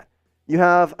have that. You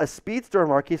have a speedster in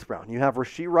Marquise Brown. You have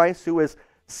Rashee Rice, who is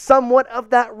somewhat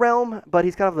of that realm, but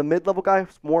he's kind of the mid-level guy,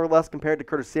 more or less compared to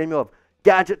Curtis Samuel, of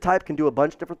gadget type, can do a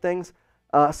bunch of different things.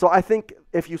 So I think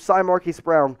if you sign Marquise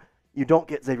Brown, you don't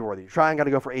get Xavier Worthy. You try and got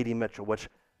to go for A.D. Mitchell, which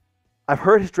I've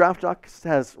heard his draft stock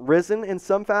has risen in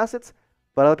some facets,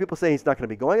 but other people say he's not going to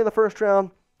be going in the first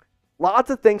round. Lots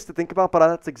of things to think about, but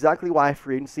that's exactly why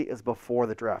free agency is before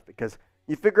the draft, because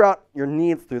you figure out your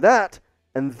needs through that,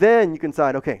 and then you can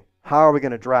decide, okay, how are we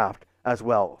going to draft as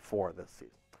well for this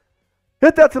season?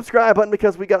 Hit that subscribe button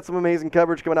because we got some amazing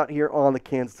coverage coming out here on the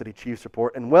Kansas City Chiefs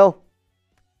Report. And, well,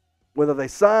 whether they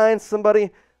sign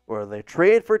somebody or they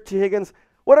trade for T. Higgins,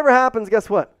 whatever happens, guess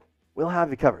what? We'll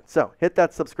have you covered. So hit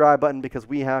that subscribe button because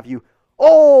we have you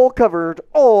all covered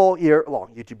all year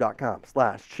long.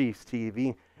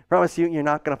 YouTube.com/ChiefsTV. Promise you, you're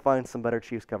not going to find some better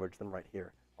Chiefs coverage than right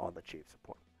here on the Chiefs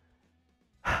Report.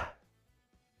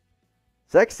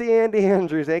 Sexy Andy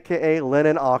Andrews, a.k.a.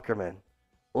 Lennon Ackerman.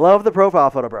 Love the profile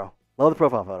photo, bro. Love the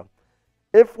profile photo.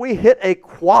 if we hit a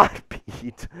quad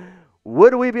Pete,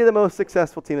 would we be the most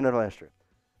successful team in NFL history?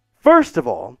 First of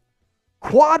all,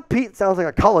 quad Pete sounds like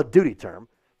a Call of Duty term.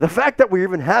 The fact that we're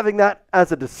even having that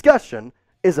as a discussion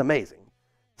is amazing.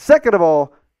 Second of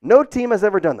all, no team has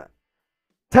ever done that.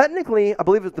 Technically, I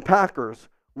believe it was the Packers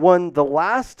won the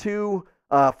last two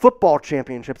football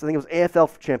championships. I think it was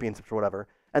AFL championships or whatever,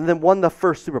 and then won the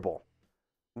first Super Bowl.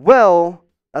 Well,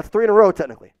 that's 3 in a row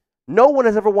technically. No one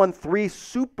has ever won 3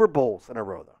 Super Bowls in a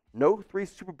row, though. No 3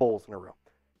 Super Bowls in a row.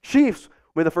 Chiefs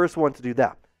were the first one to do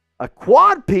that. A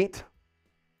quad Pete,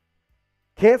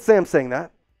 can't say I'm saying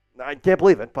that. I can't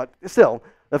believe it, but still,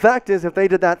 the fact is if they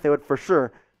did that, they would for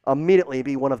sure immediately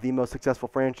be one of the most successful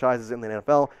franchises in the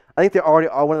NFL. I think they already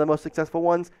are one of the most successful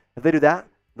ones. If they do that,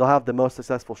 they'll have the most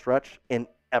successful stretch in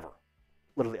ever.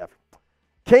 Literally ever.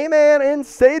 K-Man and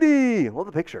Sadie. Love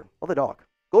the picture. Love the dog.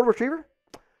 Golden Retriever.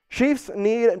 Chiefs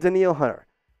need Danielle Hunter.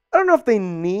 I don't know if they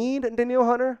need Danielle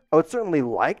Hunter. I would certainly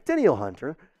like Danielle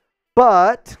Hunter.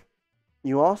 But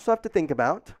you also have to think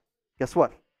about, guess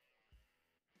what?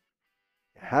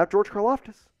 You have George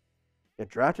Karlaftis. You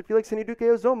drafted Felix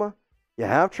Henry-Duque-Ozoma. You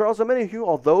have Charles Omenihu,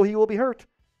 although he will be hurt.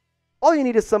 All you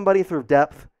need is somebody through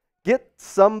depth. Get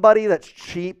somebody that's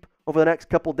cheap over the next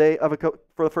couple days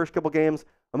for the first couple games.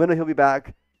 He'll be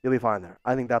back. You'll be fine there.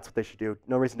 I think that's what they should do.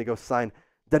 No reason to go sign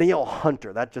Danielle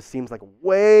Hunter. That just seems like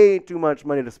way too much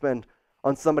money to spend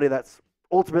on somebody that's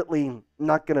ultimately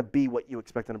not going to be what you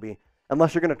expect them to be,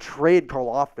 unless you're going to trade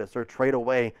Karlaftis or trade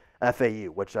away FAU,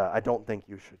 which I don't think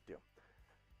you should do.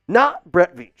 Not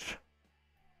Brett Veach.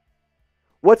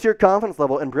 What's your confidence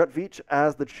level in Brett Veach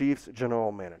as the Chiefs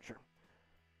general manager?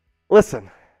 Listen,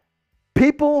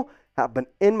 people have been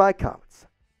in my comments.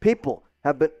 People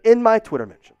have been in my Twitter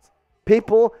mentions.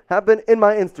 People have been in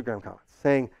my Instagram comments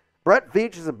saying, Brett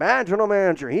Veach is a bad general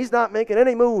manager. He's not making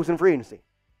any moves in free agency.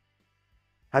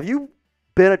 Have you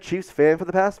been a Chiefs fan for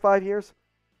the past 5 years?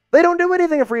 They don't do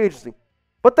anything in free agency,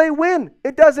 but they win.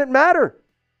 It doesn't matter.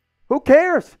 Who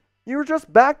cares? You were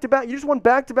just back-to-back. You just won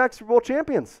back-to-back Super Bowl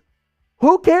champions.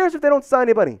 Who cares if they don't sign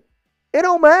anybody? It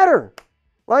don't matter.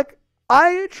 Like,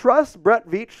 I trust Brett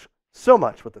Veach so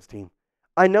much with this team.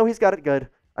 I know he's got it good.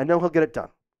 I know he'll get it done.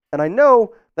 And I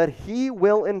know that he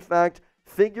will, in fact,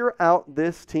 figure out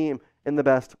this team in the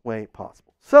best way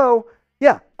possible. So,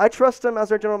 yeah, I trust him as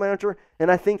their general manager,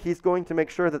 and I think he's going to make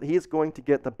sure that he's going to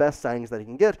get the best signings that he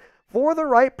can get for the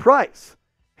right price.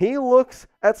 He looks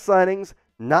at signings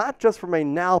not just from a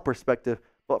now perspective,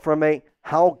 but from a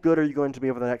how good are you going to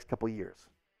be over the next couple of years?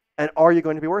 And are you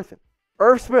going to be worth it?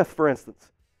 Irv Smith, for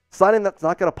instance, signing that's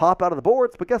not going to pop out of the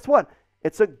boards, but guess what?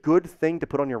 It's a good thing to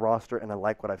put on your roster, and I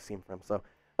like what I've seen from him. So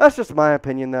that's just my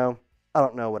opinion, though. I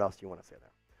don't know what else you want to say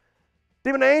there.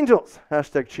 Demon Angels,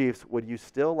 hashtag Chiefs. Would you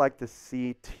still like to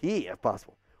see T if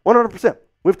possible? 100%.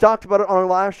 We've talked about it on our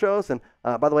live shows. And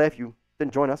by the way, if you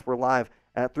didn't join us, we're live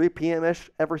at 3 p.m.-ish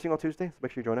every single Tuesday. So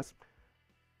make sure you join us.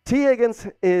 T. Higgins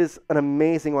is an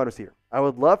amazing wide receiver. I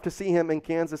would love to see him in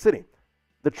Kansas City.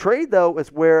 The trade, though,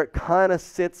 is where it kind of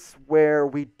sits where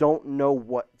we don't know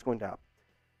what's going to happen.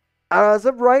 As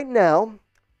of right now,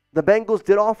 the Bengals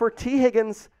did offer T.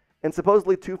 Higgins and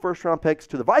supposedly 2 first-round picks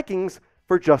to the Vikings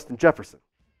for Justin Jefferson.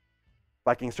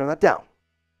 Vikings turned that down.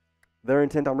 They're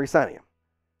intent on re-signing him.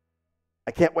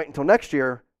 I can't wait until next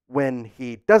year when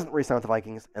he doesn't re-sign with the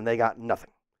Vikings and they got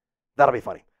nothing. That'll be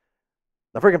funny.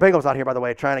 The freaking Bengals out here, by the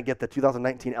way, trying to get the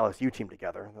 2019 LSU team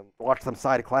together. Watch them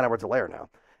side Clyde Edwards-Helaire now.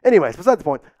 Anyways, besides the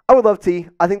point, I would love T.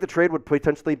 I think the trade would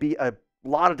potentially be a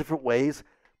lot of different ways,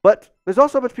 but there's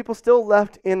also a bunch of people still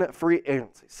left in free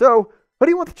agency. So, who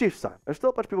do you want the Chiefs to sign? There's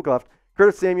still a bunch of people left.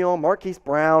 Curtis Samuel, Marquise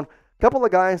Brown, a couple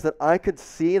of guys that I could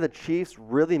see the Chiefs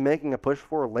really making a push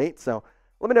for late. So,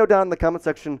 let me know down in the comment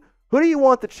section, who do you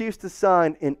want the Chiefs to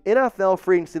sign in NFL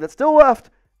free agency that's still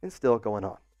left and still going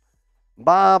on?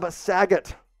 Bob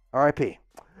Saget, RIP.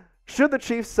 Should the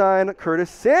Chiefs sign Curtis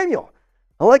Samuel?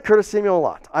 I like Curtis Samuel a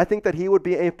lot. I think that he would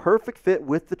be a perfect fit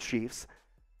with the Chiefs.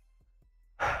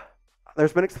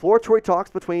 There's been exploratory talks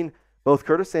between both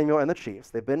Curtis Samuel and the Chiefs.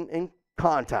 They've been in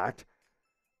contact.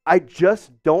 I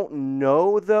just don't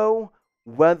know, though,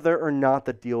 whether or not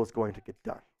the deal is going to get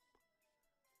done.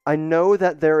 I know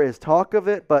that there is talk of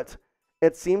it, but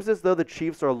it seems as though the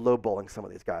Chiefs are lowballing some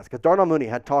of these guys. Because Darnell Mooney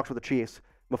had talks with the Chiefs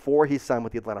before he signed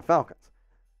with the Atlanta Falcons.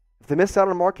 If they miss out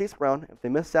on Marquise Brown, if they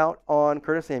miss out on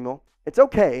Curtis Samuel, it's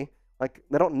okay. Like,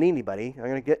 they don't need anybody. They're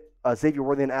going to get Xavier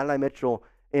Worthy and Adonai Mitchell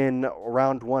in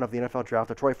round 1 of the NFL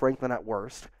draft, or Troy Franklin at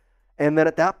worst. And then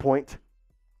at that point,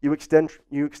 you extend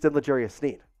L'Jarius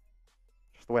Sneed.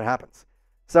 Just the way it happens.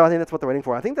 So I think that's what they're waiting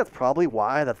for. I think that's probably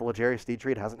why that the L'Jarius Sneed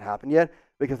trade hasn't happened yet,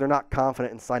 because they're not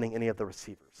confident in signing any of the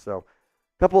receivers. So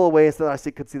couple of ways that I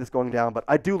could see this going down, but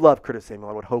I do love Curtis Samuel.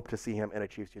 I would hope to see him in a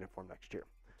Chiefs uniform next year.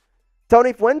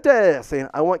 Tony Fuentes saying,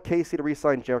 I want KC to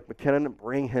re-sign Jerick McKinnon and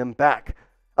bring him back.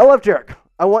 I love Jerick.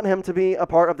 I want him to be a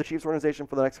part of the Chiefs organization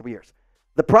for the next couple years.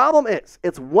 The problem is,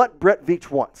 it's what Brett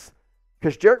Veach wants.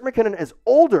 Because Jerick McKinnon is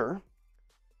older,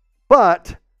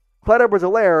 but Clyde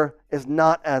Edwards-Helaire is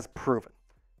not as proven.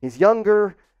 He's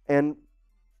younger and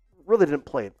really didn't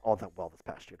play all that well this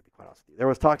past year, to be quite honest with you. There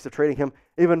was talks of trading him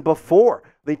even before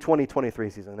the 2023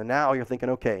 season. And now you're thinking,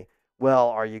 okay, well,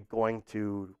 are you going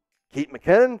to keep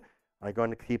McKinnon? Are you going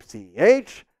to keep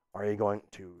CEH? Are you going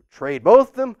to trade both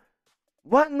of them?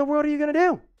 What in the world are you going to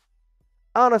do?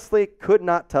 Honestly, could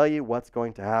not tell you what's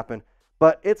going to happen.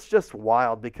 But it's just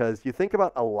wild because you think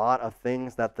about a lot of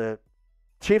things that the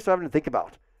Chiefs are having to think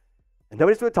about. And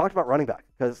nobody's really talked about running back.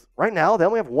 Because right now, they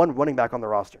only have one running back on their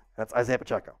roster. That's Isaiah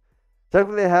Pacheco.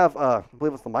 Technically, they have, I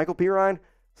believe it's the Michael Pirine.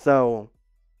 So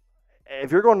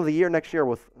if you're going to the year next year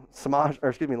with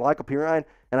Michael Pirine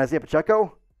and Isaiah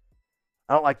Pacheco,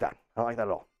 I don't like that. I don't like that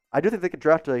at all. I do think they could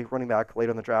draft a running back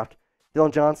later in the draft.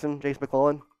 Dylan Johnson, Jace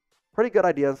McClellan. Pretty good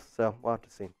ideas, so we'll have to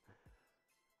see.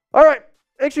 All right.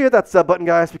 Make sure you hit that sub button,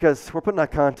 guys, because we're putting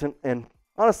out content. And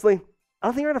honestly, I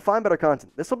don't think you're going to find better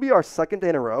content. This will be our second day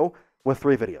in a row with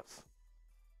 3 videos.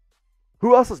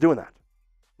 Who else is doing that?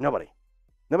 Nobody.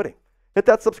 Hit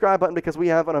that subscribe button because we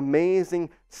have an amazing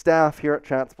staff here at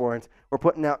Chat Sports. We're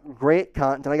putting out great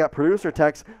content. I got producer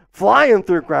Tex flying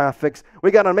through graphics.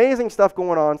 We got amazing stuff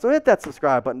going on. So hit that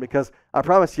subscribe button because I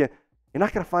promise you, you're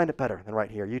not going to find it better than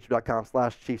right here.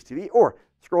 YouTube.com/ChiefsTV or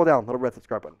scroll down, little red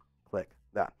subscribe button. Click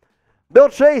that. Bill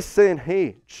Chase saying,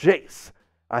 hey, Jace,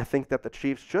 I think that the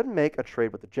Chiefs should make a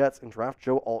trade with the Jets and draft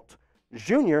Joe Alt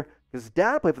Jr. His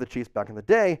dad played for the Chiefs back in the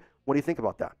day. What do you think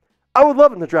about that? I would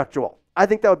love him to draft Joe Alt. I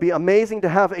think that would be amazing to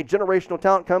have a generational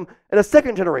talent come in a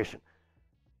second generation.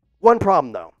 One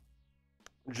problem, though.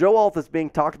 Joe Alt is being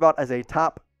talked about as a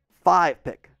top 5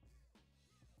 pick.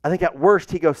 I think at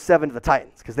worst he goes 7 to the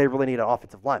Titans because they really need an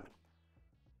offensive lineman.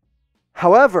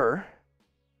 However,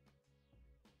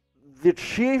 the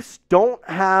Chiefs don't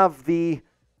have the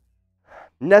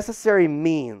necessary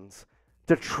means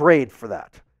to trade for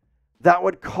that. That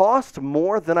would cost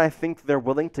more than I think they're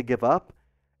willing to give up.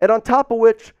 And on top of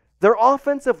which, their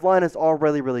offensive line is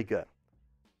already really good.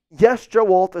 Yes,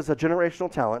 Joe Alt is a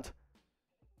generational talent,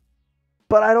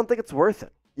 but I don't think it's worth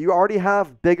it. You already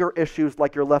have bigger issues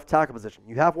like your left tackle position.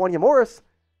 You have Wanya Morris.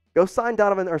 Go sign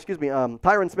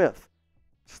Tyron Smith.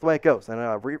 Just the way it goes. And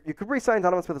you could re-sign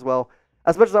Donovan Smith as well.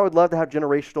 As much as I would love to have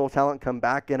generational talent come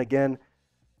back in again,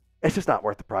 it's just not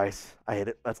worth the price. I hate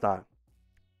it. That's not.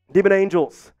 Demon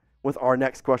Angels with our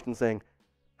next question saying,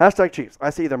 #Chiefs.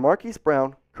 I see either Marquise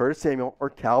Brown, Curtis Samuel, or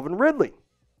Calvin Ridley.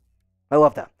 I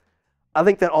love that. I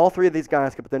think that all 3 of these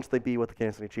guys could potentially be with the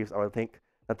Kansas City Chiefs. I would think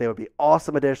that they would be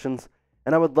awesome additions,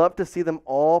 and I would love to see them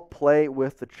all play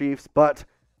with the Chiefs, but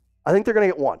I think they're going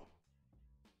to get one,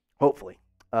 hopefully.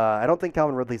 I don't think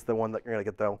Calvin Ridley's the one that you're going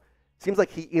to get, though. Seems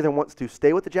like he either wants to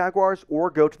stay with the Jaguars or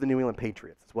go to the New England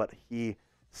Patriots. It's what he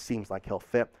seems like he'll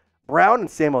fit. Brown and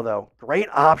Samuel, though, great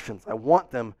options. I want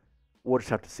them. We'll just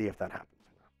have to see if that happens.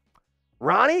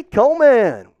 Ronnie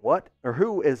Coleman,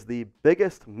 who is the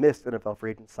biggest missed NFL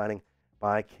free agent signing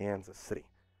by Kansas City?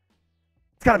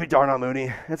 It's got to be Darnell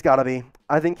Mooney. It's got to be.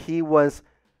 I think he was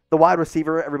the wide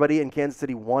receiver everybody in Kansas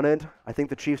City wanted. I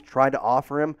think the Chiefs tried to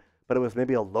offer him, but it was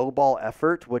maybe a low ball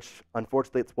effort, which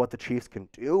unfortunately it's what the Chiefs can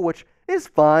do, which is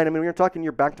fine. I mean, when you're talking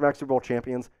your back-to-back Super Bowl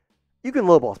champions, you can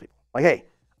lowball people. Like, hey,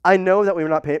 I know that we're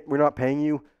not paying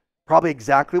you probably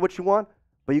exactly what you want,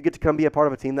 but you get to come be a part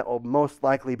of a team that will most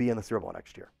likely be in the Super Bowl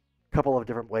next year. A couple of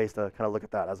different ways to kind of look at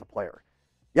that as a player.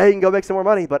 Yeah, you can go make some more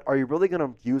money, but are you really going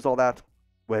to use all that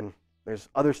when there's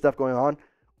other stuff going on?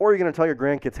 Or are you going to tell your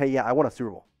grandkids, hey, yeah, I want a Super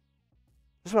Bowl?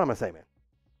 Just what I'm going to say, man.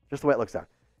 Just the way it looks out.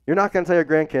 You're not going to tell your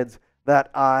grandkids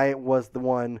that I was the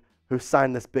one who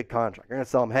signed this big contract. You're going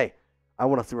to tell them, hey, I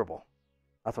want a Super Bowl.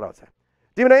 That's what I would say.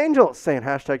 Demon Angel saying,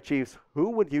 #Chiefs.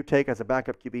 Who would you take as a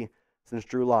backup QB since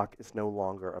Drew Lock is no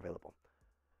longer available?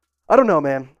 I don't know,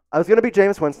 man. I was going to be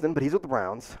Jameis Winston, but he's with the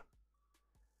Browns.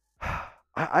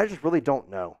 I just really don't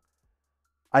know.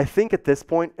 I think at this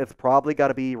point, it's probably got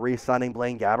to be re-signing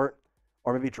Blaine Gabbert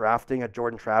or maybe drafting a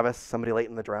Jordan Travis, somebody late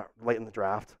in the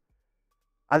draft.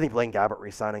 I think Blaine Gabbert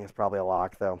re-signing is probably a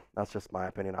lock, though. That's just my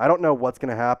opinion. I don't know what's going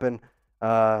to happen,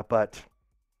 but,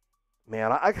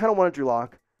 man, I kind of wanted Drew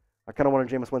Lock. I kind of wanted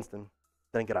Jameis Winston.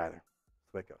 Didn't get either.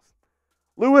 That's the way it goes.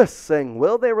 Lewis saying,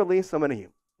 will they release Omenihu?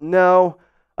 No.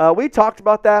 We talked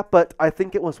about that, but I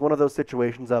think it was one of those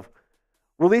situations of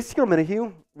releasing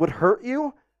Omenihu would hurt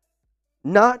you,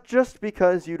 not just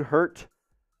because you'd hurt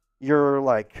your,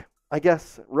 I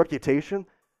guess, reputation,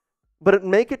 but it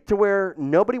make it to where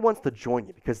nobody wants to join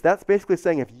you, because that's basically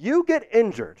saying if you get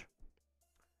injured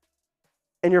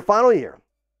in your final year,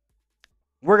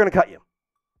 we're going to cut you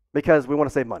because we want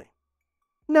to save money.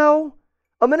 No.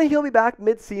 A minute he'll be back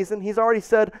mid-season. He's already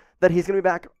said that he's going to be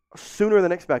back sooner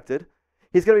than expected.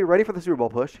 He's going to be ready for the Super Bowl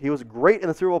push. He was great in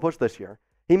the Super Bowl push this year.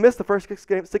 He missed the first 6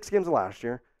 games of last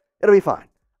year. It'll be fine.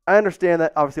 I understand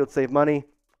that obviously it would save money.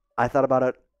 I thought about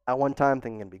it at one time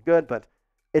thinking it'd be good, but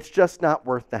it's just not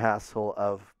worth the hassle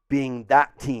of being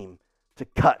that team to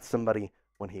cut somebody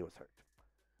when he was hurt.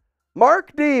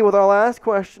 Mark D with our last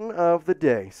question of the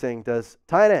day, saying, does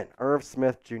tight end Irv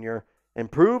Smith Jr.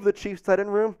 improve the Chiefs tight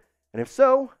end room? And if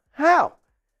so, how?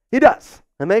 He does.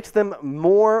 It makes them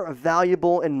more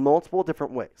valuable in multiple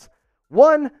different ways.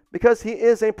 One, because he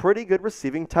is a pretty good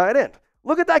receiving tight end.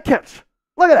 Look at that catch.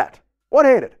 Look at that.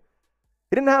 One-handed.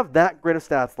 He didn't have that great of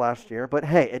stats last year, but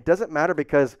hey, it doesn't matter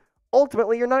because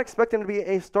ultimately you're not expecting him to be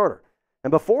a starter.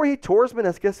 And before he tore his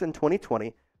meniscus in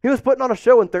 2020, he was putting on a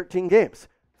show in 13 games.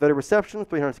 30 receptions,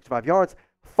 365 yards,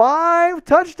 5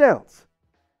 touchdowns.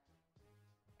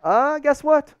 Guess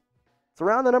what? It's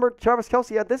around the number Travis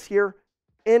Kelce had this year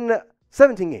in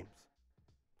 17 games.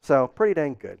 So pretty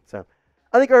dang good. So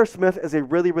I think Irv Smith is a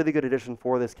really, really good addition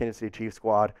for this Kansas City Chiefs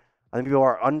squad. I think people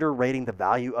are underrating the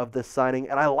value of this signing,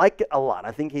 and I like it a lot.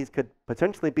 I think he could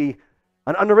potentially be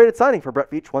an underrated signing for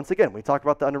Brett Veach once again. We talked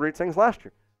about the underrated signings last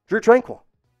year. Drew Tranquil.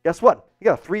 Guess what? He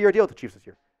got a 3-year deal with the Chiefs this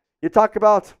year. You talk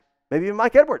about maybe even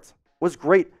Mike Edwards was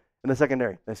great in the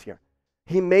secondary this year.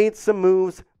 He made some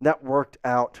moves that worked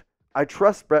out. I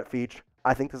trust Brett Veach.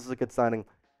 I think this is a good signing.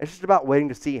 It's just about waiting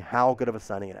to see how good of a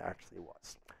signing it actually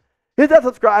was. Hit that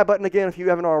subscribe button again if you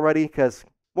haven't already, because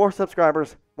more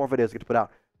subscribers, more videos get to put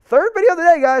out. Third video of the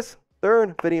day, guys.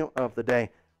 Third video of the day.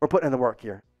 We're putting in the work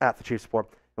here at the Chiefs Report,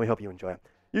 and we hope you enjoy it.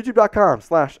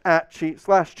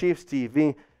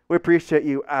 YouTube.com/@ChiefsTV. We appreciate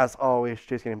you as always,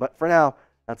 Chiefs Gaming. But for now,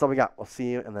 that's all we got. We'll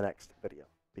see you in the next video.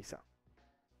 Peace out.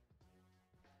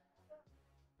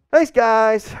 Thanks,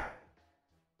 guys.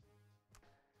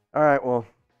 All right, well,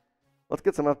 let's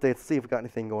get some updates, see if we got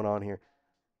anything going on here.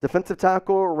 Defensive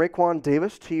tackle Raekwon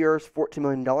Davis, 2 years, $14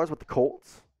 million with the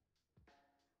Colts.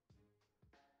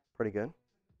 Pretty good.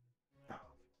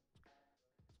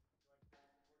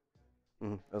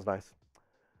 That was nice.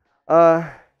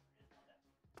 I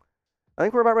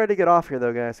think we're about ready to get off here,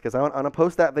 though, guys, because I'm going to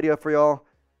post that video for y'all.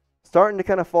 Starting to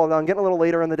kind of fall down, getting a little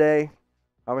later in the day.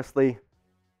 Obviously,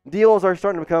 deals are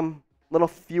starting to become a little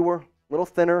fewer, a little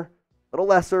thinner, a little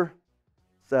lesser.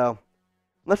 So,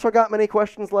 unless y'all got many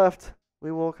questions left,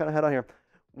 we will kind of head on here.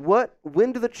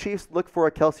 When do the Chiefs look for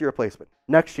a Kelce replacement?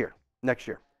 Next year. Next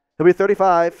year. He'll be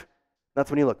 35. That's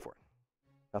when you look for it.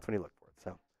 That's when you look for it.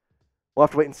 So, we'll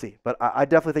have to wait and see. But I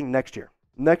definitely think next year.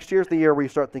 Next year's the year where you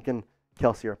start thinking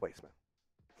Kelce replacement.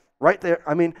 Right there.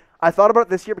 I mean, I thought about it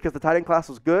this year because the tight end class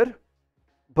was good,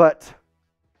 but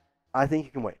I think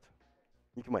you can wait.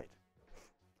 You can wait.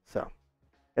 So,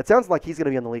 it sounds like he's going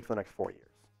to be in the league for the next 4 years,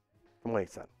 from what he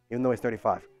said, even though he's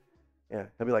 35. Yeah,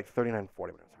 he'll be like 39,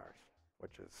 40 when he retires,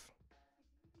 which is,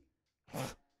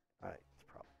 all right, it's a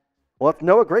problem. Well, if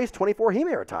Noah Gray's 24, he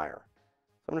may retire.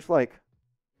 So I'm just like,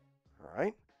 all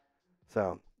right.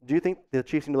 So, do you think the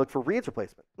Chiefs need to look for Reed's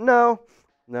replacement? No,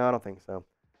 I don't think so.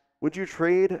 Would you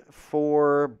trade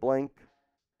for blank?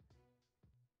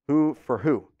 Who?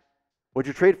 Would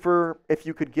you trade for if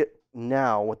you could get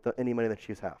now with any money that the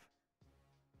Chiefs have?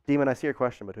 Demon, I see your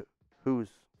question, but who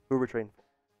are we trading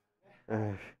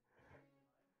for?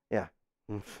 Yeah.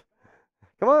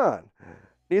 Come on.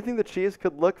 Do you think the Chiefs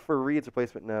could look for Reed's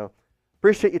replacement? No.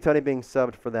 Appreciate you, Tony, being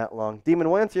subbed for that long. Demon,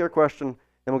 we'll answer your question, and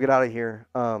we'll get out of here.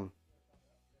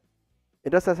 It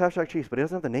does have hashtag Chiefs, but it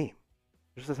doesn't have the name.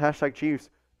 It just says hashtag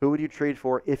Chiefs. Who would you trade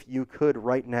for if you could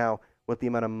right now with the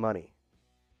amount of money?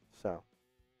 So,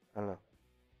 I don't know.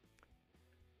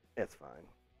 It's fine.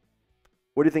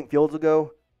 Where do you think Fields will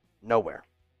go? Nowhere.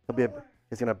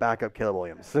 He's going to back up Caleb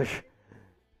Williams.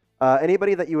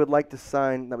 Anybody that you would like to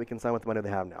sign that we can sign with the money they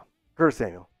have now? Curtis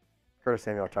Samuel or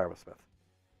Tyron Smith.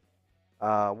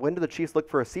 When do the Chiefs look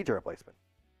for a CJ replacement?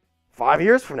 5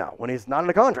 years from now, when he's not in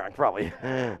a contract, probably.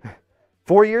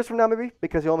 4 years from now, maybe,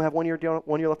 because you only have 1 year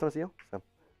left on his deal. So,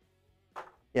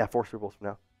 yeah, 4 Super Bowls from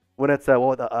now. When it's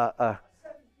a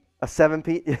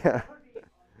 7-peat, yeah,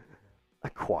 a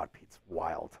quad-peat's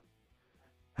wild.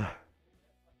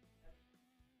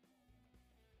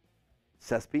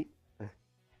 Cespeat? I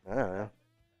don't know.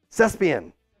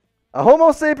 Cespian. A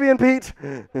Homo sapien, Pete.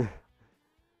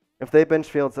 If they bench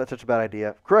Fields, that's such a bad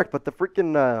idea. Correct, but the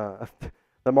freaking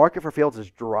the market for Fields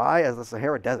is dry as the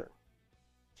Sahara Desert.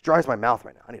 It dries my mouth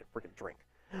right now. I need a freaking drink.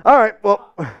 All right,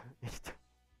 well,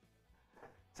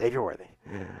 Savior worthy.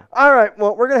 All right,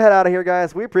 well, we're going to head out of here,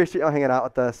 guys. We appreciate y'all hanging out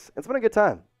with us. It's been a good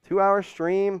time. 2-hour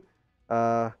stream.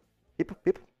 People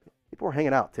were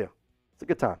hanging out, too. It's a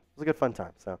good time. It was a good, fun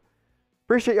time. So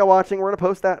appreciate y'all watching. We're going to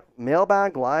post that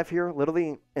mailbag live here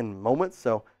literally in moments.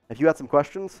 So if you had some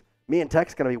questions, me and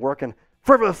Tech's going to be working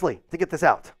frivolously to get this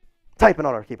out. Typing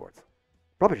on our keyboards.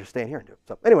 Probably just staying here and do it.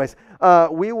 So anyways,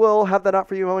 we will have that out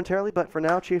for you momentarily. But for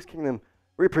now, Chiefs Kingdom,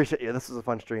 we appreciate you. This is a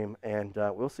fun stream. And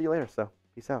we'll see you later. So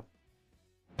peace out.